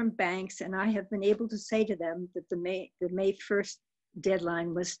inquiries from banks, and I have been able to say to them that the May 1st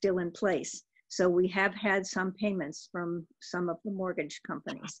deadline was still in place. So we have had some payments from some of the mortgage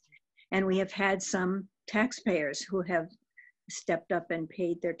companies, and we have had some taxpayers who have stepped up and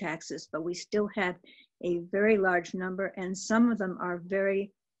paid their taxes, but we still have a very large number, and some of them are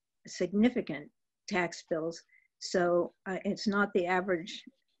very significant tax bills. So it's not the average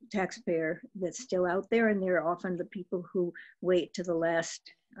taxpayer that's still out there, and they're often the people who wait to the last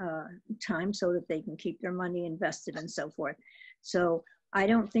time so that they can keep their money invested and so forth. So I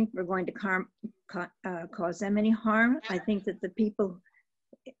don't think we're going to cause them any harm. I think that the people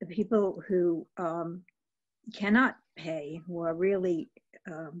who cannot pay, who are really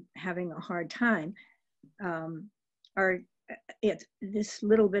having a hard time, this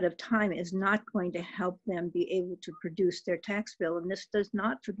little bit of time is not going to help them be able to produce their tax bill. And this does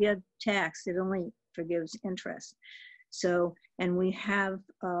not forgive tax, it only forgives interest. So, and we have,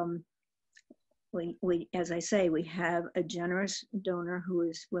 as I say, we have a generous donor who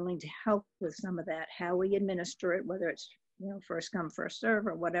is willing to help with some of that, how we administer it, whether it's first come, first serve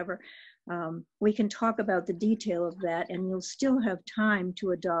or whatever. We can talk about the detail of that, and you'll still have time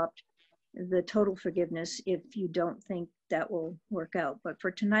to adopt the total forgiveness if you don't think that will work out. But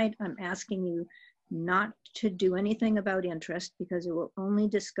for tonight, I'm asking you not to do anything about interest, because it will only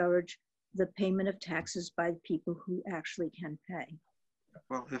discourage the payment of taxes by people who actually can pay.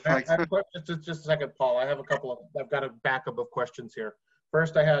 Well, if I have just a second, Paul. I have I've got a backup of questions here.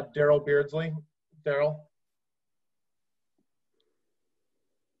 First, I had Daryl Beardsley. Daryl?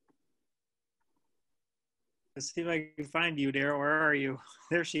 Let's see if I can find you, Daryl. Where are you?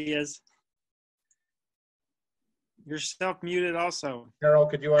 There she is. You're self-muted also. Daryl,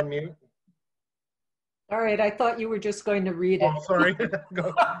 could you unmute? All right, I thought you were just going to read it. Oh, sorry.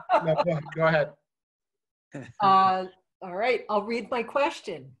 Go ahead. All right, I'll read my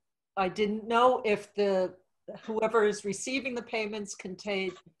question. I didn't know if whoever is receiving the payments can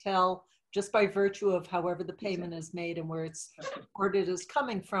tell just by virtue of however the payment is made and where it's reported is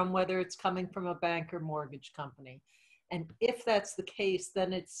coming from, whether it's coming from a bank or mortgage company. And if that's the case,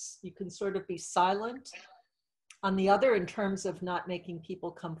 then you can sort of be silent. On the other, in terms of not making people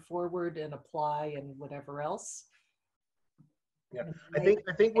come forward and apply and whatever else. Yeah, I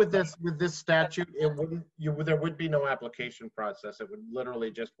think with this statute, there would be no application process. It would literally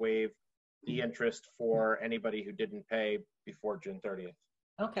just waive the interest for anybody who didn't pay before June 30th.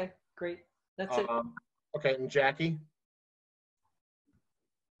 Okay, great. That's it. Okay, and Jackie?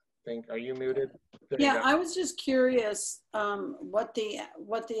 Are you muted? Yeah, I was just curious what the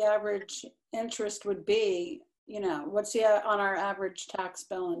average interest would be. What's on our average tax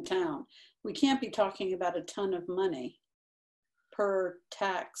bill in town? We can't be talking about a ton of money per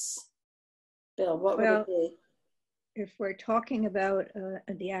tax bill. What would it be? if we're talking about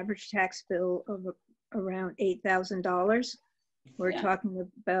the average tax bill of around $8,000, we're talking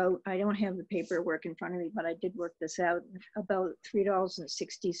about, I don't have the paperwork in front of me, but I did work this out, about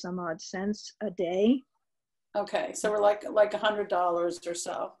 $3.60 some odd cents a day. Okay, so we're like $100 or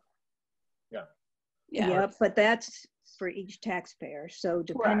so. Yeah. Yeah, but that's for each taxpayer. So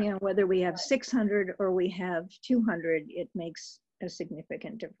depending on whether we have 600 or we have 200, it makes a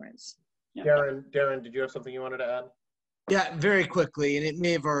significant difference. Darren, did you have something you wanted to add? Yeah, very quickly, and it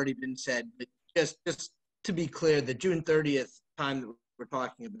may have already been said, but just to be clear, the June 30th time that we're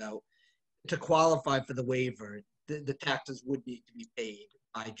talking about, to qualify for the waiver, the taxes would need to be paid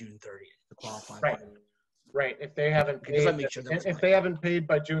by June 30th to qualify. Right. Right. If they haven't paid, if they haven't paid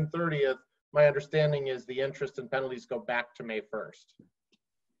by June 30th, my understanding is the interest and penalties go back to May 1st.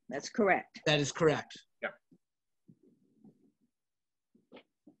 That's correct. That is correct. Yeah.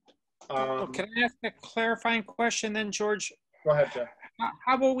 Can I ask a clarifying question then, George? Go ahead, Jeff.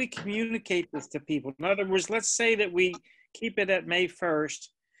 How will we communicate this to people? In other words, let's say that we keep it at May 1st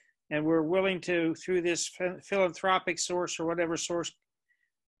and we're willing to, through this philanthropic source or whatever source,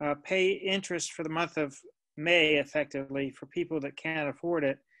 pay interest for the month of May effectively for people that can't afford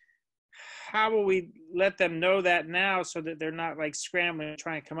it. How will we let them know that now so that they're not like scrambling to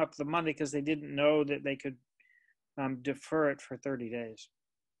try and come up with the money because they didn't know that they could defer it for 30 days?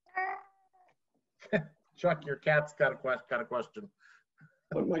 Chuck, your cat's got a question.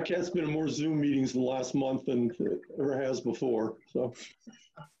 My cat's been in more Zoom meetings in the last month than it ever has before, so.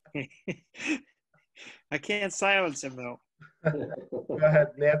 I can't silence him though. Go ahead,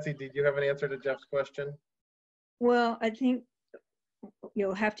 Nancy, did you have an answer to Jeff's question? Well, I think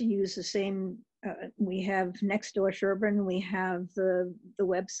you'll have to use the same, we have Nextdoor Sherborn, we have the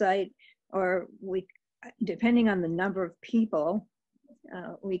website, or we, depending on the number of people,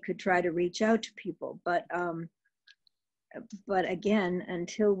 we could try to reach out to people, but again,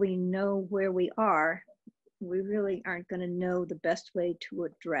 until we know where we are, we really aren't going to know the best way to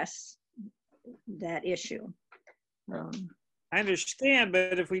address that issue. I understand,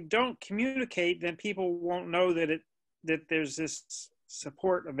 but if we don't communicate, then people won't know that there's this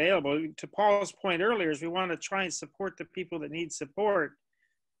support available. To Paul's point earlier, is we want to try and support the people that need support.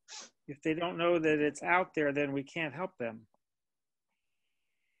 If they don't know that it's out there, then we can't help them.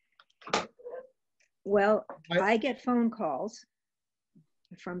 Well, I get phone calls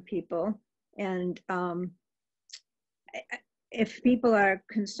from people, and if people are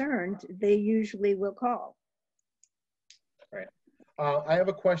concerned, they usually will call. Right. I have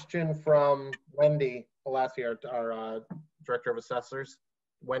a question from Wendy Alassi, our Director of Assessors.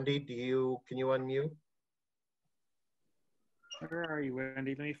 Wendy, can you unmute? Where are you,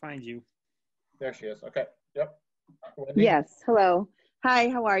 Wendy? Let me find you. There she is. Okay. Yep. Wendy? Yes. Hello. Hi.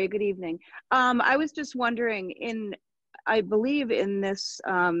 How are you? Good evening. I was just wondering, I believe in this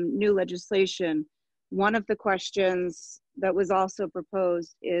new legislation, one of the questions that was also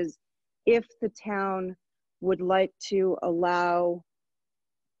proposed is if the town would like to allow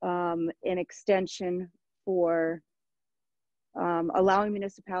an extension for allowing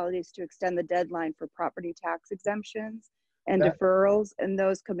municipalities to extend the deadline for property tax exemptions and deferrals, and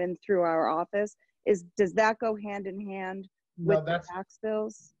those come in through our office. Does that go hand in hand with the tax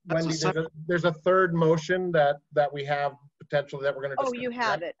bills? Wendy, there's a third motion that we have potentially that we're going to discuss. Oh, you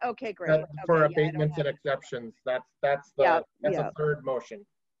have it. Okay, great. For abatements and exceptions. That's a third motion.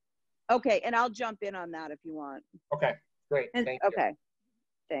 Okay, and I'll jump in on that if you want. Okay, great. Thank you. Okay,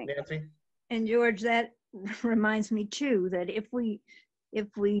 thanks. Nancy? And George, that reminds me too, that if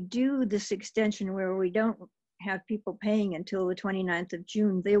we do this extension where we don't have people paying until the 29th of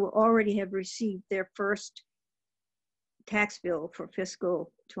June, they will already have received their first tax bill for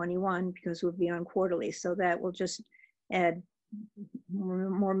fiscal 21 because we'll be on quarterly. So that will just add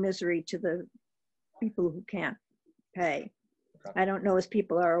more misery to the people who can't pay. Okay. I don't know if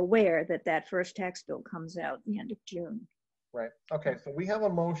people are aware that first tax bill comes out at the end of June. Right. Okay. So we have a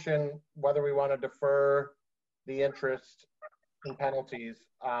motion whether we want to defer the interest and penalties.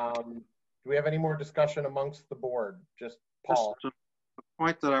 Do we have any more discussion amongst the board? Just Paul. Just the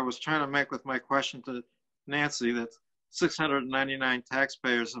point that I was trying to make with my question to Nancy, that 699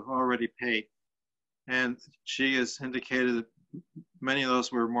 taxpayers have already paid. And she has indicated that many of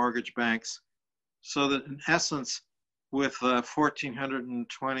those were mortgage banks. So that in essence, with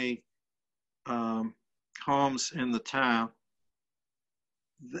 1,420 homes in the town,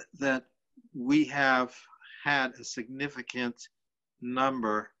 that we have had a significant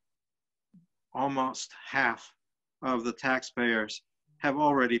number, almost half of the taxpayers have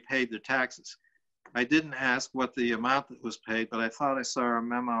already paid their taxes. I didn't ask what the amount that was paid, but I thought I saw a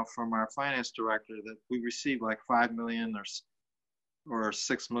memo from our finance director that we received like 5 million or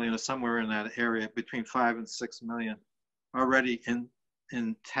 6 million or somewhere in that area, between 5 and 6 million already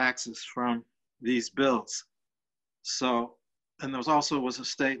in taxes from these bills. So, and there was also a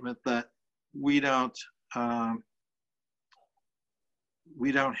statement that we don't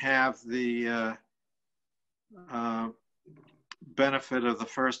have the benefit of the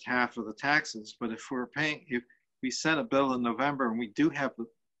first half of the taxes, but if we sent a bill in November and we do have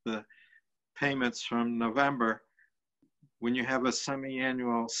the payments from November, when you have a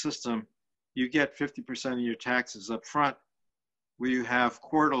semi-annual system, you get 50% of your taxes up front. Where you have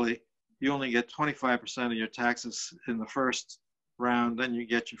quarterly, you only get 25% of your taxes in the first round, then you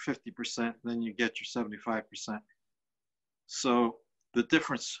get your 50%, then you get your 75%. So the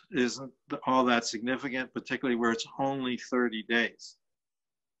difference isn't all that significant, particularly where it's only 30 days.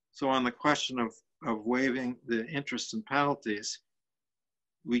 So on the question of waiving the interest and penalties,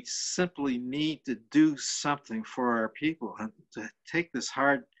 we simply need to do something for our people, and to take this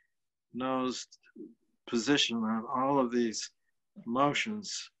hard-nosed position on all of these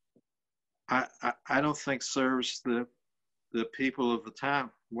motions, I don't think serves the people of the town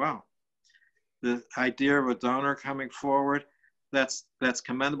well. The idea of a donor coming forward, that's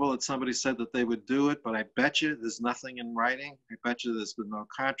commendable that somebody said that they would do it, but I bet you there's nothing in writing. I bet you there's been no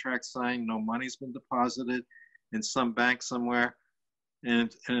contract signed, no money's been deposited in some bank somewhere.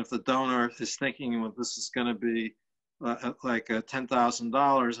 And if the donor is thinking, well, this is going to be like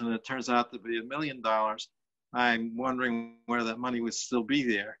 $10,000 and it turns out to be $1 million, I'm wondering where that money would still be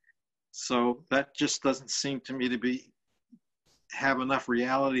there. So that just doesn't seem to me to have enough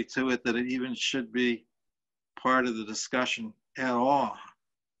reality to it that it even should be part of the discussion at all.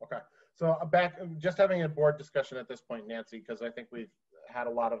 Okay, so just having a board discussion at this point, Nancy, because I think we've had a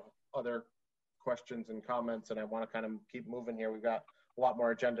lot of other questions and comments, and I want to kind of keep moving here. We've got a lot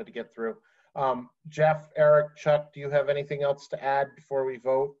more agenda to get through. Jeff, Eric, Chuck, do you have anything else to add before we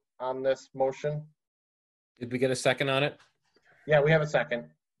vote on this motion? Did we get a second on it? Yeah, we have a second.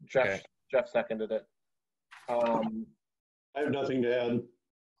 Jeff, Okay. Jeff seconded it. I have nothing to add.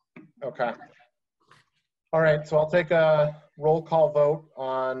 Okay. All right, so I'll take a roll call vote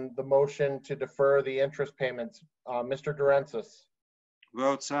on the motion to defer the interest payments. Mr. Durensis.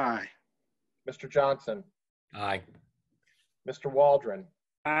 Votes aye. Mr. Johnson. Aye. Mr. Waldron.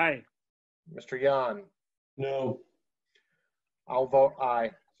 Aye. Mr. Yan. No. I'll vote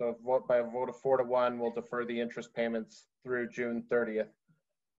aye. So by a vote of 4-1, we'll defer the interest payments through June 30th.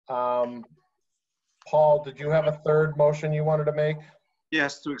 Paul, did you have a third motion you wanted to make?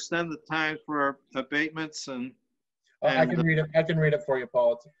 Yes, to extend the time for abatements and I can read it. I can read it for you,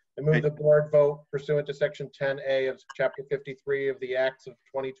 Paul. I move the board vote pursuant to Section 10A of Chapter 53 of the Acts of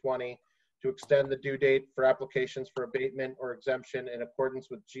 2020 to extend the due date for applications for abatement or exemption in accordance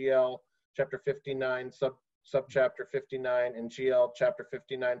with GL Chapter 59, Subchapter 59, and GL Chapter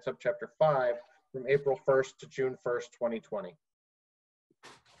 59, Subchapter 5 from April 1st to June 1st, 2020.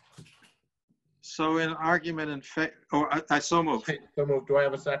 so in argument in favor, I so move. So moved. Do I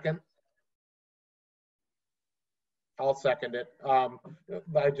have a second? I'll second it.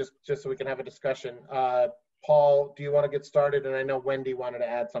 Just so we can have a discussion. Paul, do you want to get started? And I know Wendy wanted to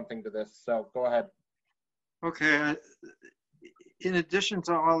add something to this, so go ahead. Okay. In addition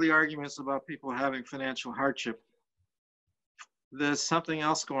to all the arguments about people having financial hardship, there's something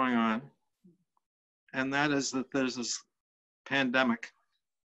else going on, and that is that there's this pandemic.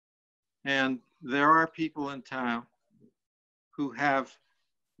 And there are people in town who have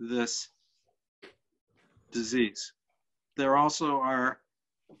this disease. There also are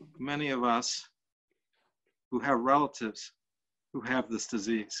many of us who have relatives who have this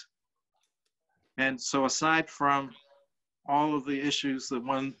disease. And so aside from all of the issues that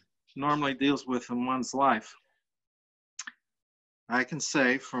one normally deals with in one's life, I can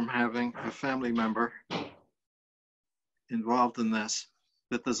say from having a family member involved in this,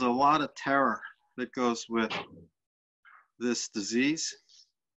 that there's a lot of terror that goes with this disease.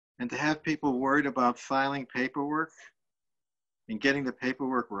 And to have people worried about filing paperwork and getting the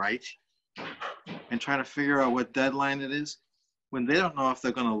paperwork right and trying to figure out what deadline it is when they don't know if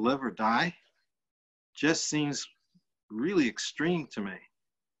they're going to live or die just seems really extreme to me.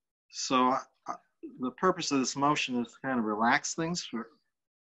 So the purpose of this motion is to kind of relax things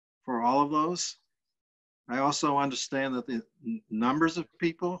for all of those. I also understand that the numbers of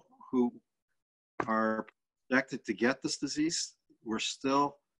people who are projected to get this disease,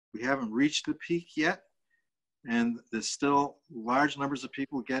 we haven't reached the peak yet, and there's still large numbers of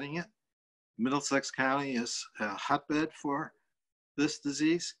people getting it. Middlesex County is a hotbed for this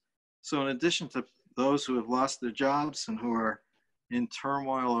disease. So in addition to those who have lost their jobs and who are in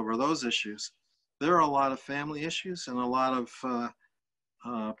turmoil over those issues, there are a lot of family issues and a lot of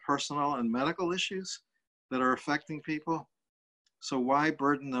personal and medical issues that are affecting people. So why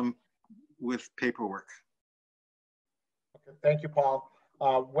burden them with paperwork? Okay, thank you, Paul.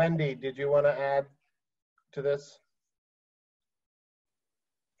 Wendy, did you want to add to this?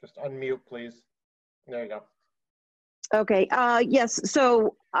 Just unmute, please. There you go. Okay, yes,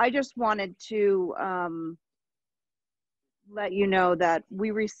 so I just wanted to let you know that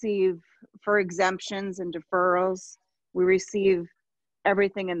we receive, for exemptions and deferrals, we receive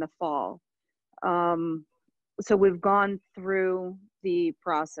everything in the fall. So we've gone through the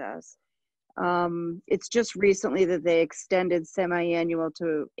process. It's just recently that they extended semi-annual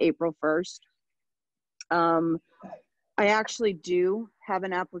to April 1st. I actually do have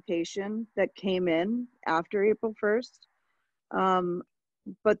an application that came in after April 1st.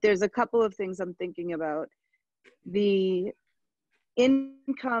 But there's a couple of things I'm thinking about. The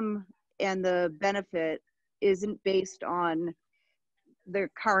income and the benefit isn't based on their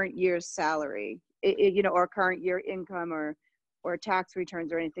current year's salary, you know, or current year income or tax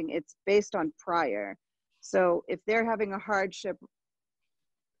returns or anything. It's based on prior. So if they're having a hardship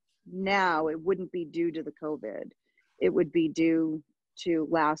now, it wouldn't be due to the COVID. It would be due to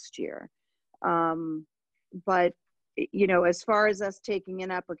last year. But, you know, as far as us taking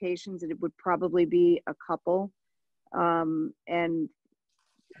in applications, it would probably be a couple. And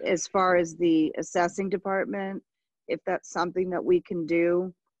as far as the assessing department, if that's something that we can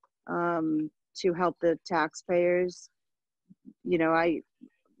do to help the taxpayers, you know,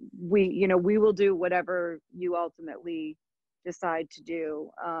 we will do whatever you ultimately decide to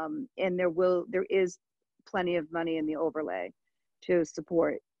do. And there is plenty of money in the overlay to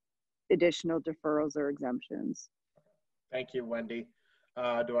support additional deferrals or exemptions. Thank you, Wendy.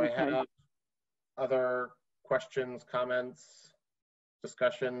 Do I have other questions, comments,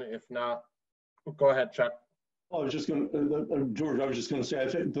 discussion? If not, go ahead, Chuck. I was just going to, George, I was just going to say, I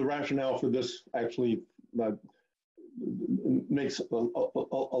think the rationale for this actually makes a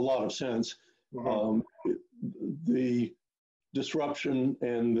lot of sense. The disruption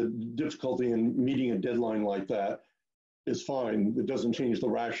and the difficulty in meeting a deadline like that is fine. It doesn't change the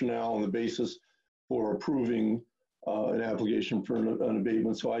rationale and the basis for approving an application for an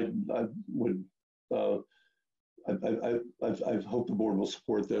abatement. So I hope the board will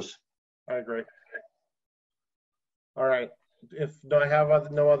support this. I agree. All right. If I have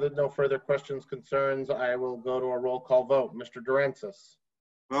no further questions, concerns, I will go to a roll call vote. Mr. Durensis.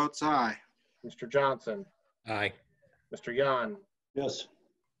 Votes aye. Mr. Johnson. Aye. Mr. Yan. Yes.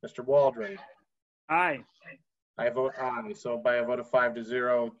 Mr. Waldron. Aye. I vote aye. So by a vote of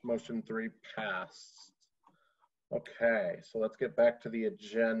 5-0, motion 3 passed. Okay, so let's get back to the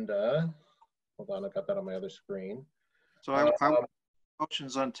agenda. Hold on, I got that on my other screen. So I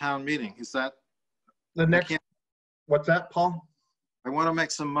motions on town meeting. Is that the next? What's that, Paul? I want to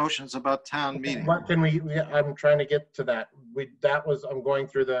make some motions about town meeting. What can we? I'm trying to get to that. I'm going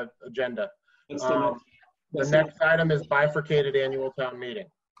through the agenda. The next item is bifurcated annual town meeting.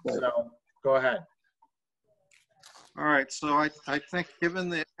 So go ahead. All right. So I think given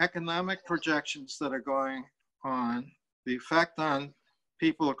the economic projections that are going on, the effect on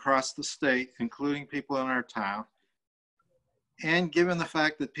people across the state, including people in our town, and given the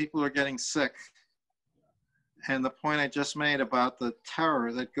fact that people are getting sick, and the point I just made about the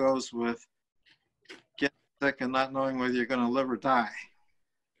terror that goes with getting sick and not knowing whether you're going to live or die,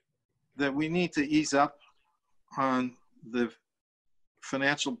 that we need to ease up on the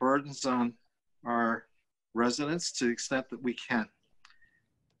financial burdens on our residents to the extent that we can.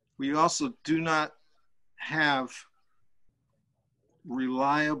 We also do not have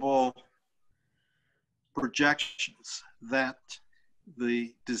reliable projections that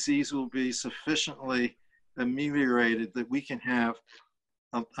the disease will be sufficiently ameliorated that we can have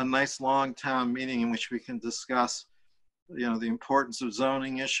a nice long town meeting in which we can discuss, you know, the importance of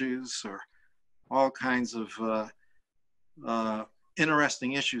zoning issues or all kinds of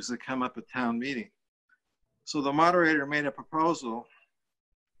interesting issues that come up at town meeting. So the moderator made a proposal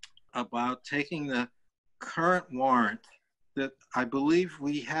about taking the current warrant that I believe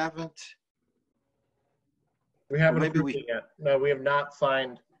we haven't. We haven't approved it yet. No, we have not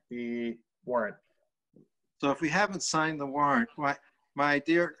signed the warrant. So if we haven't signed the warrant, my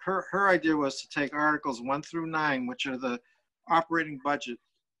idea, her idea was to take Articles 1 through 9, which are the operating budget,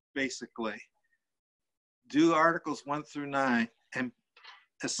 basically. Do Articles 1 through 9 and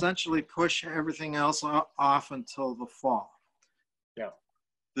essentially push everything else off until the fall. Yeah.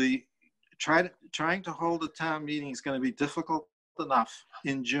 Trying to hold a town meeting is going to be difficult enough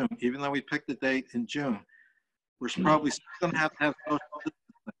in June, even though we picked the date in June. We're probably still going to have social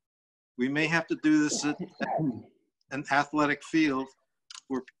distancing. We may have to do this at an athletic field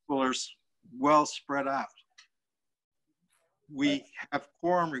where people are well spread out. We have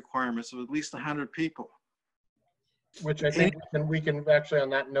quorum requirements of at least 100 people. Which I think we can actually, on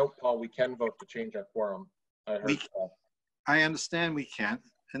that note, Paul, we can vote to change our quorum. I understand we can,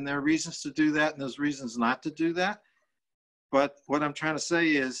 and there are reasons to do that, and there's reasons not to do that. But what I'm trying to say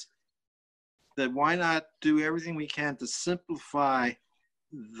is that why not do everything we can to simplify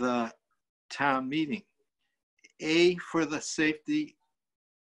the town meeting? A, for the safety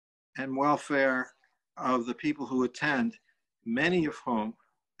and welfare of the people who attend, many of whom,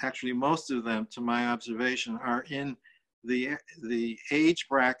 actually most of them, to my observation, are in the age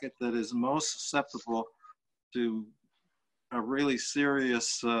bracket that is most susceptible to a really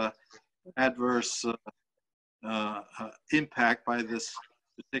serious adverse impact by this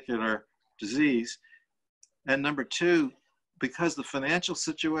particular disease. And number two, because the financial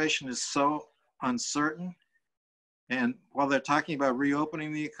situation is so uncertain, and while they're talking about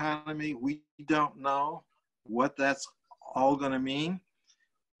reopening the economy, we don't know what that's all going to mean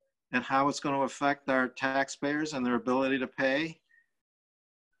and how it's going to affect our taxpayers and their ability to pay.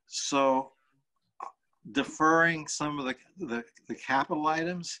 So deferring some of the capital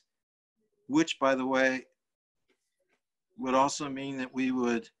items, which, by the way, would also mean that we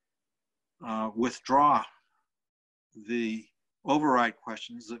would withdraw the override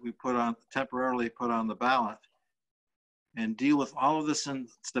questions that we temporarily put on the ballot and deal with all of this in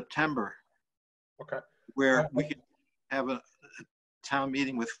September. Okay. Where we can have a town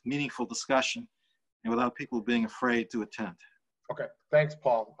meeting with meaningful discussion and without people being afraid to attend. Okay, thanks,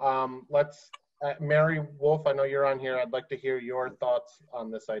 Paul. Mary Wolf, I know you're on here. I'd like to hear your thoughts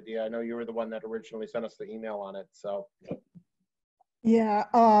on this idea. I know you were the one that originally sent us the email on it, so. Yeah,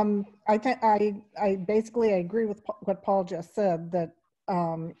 I think I basically agree with what Paul just said, that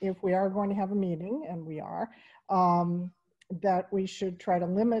if we are going to have a meeting, and we are, that we should try to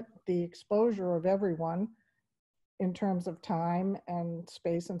limit the exposure of everyone in terms of time and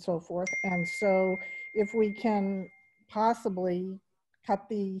space and so forth. And so if we can possibly cut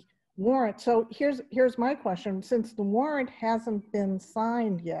the warrant. So here's my question. Since the warrant hasn't been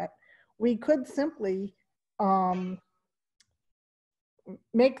signed yet, we could simply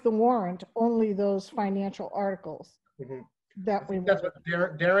make the warrant only those financial articles that we That's what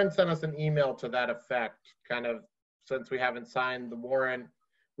Darren sent us an email to that effect. Kind of, since we haven't signed the warrant,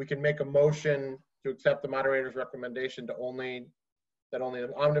 we can make a motion to accept the moderator's recommendation to only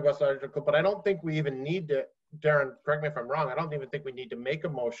the omnibus article. But I don't think we even need to, Darren, correct me if I'm wrong, I don't even think we need to make a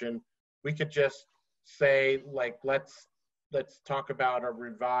motion. We could just say, like, let's talk about a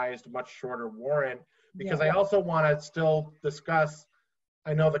revised, much shorter warrant, because I also want to still discuss,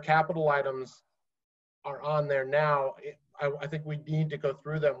 I know the capital items are on there now. I think we need to go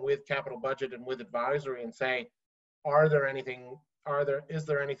through them with capital budget and with advisory and say, is there anything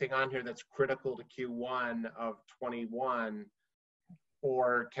on here that's critical to Q1 of 21,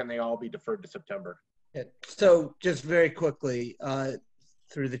 or can they all be deferred to September? Yeah. So just very quickly,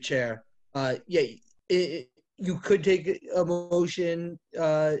 through the chair, you could take a motion,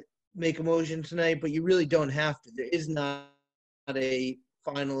 make a motion tonight, but you really don't have to. There is not a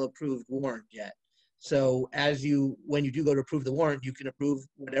final approved warrant yet. So when you do go to approve the warrant, you can approve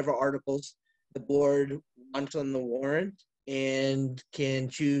whatever articles the board wants on the warrant and can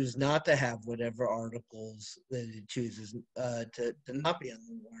choose not to have whatever articles that it chooses to not be on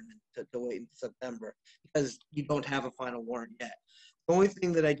the warrant and to wait until September, because you don't have a final warrant yet. The only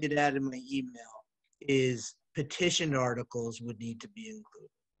thing that I did add in my email is petition articles would need to be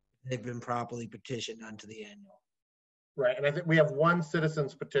included. They've been properly petitioned onto the annual. Right, and I think we have one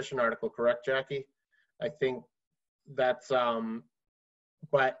citizen's petition article, correct, Jackie? I think that's,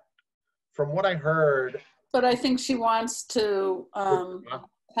 but from what I heard. But I think she wants to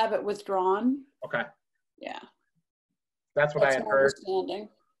have it withdrawn. Okay. Yeah. That's what I had heard. Understanding.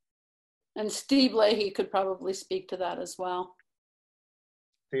 And Steve Leahy could probably speak to that as well.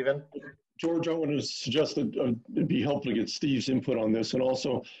 Stephen? George, I want to suggest that it'd be helpful to get Steve's input on this. And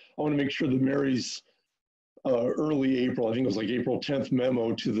also, I want to make sure that Mary's early April, I think it was like April 10th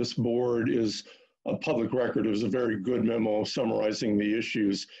memo to this board is a public record. It was a very good memo summarizing the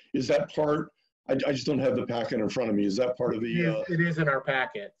issues. Is that part, I just don't have the packet in front of me. Is that part of the? It is in our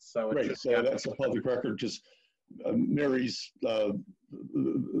packet. So right, so that's a public record. Just Mary's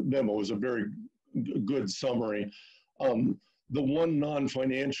memo is a very good summary. The one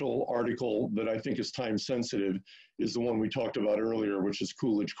non-financial article that I think is time sensitive is the one we talked about earlier, which is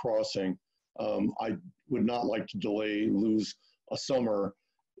Coolidge Crossing. I would not like to lose a summer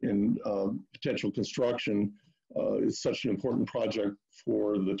in potential construction. It's such an important project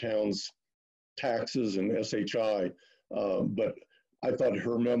for the town's taxes and SHI. But I thought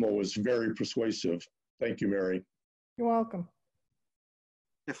her memo was very persuasive. Thank you, Mary. You're welcome.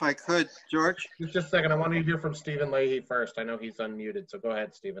 If I could, George. Just a second. I want to hear from Stephen Leahy first. I know he's unmuted, so go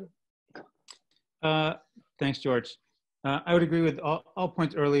ahead, Stephen. Thanks, George. I would agree with all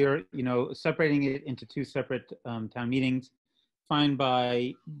points earlier. You know, separating it into two separate town meetings, fine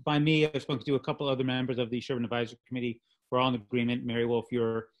by me. I've spoken to a couple other members of the Sherborn Advisory Committee. We're all in agreement. Mary Wolf,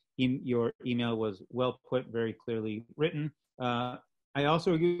 your email was well put, very clearly written. I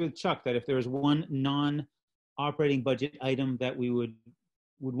also agree with Chuck that if there is one non-operating budget item that we would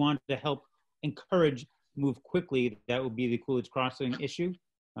want to help encourage move quickly, that would be the Coolidge Crossing issue.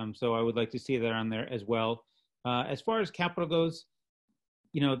 So I would like to see that on there as well. As far as capital goes,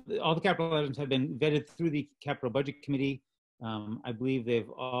 you know, all the capital items have been vetted through the Capital Budget Committee. I believe they've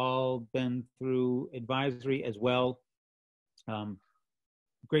all been through advisory as well.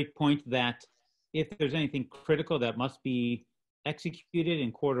 Great point that if there's anything critical that must be executed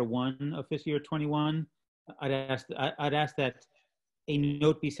in Q1 of fiscal year 21, I'd ask that a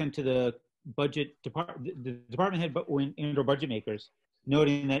note be sent to the the department head and/or budget makers,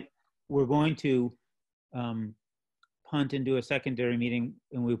 noting that we're going to punt and do a secondary meeting,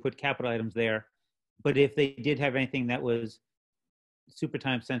 and we put capital items there. But if they did have anything that was super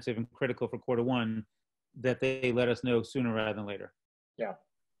time sensitive and critical for Q1, that they let us know sooner rather than later. Yeah,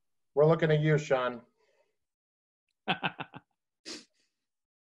 we're looking at you, Sean.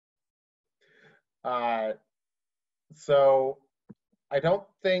 So I don't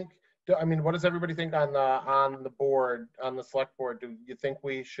think, I mean, what does everybody think on the board, on the select board? Do you think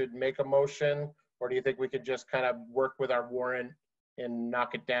we should make a motion, or do you think we could just kind of work with our warrant and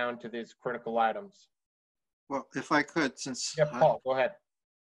knock it down to these critical items? Well, if I could, since Paul, go ahead.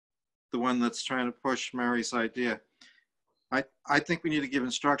 The one that's trying to push Mary's idea, I think we need to give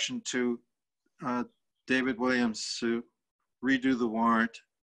instruction to David Williams to redo the warrant,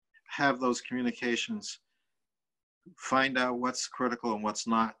 have those communications, find out what's critical and what's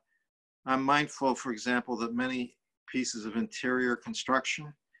not. I'm mindful, for example, that many pieces of interior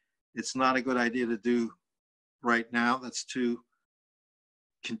construction, it's not a good idea to do right now. That's too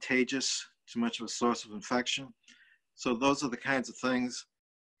contagious, too much of a source of infection. So those are the kinds of things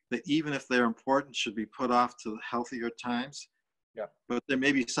that, even if they're important, should be put off to healthier times. Yeah. But there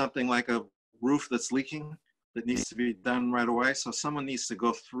may be something like a roof that's leaking that needs to be done right away. So someone needs to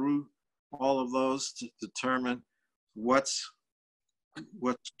go through all of those to determine what's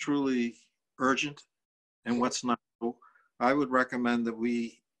truly urgent and what's not. So I would recommend that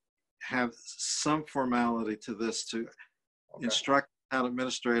we have some formality to this, to instruct the town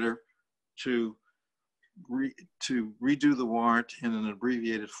administrator to redo the warrant in an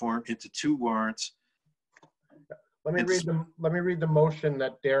abbreviated form into 2 warrants. Let me read the motion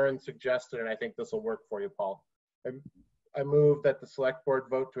that Darren suggested, and I think this will work for you, Paul. I move that the select board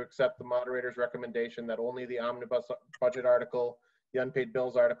vote to accept the moderator's recommendation that only the omnibus budget article, the unpaid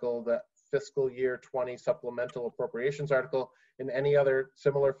bills article, the fiscal year 20 supplemental appropriations article, and any other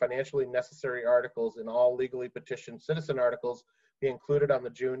similar financially necessary articles in all legally petitioned citizen articles be included on the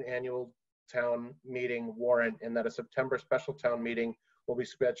June annual town meeting warrant, and that a September special town meeting will be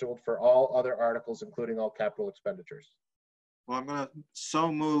scheduled for all other articles, including all capital expenditures. Well, I'm going to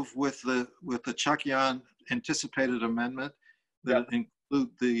so move with the Chuckion anticipated amendment that include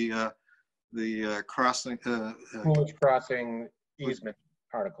the crossing Coolidge Crossing easement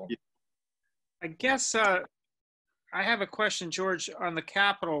article. I guess I have a question, George, on the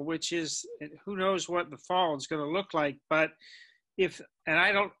capital, which is, who knows what the fall is going to look like, but and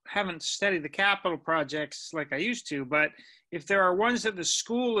I haven't studied the capital projects like I used to, but if there are ones that the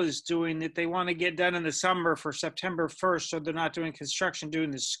school is doing that they want to get done in the summer for September 1st, so they're not doing construction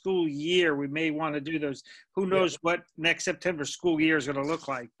during the school year, we may want to do those. Who knows what next September school year is going to look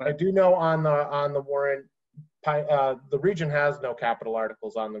like. But I do know on the warrant, the region has no capital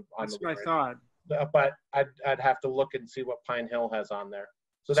articles on the that's the what I thought. But I'd have to look and see what Pine Hill has on there.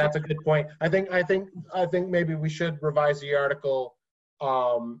 So that's a good point. I think maybe we should revise the article,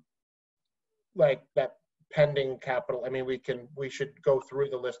 like that pending capital. I mean, we should go through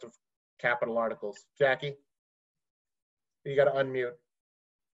the list of capital articles. Jackie, you got to unmute.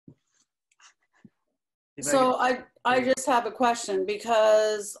 So I just have a question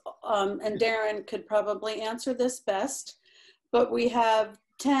because, and Darren could probably answer this best, but we have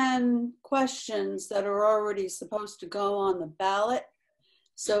 10 questions that are already supposed to go on the ballot.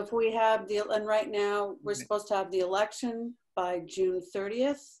 So if we have and right now we're supposed to have the election by June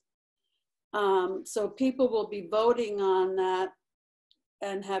 30th. So people will be voting on that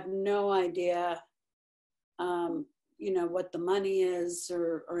and have no idea, you know, what the money is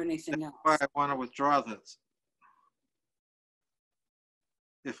or anything else. That's why I want to withdraw this.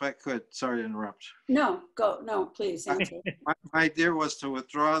 If I could, sorry to interrupt. No, go, no, please answer. My idea was to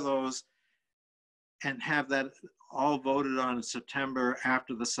withdraw those and have that all voted on in September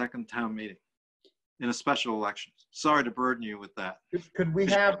after the second town meeting in a special election. Sorry to burden you with that. Could we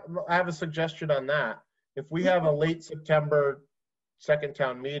have, I have a suggestion on that. If we have a late September second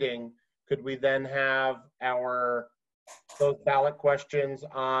town meeting, could we then have those ballot questions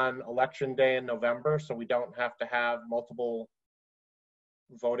on election day in November, so we don't have to have multiple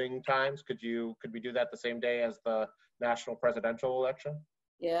voting times? Could we do that the same day as the national presidential election?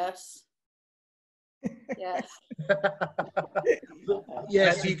 Yes. Yes.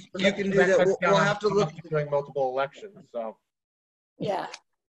 Yes, you can do that. We'll have to look doing multiple elections. So yeah,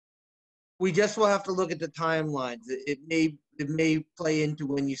 we just will have to look at the timelines. It may play into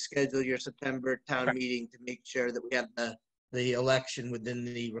when you schedule your September town meeting to make sure that we have the election within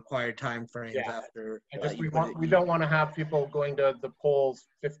the required time frames after. We don't want to have people going to the polls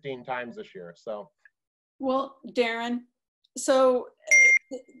 15 times this year. So. Well, Darren, so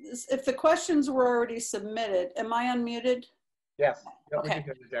if the questions were already submitted, am I unmuted? Yes. Okay.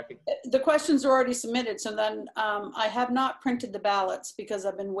 The questions are already submitted, so then I have not printed the ballots because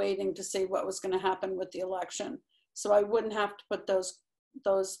I've been waiting to see what was going to happen with the election. So I wouldn't have to put those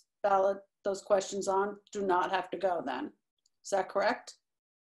questions on. Do not have to go then. Is that correct?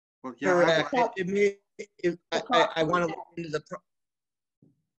 Well, yeah. I want to look into the.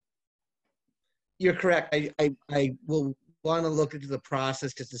 You're correct. I will want to look into the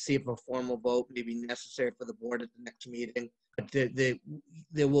process just to see if a formal vote may be necessary for the board at the next meeting. But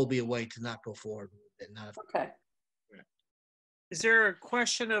there will be a way to not go forward with it. Okay. Is there a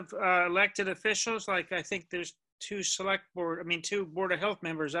question of elected officials? Like, I think there's two Board of Health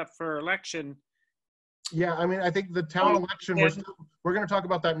members up for election. Yeah, I mean, I think the town election, we're going to talk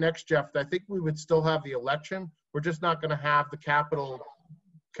about that next, Jeff. I think we would still have the election. We're just not going to have the capital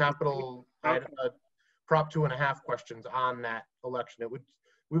Prop 2.5 questions on that election.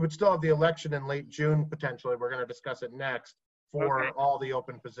 We would still have the election in late June, potentially. We're going to discuss it next for all the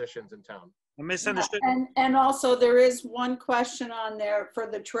open positions in town. I misunderstood. And also there is one question on there for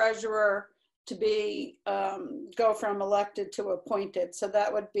the treasurer to be, go from elected to appointed. So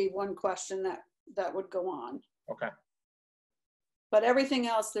that would be one question that would go on. Okay. But everything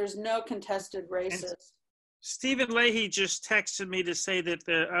else, there's no contested races. And Stephen Leahy just texted me to say that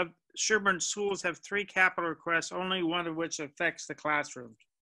the Sherborn schools have 3 capital requests, only one of which affects the classrooms.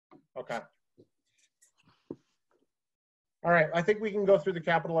 Okay. All right, I think we can go through the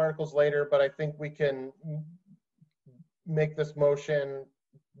capital articles later, but I think we can make this motion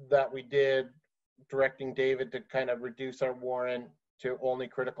that we did, directing David to kind of reduce our warrant to only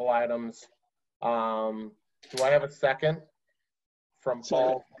critical items. Do I have a second from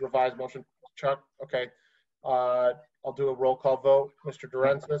Paul, revised motion? Chuck, okay. I'll do a roll call vote. Mr.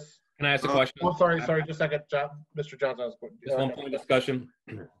 Durensis. Can I ask a question? Oh, sorry, just a second, Mr. Johnson. Just one point of discussion.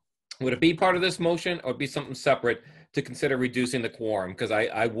 Would it be part of this motion or be something separate to consider reducing the quorum? Because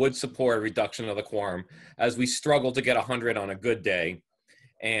I would support a reduction of the quorum as we struggle to get 100 on a good day.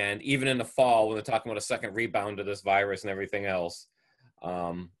 And even in the fall, when they're talking about a second rebound of this virus and everything else,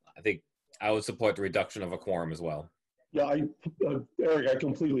 I think I would support the reduction of a quorum as well. Yeah, Eric, I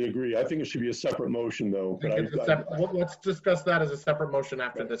completely agree. I think it should be a separate motion, though. But let's discuss that as a separap motion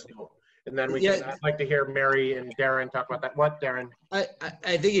after this vote. And then we can, I'd like to hear Mary and Darren talk about that. What, Darren? I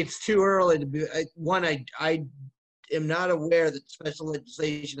think it's too early to be, I am not aware that special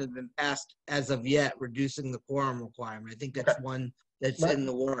legislation has been passed as of yet, reducing the quorum requirement. I think that's one that's in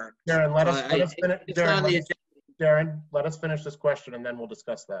the works. Darren, let us finish this question and then we'll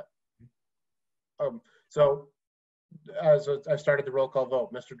discuss that. So, as I started the roll call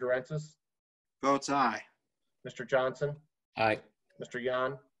vote, Mr. Durensis? Votes aye. Mr. Johnson? Aye. Mr.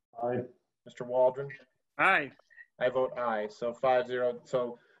 Yan? Aye. Mr. Waldron? Aye. I vote aye. So 5-0.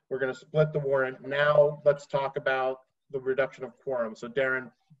 So we're going to split the warrant. Now let's talk about the reduction of quorum. So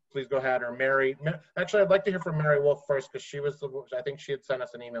Darren, please go ahead. Or Mary. Actually, I'd like to hear from Mary Wolf first because she was I think she had sent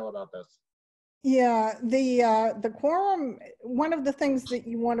us an email about this. Yeah, the quorum, one of the things that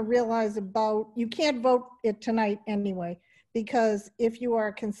you want to realize about, you can't vote it tonight anyway, because if you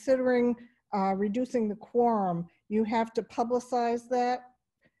are considering reducing the quorum, you have to publicize that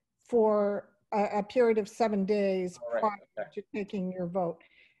for a period of 7 days prior to taking your vote.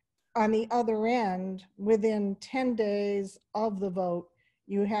 On the other end, within 10 days of the vote,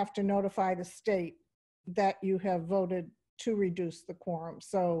 you have to notify the state that you have voted to reduce the quorum.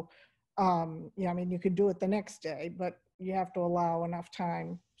 So Yeah, I mean, you could do it the next day, but you have to allow enough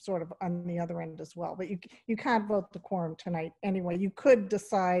time sort of on the other end as well. But you can't vote the quorum tonight anyway. You could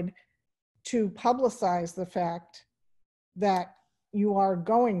decide to publicize the fact that you are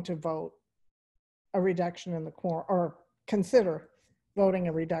going to vote a reduction in the quorum, or consider voting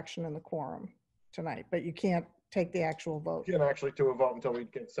a reduction in the quorum tonight, but you can't take the actual vote. You can't actually do a vote until we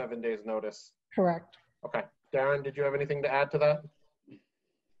get 7 days notice. Correct. Okay. Darren, did you have anything to add to that?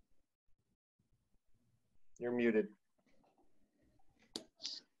 You're muted.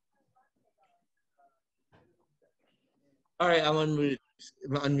 All right, I'm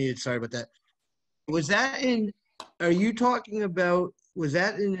unmuted. Sorry about that. Was that in, are you talking about, was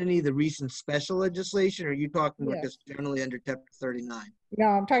that in any of the recent special legislation, or are you talking about Yes. just generally under Chapter 39? No,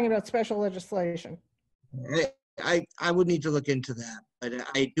 I'm talking about special legislation. I would need to look into that, but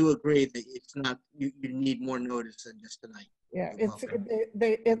I do agree that it's not, you need more notice than just tonight. Yeah,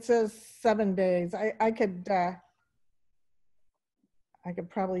 it says 7 days. I could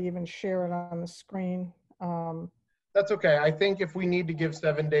probably even share it on the screen. That's okay. I think if we need to give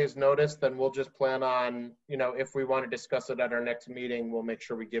 7 days notice, then we'll just plan on, if we want to discuss it at our next meeting, we'll make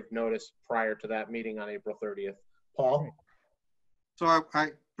sure we give notice prior to that meeting on April 30th. Paul? So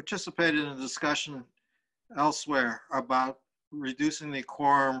I participated in a discussion elsewhere about reducing the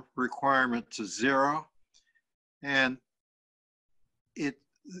quorum requirement to 0. And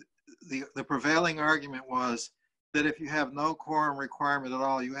the prevailing argument was that if you have no quorum requirement at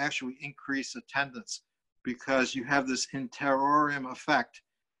all, you actually increase attendance, because you have this in terrorem effect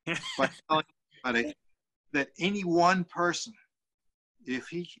by telling everybody that any one person, if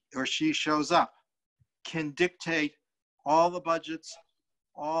he or she shows up, can dictate all the budgets,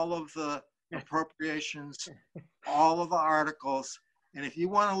 all of the appropriations, all of the articles. And if you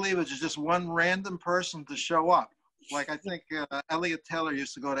want to leave it to just one random person to show up, like I think Elliot Taylor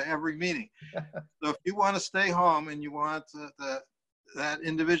used to go to every meeting. So if you want to stay home and you want that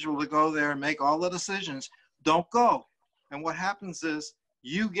individual to go there and make all the decisions, don't go. And what happens is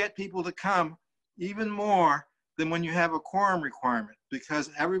you get people to come even more than when you have a quorum requirement, because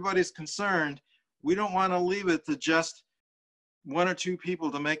everybody's concerned. We don't want to leave it to just 1 or 2 people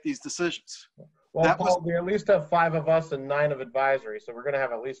to make these decisions. Well, Paul, we at least have 5 of us and 9 of advisory, so we're going to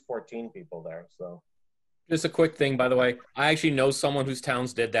have at least 14 people there. So, just a quick thing, by the way, I actually know someone whose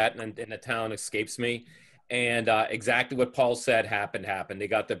towns did that, and the town escapes me. And exactly what Paul said happened. They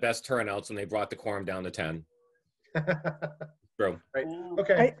got the best turnouts, and they brought the quorum down to 10. True. Right.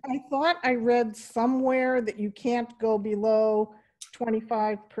 Okay. I thought I read somewhere that you can't go below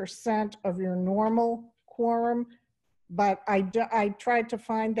 25% of your normal quorum, but I tried to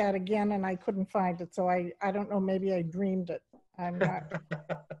find that again and I couldn't find it. So I don't know, maybe I dreamed it. I'm not.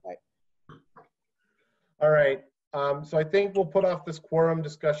 All right. So I think we'll put off this quorum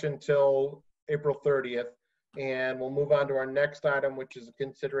discussion till April 30th, and we'll move on to our next item, which is a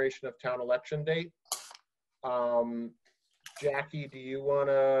consideration of town election date. Jackie, do you want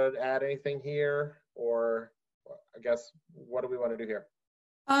to add anything here, or I guess what do we want to do here?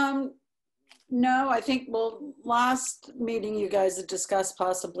 No, I think, well, last meeting you guys had discussed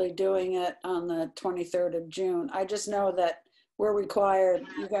possibly doing it on the 23rd of June. I just know that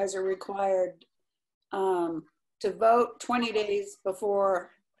you guys are required to vote 20 days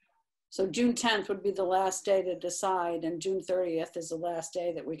before. So June 10th would be the last day to decide, and June 30th is the last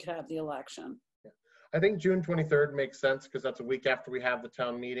day that we could have the election. I think June 23rd makes sense because that's a week after we have the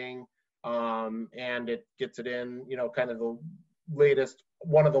town meeting, and it gets it in, kind of the latest,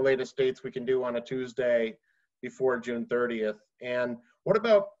 one of the latest dates we can do on a Tuesday before June 30th. And what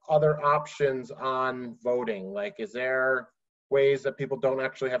about other options on voting? Like, is there ways that people don't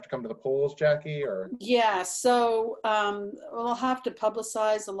actually have to come to the polls, Jackie, or? Yeah, so we'll have to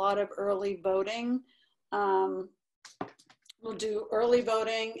publicize a lot of early voting. We'll do early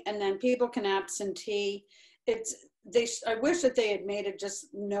voting, and then people can absentee. I wish that they had made it just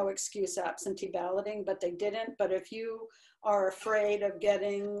no excuse absentee balloting, but they didn't. But if you are afraid of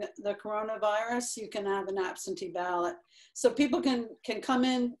getting the coronavirus, you can have an absentee ballot. So people can come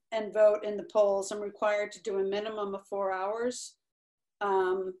in and vote in the polls. I'm required to do a minimum of 4 hours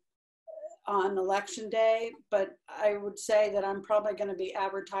on election day, but I would say that I'm probably going to be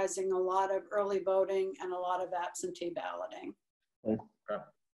advertising a lot of early voting and a lot of absentee balloting.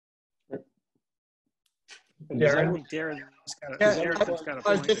 Darren? I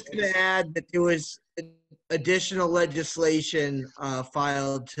was just going to add that there was additional legislation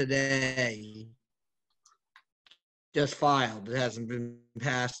filed today, just filed, it hasn't been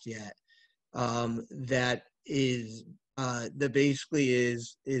passed yet, that is that basically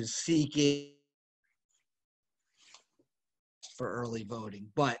is seeking for early voting.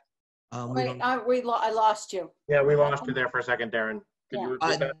 But We Wait, don't, I lost you. Yeah, we lost you there for a second, Darren. Could you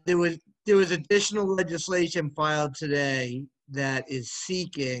repeat that? there was additional legislation filed today that is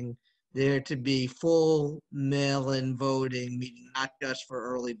seeking there to be full mail-in voting, meaning not just for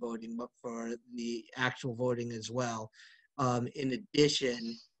early voting, but for the actual voting as well. In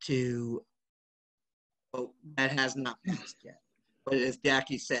addition to, that has not passed yet. But as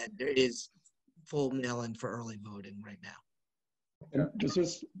Jackie said, there is full mail-in for early voting right now. And does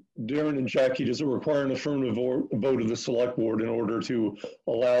this, Darren and Jackie, does it require an affirmative vote of the select board in order to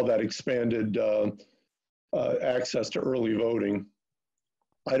allow that expanded access to early voting?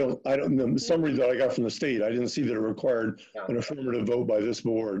 The summary that I got from the state, I didn't see that it required an affirmative vote by this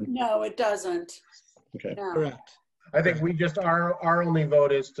board. No, it doesn't. Okay. No. Correct. I think we just, our only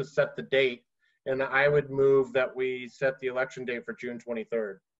vote is to set the date. And I would move that we set the election date for June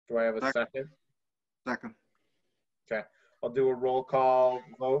 23rd. Do I have a second? Second. Okay. I'll do a roll call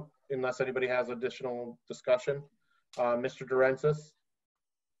vote unless anybody has additional discussion. Mr. Durensis?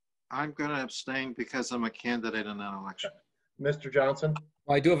 I'm going to abstain because I'm a candidate in that election. Mr. Johnson?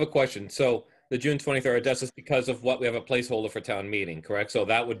 Well, I do have a question. So the June 23rd, that's just because of what we have a placeholder for town meeting, correct? So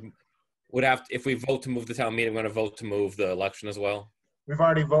that would have, if we vote to move the town meeting, we're going to vote to move the election as well? We've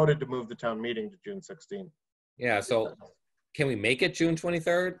already voted to move the town meeting to June 16th. Yeah, so can we make it June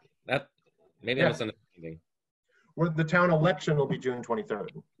 23rd? Maybe I misunderstanding. The town election will be June 23rd.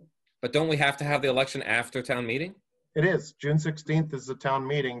 But don't we have to have the election after town meeting? It is. June 16th is the town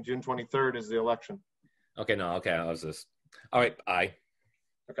meeting. June 23rd is the election. Okay, no, okay, I was just, all right, aye.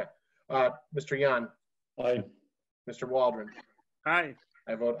 Okay. Mr. Yan? Aye. Mr. Waldron? Aye.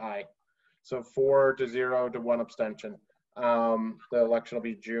 I vote aye. So 4-0 to 1 abstention. The election will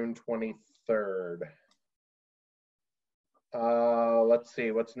be June 23rd. Let's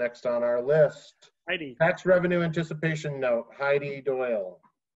see, what's next on our list? Heidi. Tax revenue anticipation note, Heidi Doyle.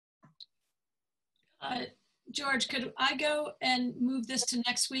 George, could I go and move this to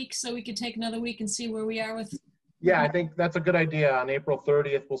next week so we could take another week and see where we are with? Yeah, I think that's a good idea. On April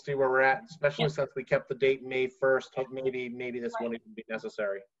 30th, we'll see where we're at, especially since we kept the date May 1st. Maybe this won't even be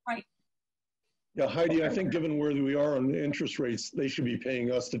necessary. Right. Yeah, Heidi, I think given where we are on the interest rates, they should be paying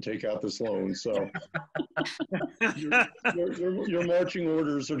us to take out this loan. So your marching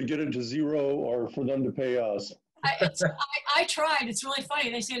orders are to get it to zero or for them to pay us. I tried. It's really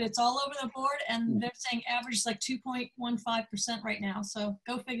funny. They said it's all over the board, and they're saying average is like 2.15% right now. So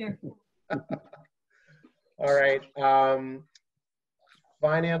go figure. All right.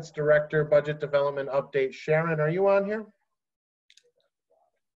 Finance Director, Budget Development Update. Sharon, are you on here?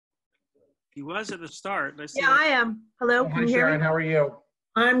 He was at the start. Yeah, I am. Hello, can you hear Sharon, me? how are you?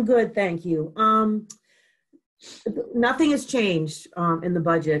 I'm good, thank you. Nothing has changed in the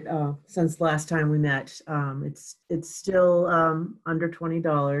budget since last time we met. It's still under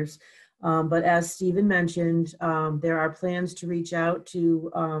 $20. But as Stephen mentioned, there are plans to reach out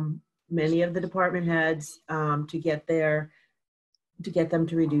to many of the department heads to get them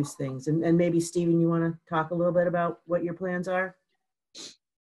to reduce things. And maybe Stephen, you want to talk a little bit about what your plans are?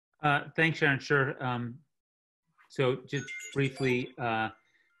 Thanks, Sharon. Sure. So just briefly,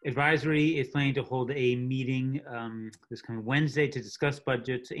 advisory is planning to hold a meeting this coming Wednesday to discuss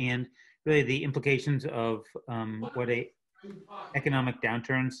budgets and really the implications of what a economic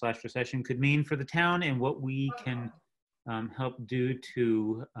downturn / recession could mean for the town and what we can help do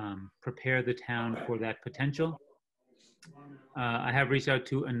to prepare the town for that potential. I have reached out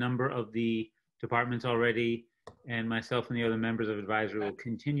to a number of the departments already, and myself and the other members of advisory will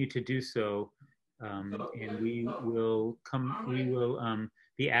continue to do so. And we will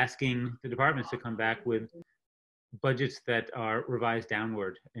be asking the departments to come back with budgets that are revised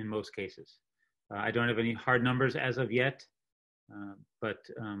downward in most cases. I don't have any hard numbers as of yet, but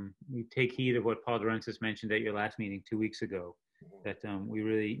we take heed of what Paul Durensis mentioned at your last meeting 2 weeks ago, that we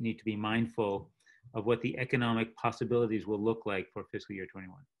really need to be mindful of what the economic possibilities will look like for fiscal year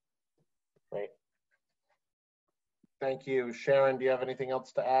 21. Great. Thank you. Sharon, do you have anything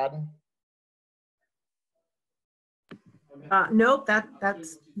else to add? Nope,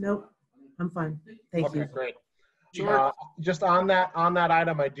 nope, I'm fine. Thank you. Okay, great. Just on that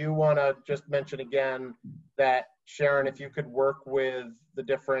item, I do want to just mention again that Sharon, if you could work with the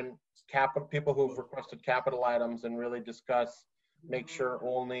different people who've requested capital items and really discuss, make sure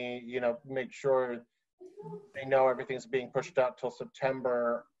they know everything's being pushed out till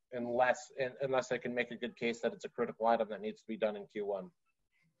September unless they can make a good case that it's a critical item that needs to be done in Q1.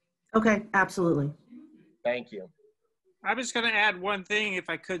 Okay, absolutely. Thank you. I was going to add one thing, if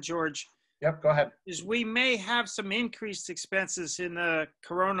I could, George. Yep, go ahead. Is we may have some increased expenses in the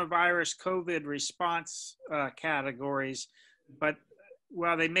coronavirus COVID response categories, but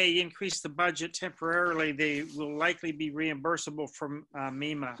while they may increase the budget temporarily, they will likely be reimbursable from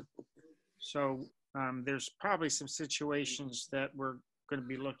MEMA. So there's probably some situations that we're going to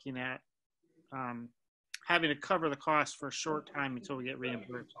be looking at having to cover the cost for a short time until we get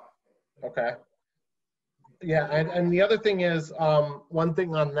reimbursed. Okay. Yeah, and the other thing is, one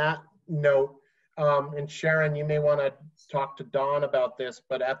thing on that note, and Sharon, you may want to talk to Dawn about this,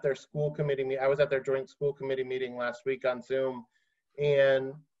 but at their school committee meeting, I was at their joint school committee meeting last week on Zoom,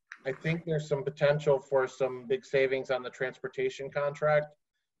 and I think there's some potential for some big savings on the transportation contract,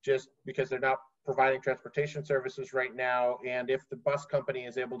 just because they're not providing transportation services right now. And if the bus company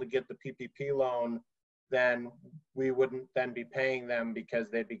is able to get the PPP loan, then we wouldn't then be paying them because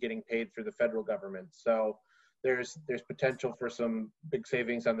they'd be getting paid through the federal government. So there's potential for some big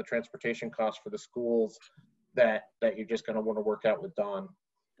savings on the transportation costs for the schools that you're just going to want to work out with Dawn.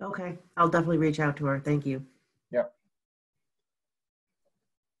 Okay, I'll definitely reach out to her. Thank you. Yep.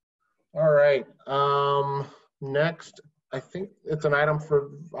 All right. Next, I think it's an item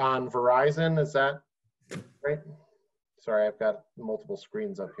on Verizon. Is that right? Sorry, I've got multiple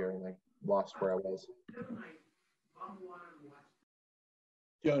screens up here and I lost where I was.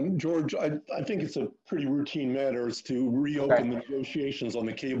 Yeah, and George, I think it's a pretty routine matter is to reopen the negotiations on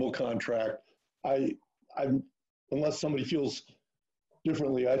the cable contract. Unless somebody feels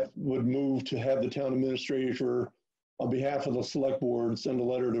differently, I would move to have the town administrator, on behalf of the select board, send a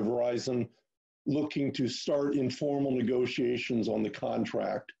letter to Verizon looking to start informal negotiations on the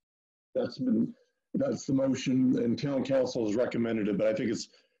contract. That's the motion, and town council has recommended it, but I think it's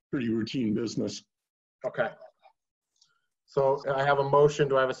pretty routine business. Okay. So I have a motion.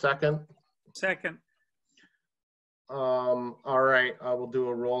 Do I have a second? Second. All right. I will do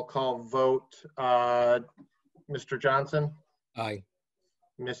a roll call vote. Mr. Johnson? Aye.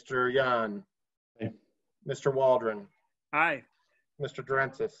 Mr. Yan? Aye. Mr. Waldron? Aye. Mr.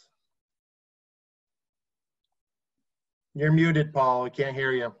 Durensis? You're muted, Paul. We can't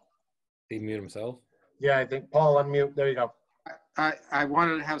hear you. Did he mute himself? Yeah, I think Paul unmute. There you go. I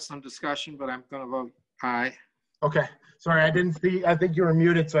wanted to have some discussion, but I'm going to vote aye. Okay. Sorry, I didn't see. I think you were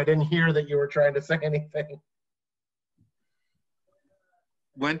muted, so I didn't hear that you were trying to say anything.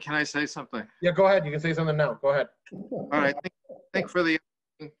 When can I say something? Yeah, go ahead. You can say something now. Go ahead. All right. I think for the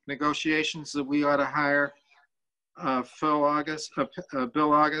negotiations that we ought to hire Bill August,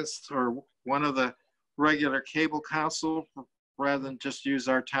 or one of the regular cable council rather than just use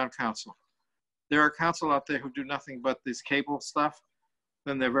our town council. There are council out there who do nothing but this cable stuff,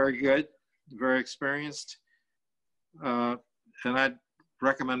 and they're very good, very experienced. And I'd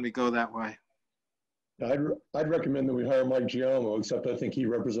recommend we go that way. I'd recommend that we hire Mike Giamo, except I think he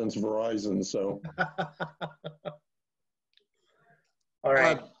represents Verizon, so. All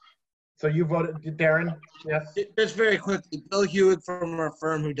right. So you voted, Darren? Yes. Just very quickly, Bill Hewitt from our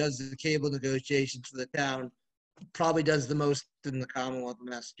firm who does the cable negotiations for the town probably does the most in the Commonwealth of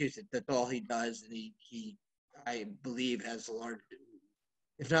Massachusetts. That's all he does, and he I believe has the large,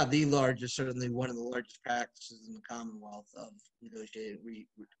 if not the largest, certainly one of the largest practices in the Commonwealth of negotiating,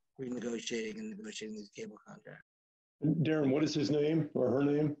 renegotiating and negotiating these cable contracts. Darren, what is his name or her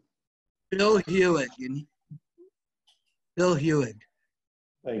name? Bill Hewitt. Bill Hewitt.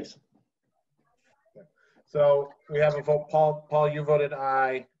 Thanks. So we have a vote. Paul, you voted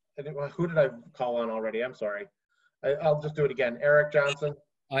aye. Who did I call on already? I'm sorry. I'll just do it again. Eric Johnson?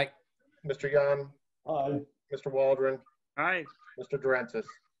 Aye. Mr. Yan? Aye. Mr. Waldron? Aye. Mr. Durensis?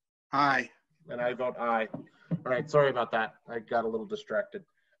 Aye. And I vote aye. All right, sorry about that. I got a little distracted.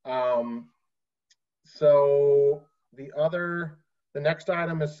 So the next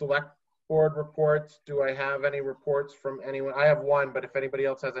item is select board reports. Do I have any reports from anyone? I have one, but if anybody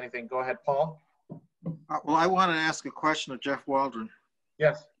else has anything, go ahead, Paul. Well, I want to ask a question of Jeff Waldron.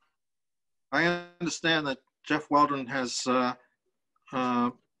 Yes. I understand that Jeff Waldron has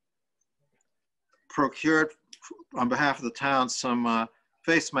procured on behalf of the town some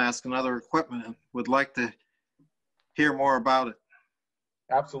face masks and other equipment and would like to hear more about it.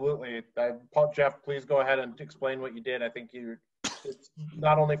 Absolutely. Jeff, please go ahead and explain what you did. I think it's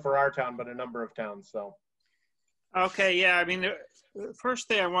not only for our town, but a number of towns. So. Okay. Yeah. I mean, the first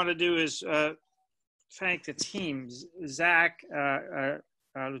thing I want to do is thank the team. Zach,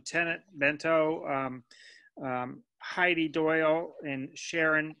 Lieutenant Bento, Heidi Doyle, and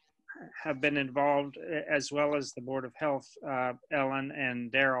Sharon have been involved, as well as the Board of Health, Ellen and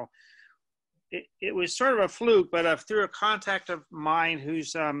Daryl. It was sort of a fluke, but through a contact of mine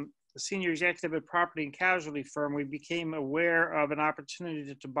who's a senior executive at property and casualty firm, we became aware of an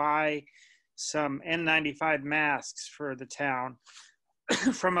opportunity to buy some N95 masks for the town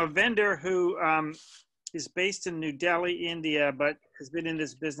from a vendor who is based in New Delhi, India, but has been in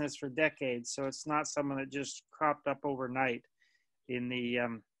this business for decades. So it's not someone that just cropped up overnight in the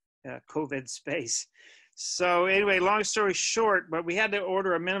COVID space. So anyway, long story short, but we had to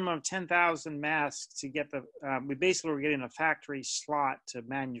order a minimum of 10,000 masks to get the, we basically were getting a factory slot to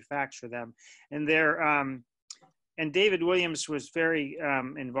manufacture them. And they're, and David Williams was very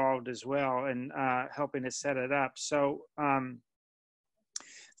involved as well in helping to set it up. So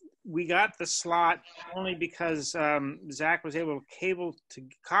we got the slot only because Zach was able to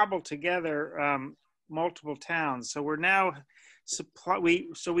cobble together multiple towns. So we're now we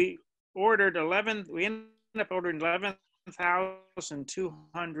ordered we ended up ordering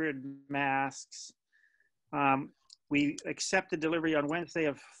 11,200 masks. We accepted delivery on Wednesday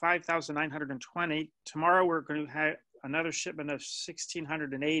of 5,920. Tomorrow we're going to have another shipment of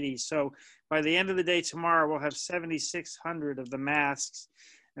 1,680. So by the end of the day tomorrow, we'll have 7,600 of the masks.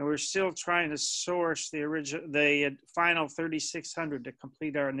 And we're still trying to source the final 3,600 to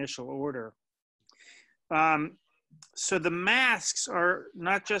complete our initial order. So the masks are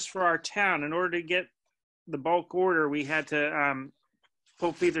not just for our town. In order to get the bulk order, we had to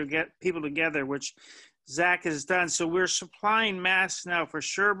hopefully get people together, which Zach has done. So we're supplying masks now for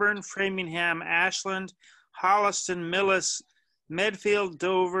Sherborn, Framingham, Ashland, Holliston, Millis, Medfield,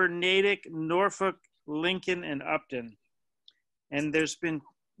 Dover, Natick, Norfolk, Lincoln, and Upton. And there's been,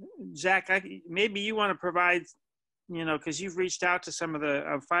 Zach, maybe you want to provide, you know, because you've reached out to some of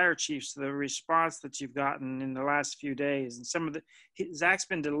the fire chiefs, the response that you've gotten in the last few days, and some of the, Zach's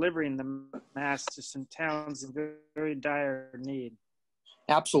been delivering the masks to some towns in very, very dire need.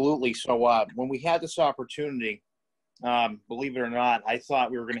 Absolutely. So when we had this opportunity, believe it or not, I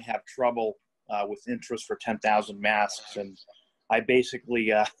thought we were going to have trouble with interest for 10,000 masks. And I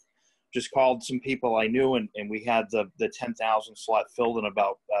basically just called some people I knew, and we had the 10,000 slot filled in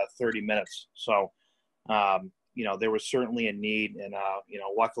about 30 minutes. So, you know, there was certainly a need. And, you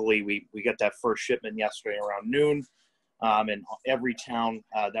know, luckily we got that first shipment yesterday around noon. And every town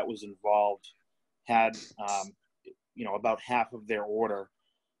that was involved had, you know, about half of their order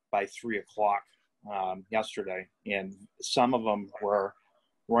by 3 o'clock yesterday. And some of them were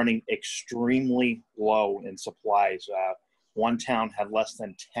running extremely low in supplies. One town had less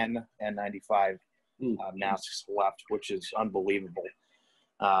than 10 N95 masks left, which is unbelievable.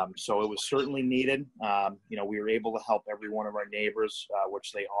 So it was certainly needed. You know, we were able to help every one of our neighbors,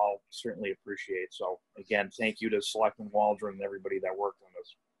 which they all certainly appreciate. So again, thank you to Selectman Waldron and everybody that worked on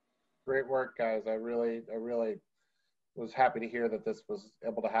this. Great work, guys. I really was happy to hear that this was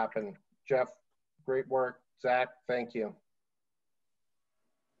able to happen. Jeff, great work. Zach, thank you.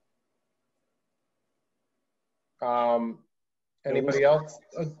 Anybody else?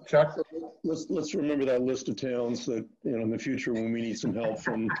 Chuck? Let's remember that list of towns that, you know, in the future when we need some help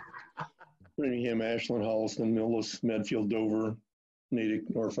from Framingham, Ashland, Holliston, Millis, Medfield, Dover, Natick,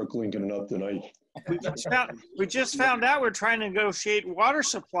 Norfolk, Lincoln, and Upton. We just found out we're trying to negotiate water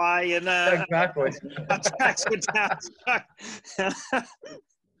supply and exactly.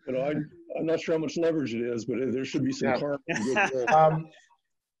 You know, I'm not sure how much leverage it is, but there should be some karma.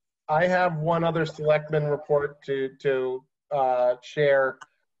 I have one other selectman report to share.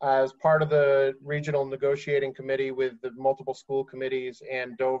 As part of the regional negotiating committee with the multiple school committees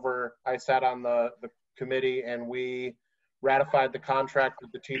and Dover, I sat on the committee and we ratified the contract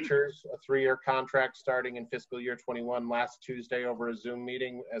with the teachers, a 3-year contract starting in fiscal year 21 last Tuesday over a Zoom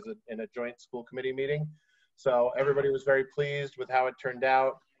meeting in a joint school committee meeting. So everybody was very pleased with how it turned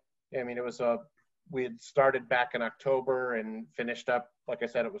out. I mean, we had started back in October and finished up, like I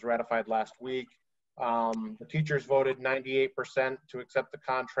said, it was ratified last week. The teachers voted 98% to accept the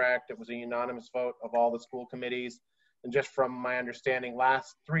contract. It was a unanimous vote of all the school committees. And just from my understanding,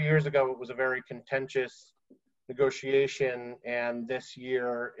 3 years ago, it was a very contentious negotiation, and this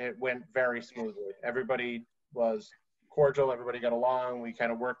year it went very smoothly. Everybody was cordial, everybody got along. We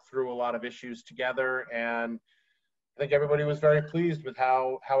kind of worked through a lot of issues together, and I think everybody was very pleased with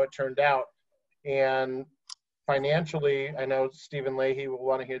how it turned out. And financially, I know Stephen Leahy will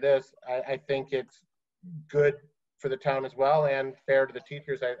want to hear this. I think it's good for the town as well and fair to the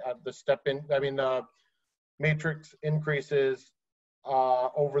teachers. The matrix increases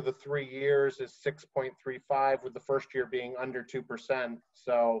over the 3 years is 6.35, with the first year being under 2%.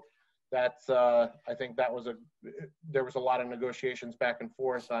 So that's, I think there was a lot of negotiations back and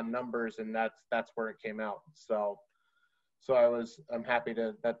forth on numbers, and that's where it came out. So I'm happy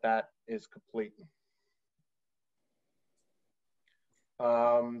that is complete.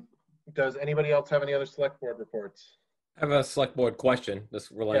 Does anybody else have any other select board reports? I have a select board question,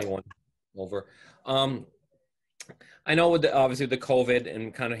 just relaying one over. I know with obviously the COVID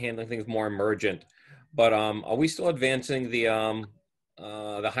and kind of handling things more emergent, But are we still advancing the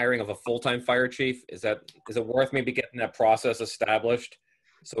hiring of a full-time fire chief? Is it worth maybe getting that process established?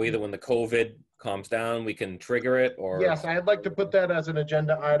 So either when the COVID calms down, we can trigger it, or? Yes, I'd like to put that as an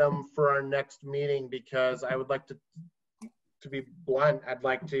agenda item for our next meeting, because I would like to be blunt, I'd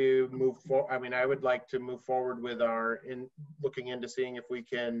like to move forward. I mean, I would like to move forward with looking into seeing if we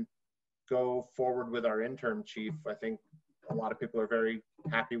can go forward with our interim chief. I think a lot of people are very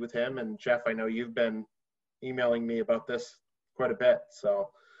happy with him. And Jeff, I know you've been emailing me about this quite a bit. So,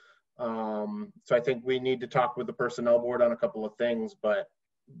 so I think we need to talk with the personnel board on a couple of things, but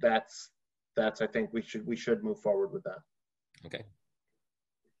that's I think we should move forward with that. Okay.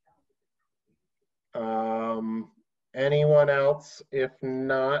 Anyone else? If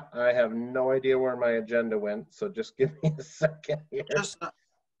not, I have no idea where my agenda went. So just give me a second here.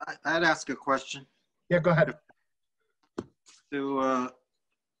 I'd ask a question. Yeah, go ahead. To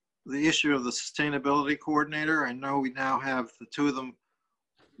the issue of the sustainability coordinator, I know we now have the two of them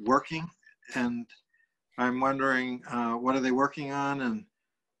working, and I'm wondering what are they working on,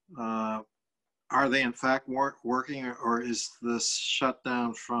 and are they in fact working, or is this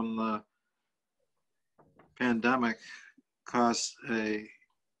shutdown from the pandemic caused a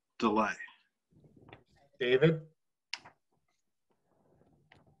delay? David?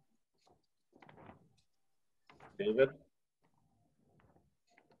 David?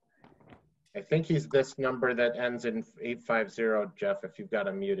 I think he's this number that ends in 850, Jeff, if you've got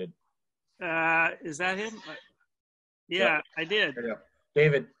him muted. Is that him? Yeah, yep. I did. There you go.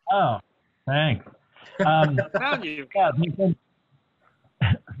 David. Oh, thanks. Found you. Yeah,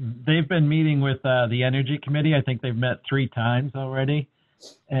 they've been meeting with the Energy Committee. I think they've met 3 times already,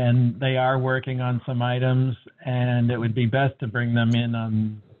 and they are working on some items, and it would be best to bring them in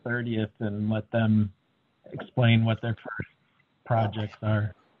on the 30th and let them explain what their first projects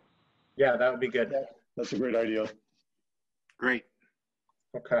are. Yeah, that would be good. That's a great idea. Great.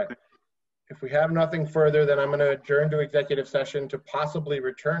 Okay. If we have nothing further, then I'm going to adjourn to executive session to possibly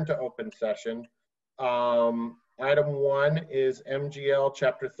return to open session. Item 1 is MGL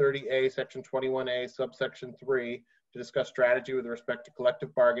Chapter 30A, Section 21A, Subsection 3, to discuss strategy with respect to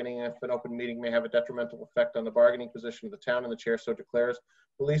collective bargaining if an open meeting may have a detrimental effect on the bargaining position of the town and the chair so declares.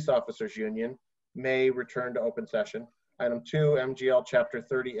 Police Officers Union may return to open session. Item 2, MGL Chapter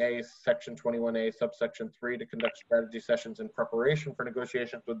 30A, Section 21A, Subsection 3, to conduct strategy sessions in preparation for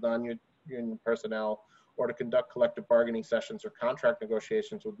negotiations with non-union personnel, or to conduct collective bargaining sessions or contract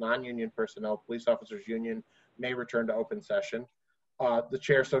negotiations with non-union personnel. Police Officers Union may return to open session. The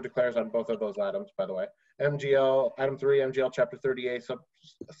chair so declares on both of those items, by the way. Item 3, MGL Chapter 30A,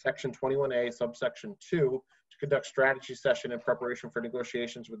 Section 21A, Subsection 2, to conduct strategy session in preparation for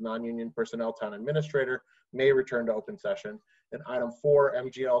negotiations with non-union personnel, town administrator, may return to open session. And item 4,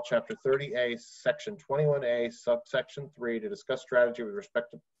 MGL Chapter 30A, Section 21A, Subsection 3, to discuss strategy with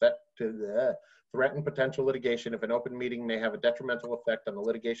respect to the threatened potential litigation if an open meeting may have a detrimental effect on the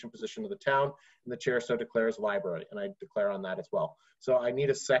litigation position of the town, and the chair so declares library, and I declare on that as well. So I need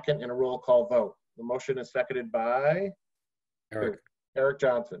a second and a roll call vote. The motion is seconded by Eric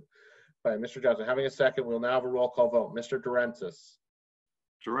Johnson. By Mr. Johnson. Having a second, we'll now have a roll call vote. Mr. Durensis.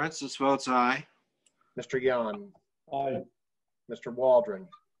 Durensis votes aye. Mr. Yan. Aye. Mr. Waldron.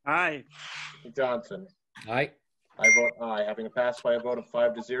 Aye. Mr. Johnson. Aye. I vote aye. Having it passed by a vote of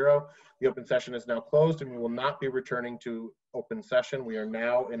 5-0, the open session is now closed and we will not be returning to open session. We are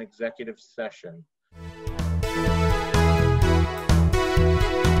now in executive session.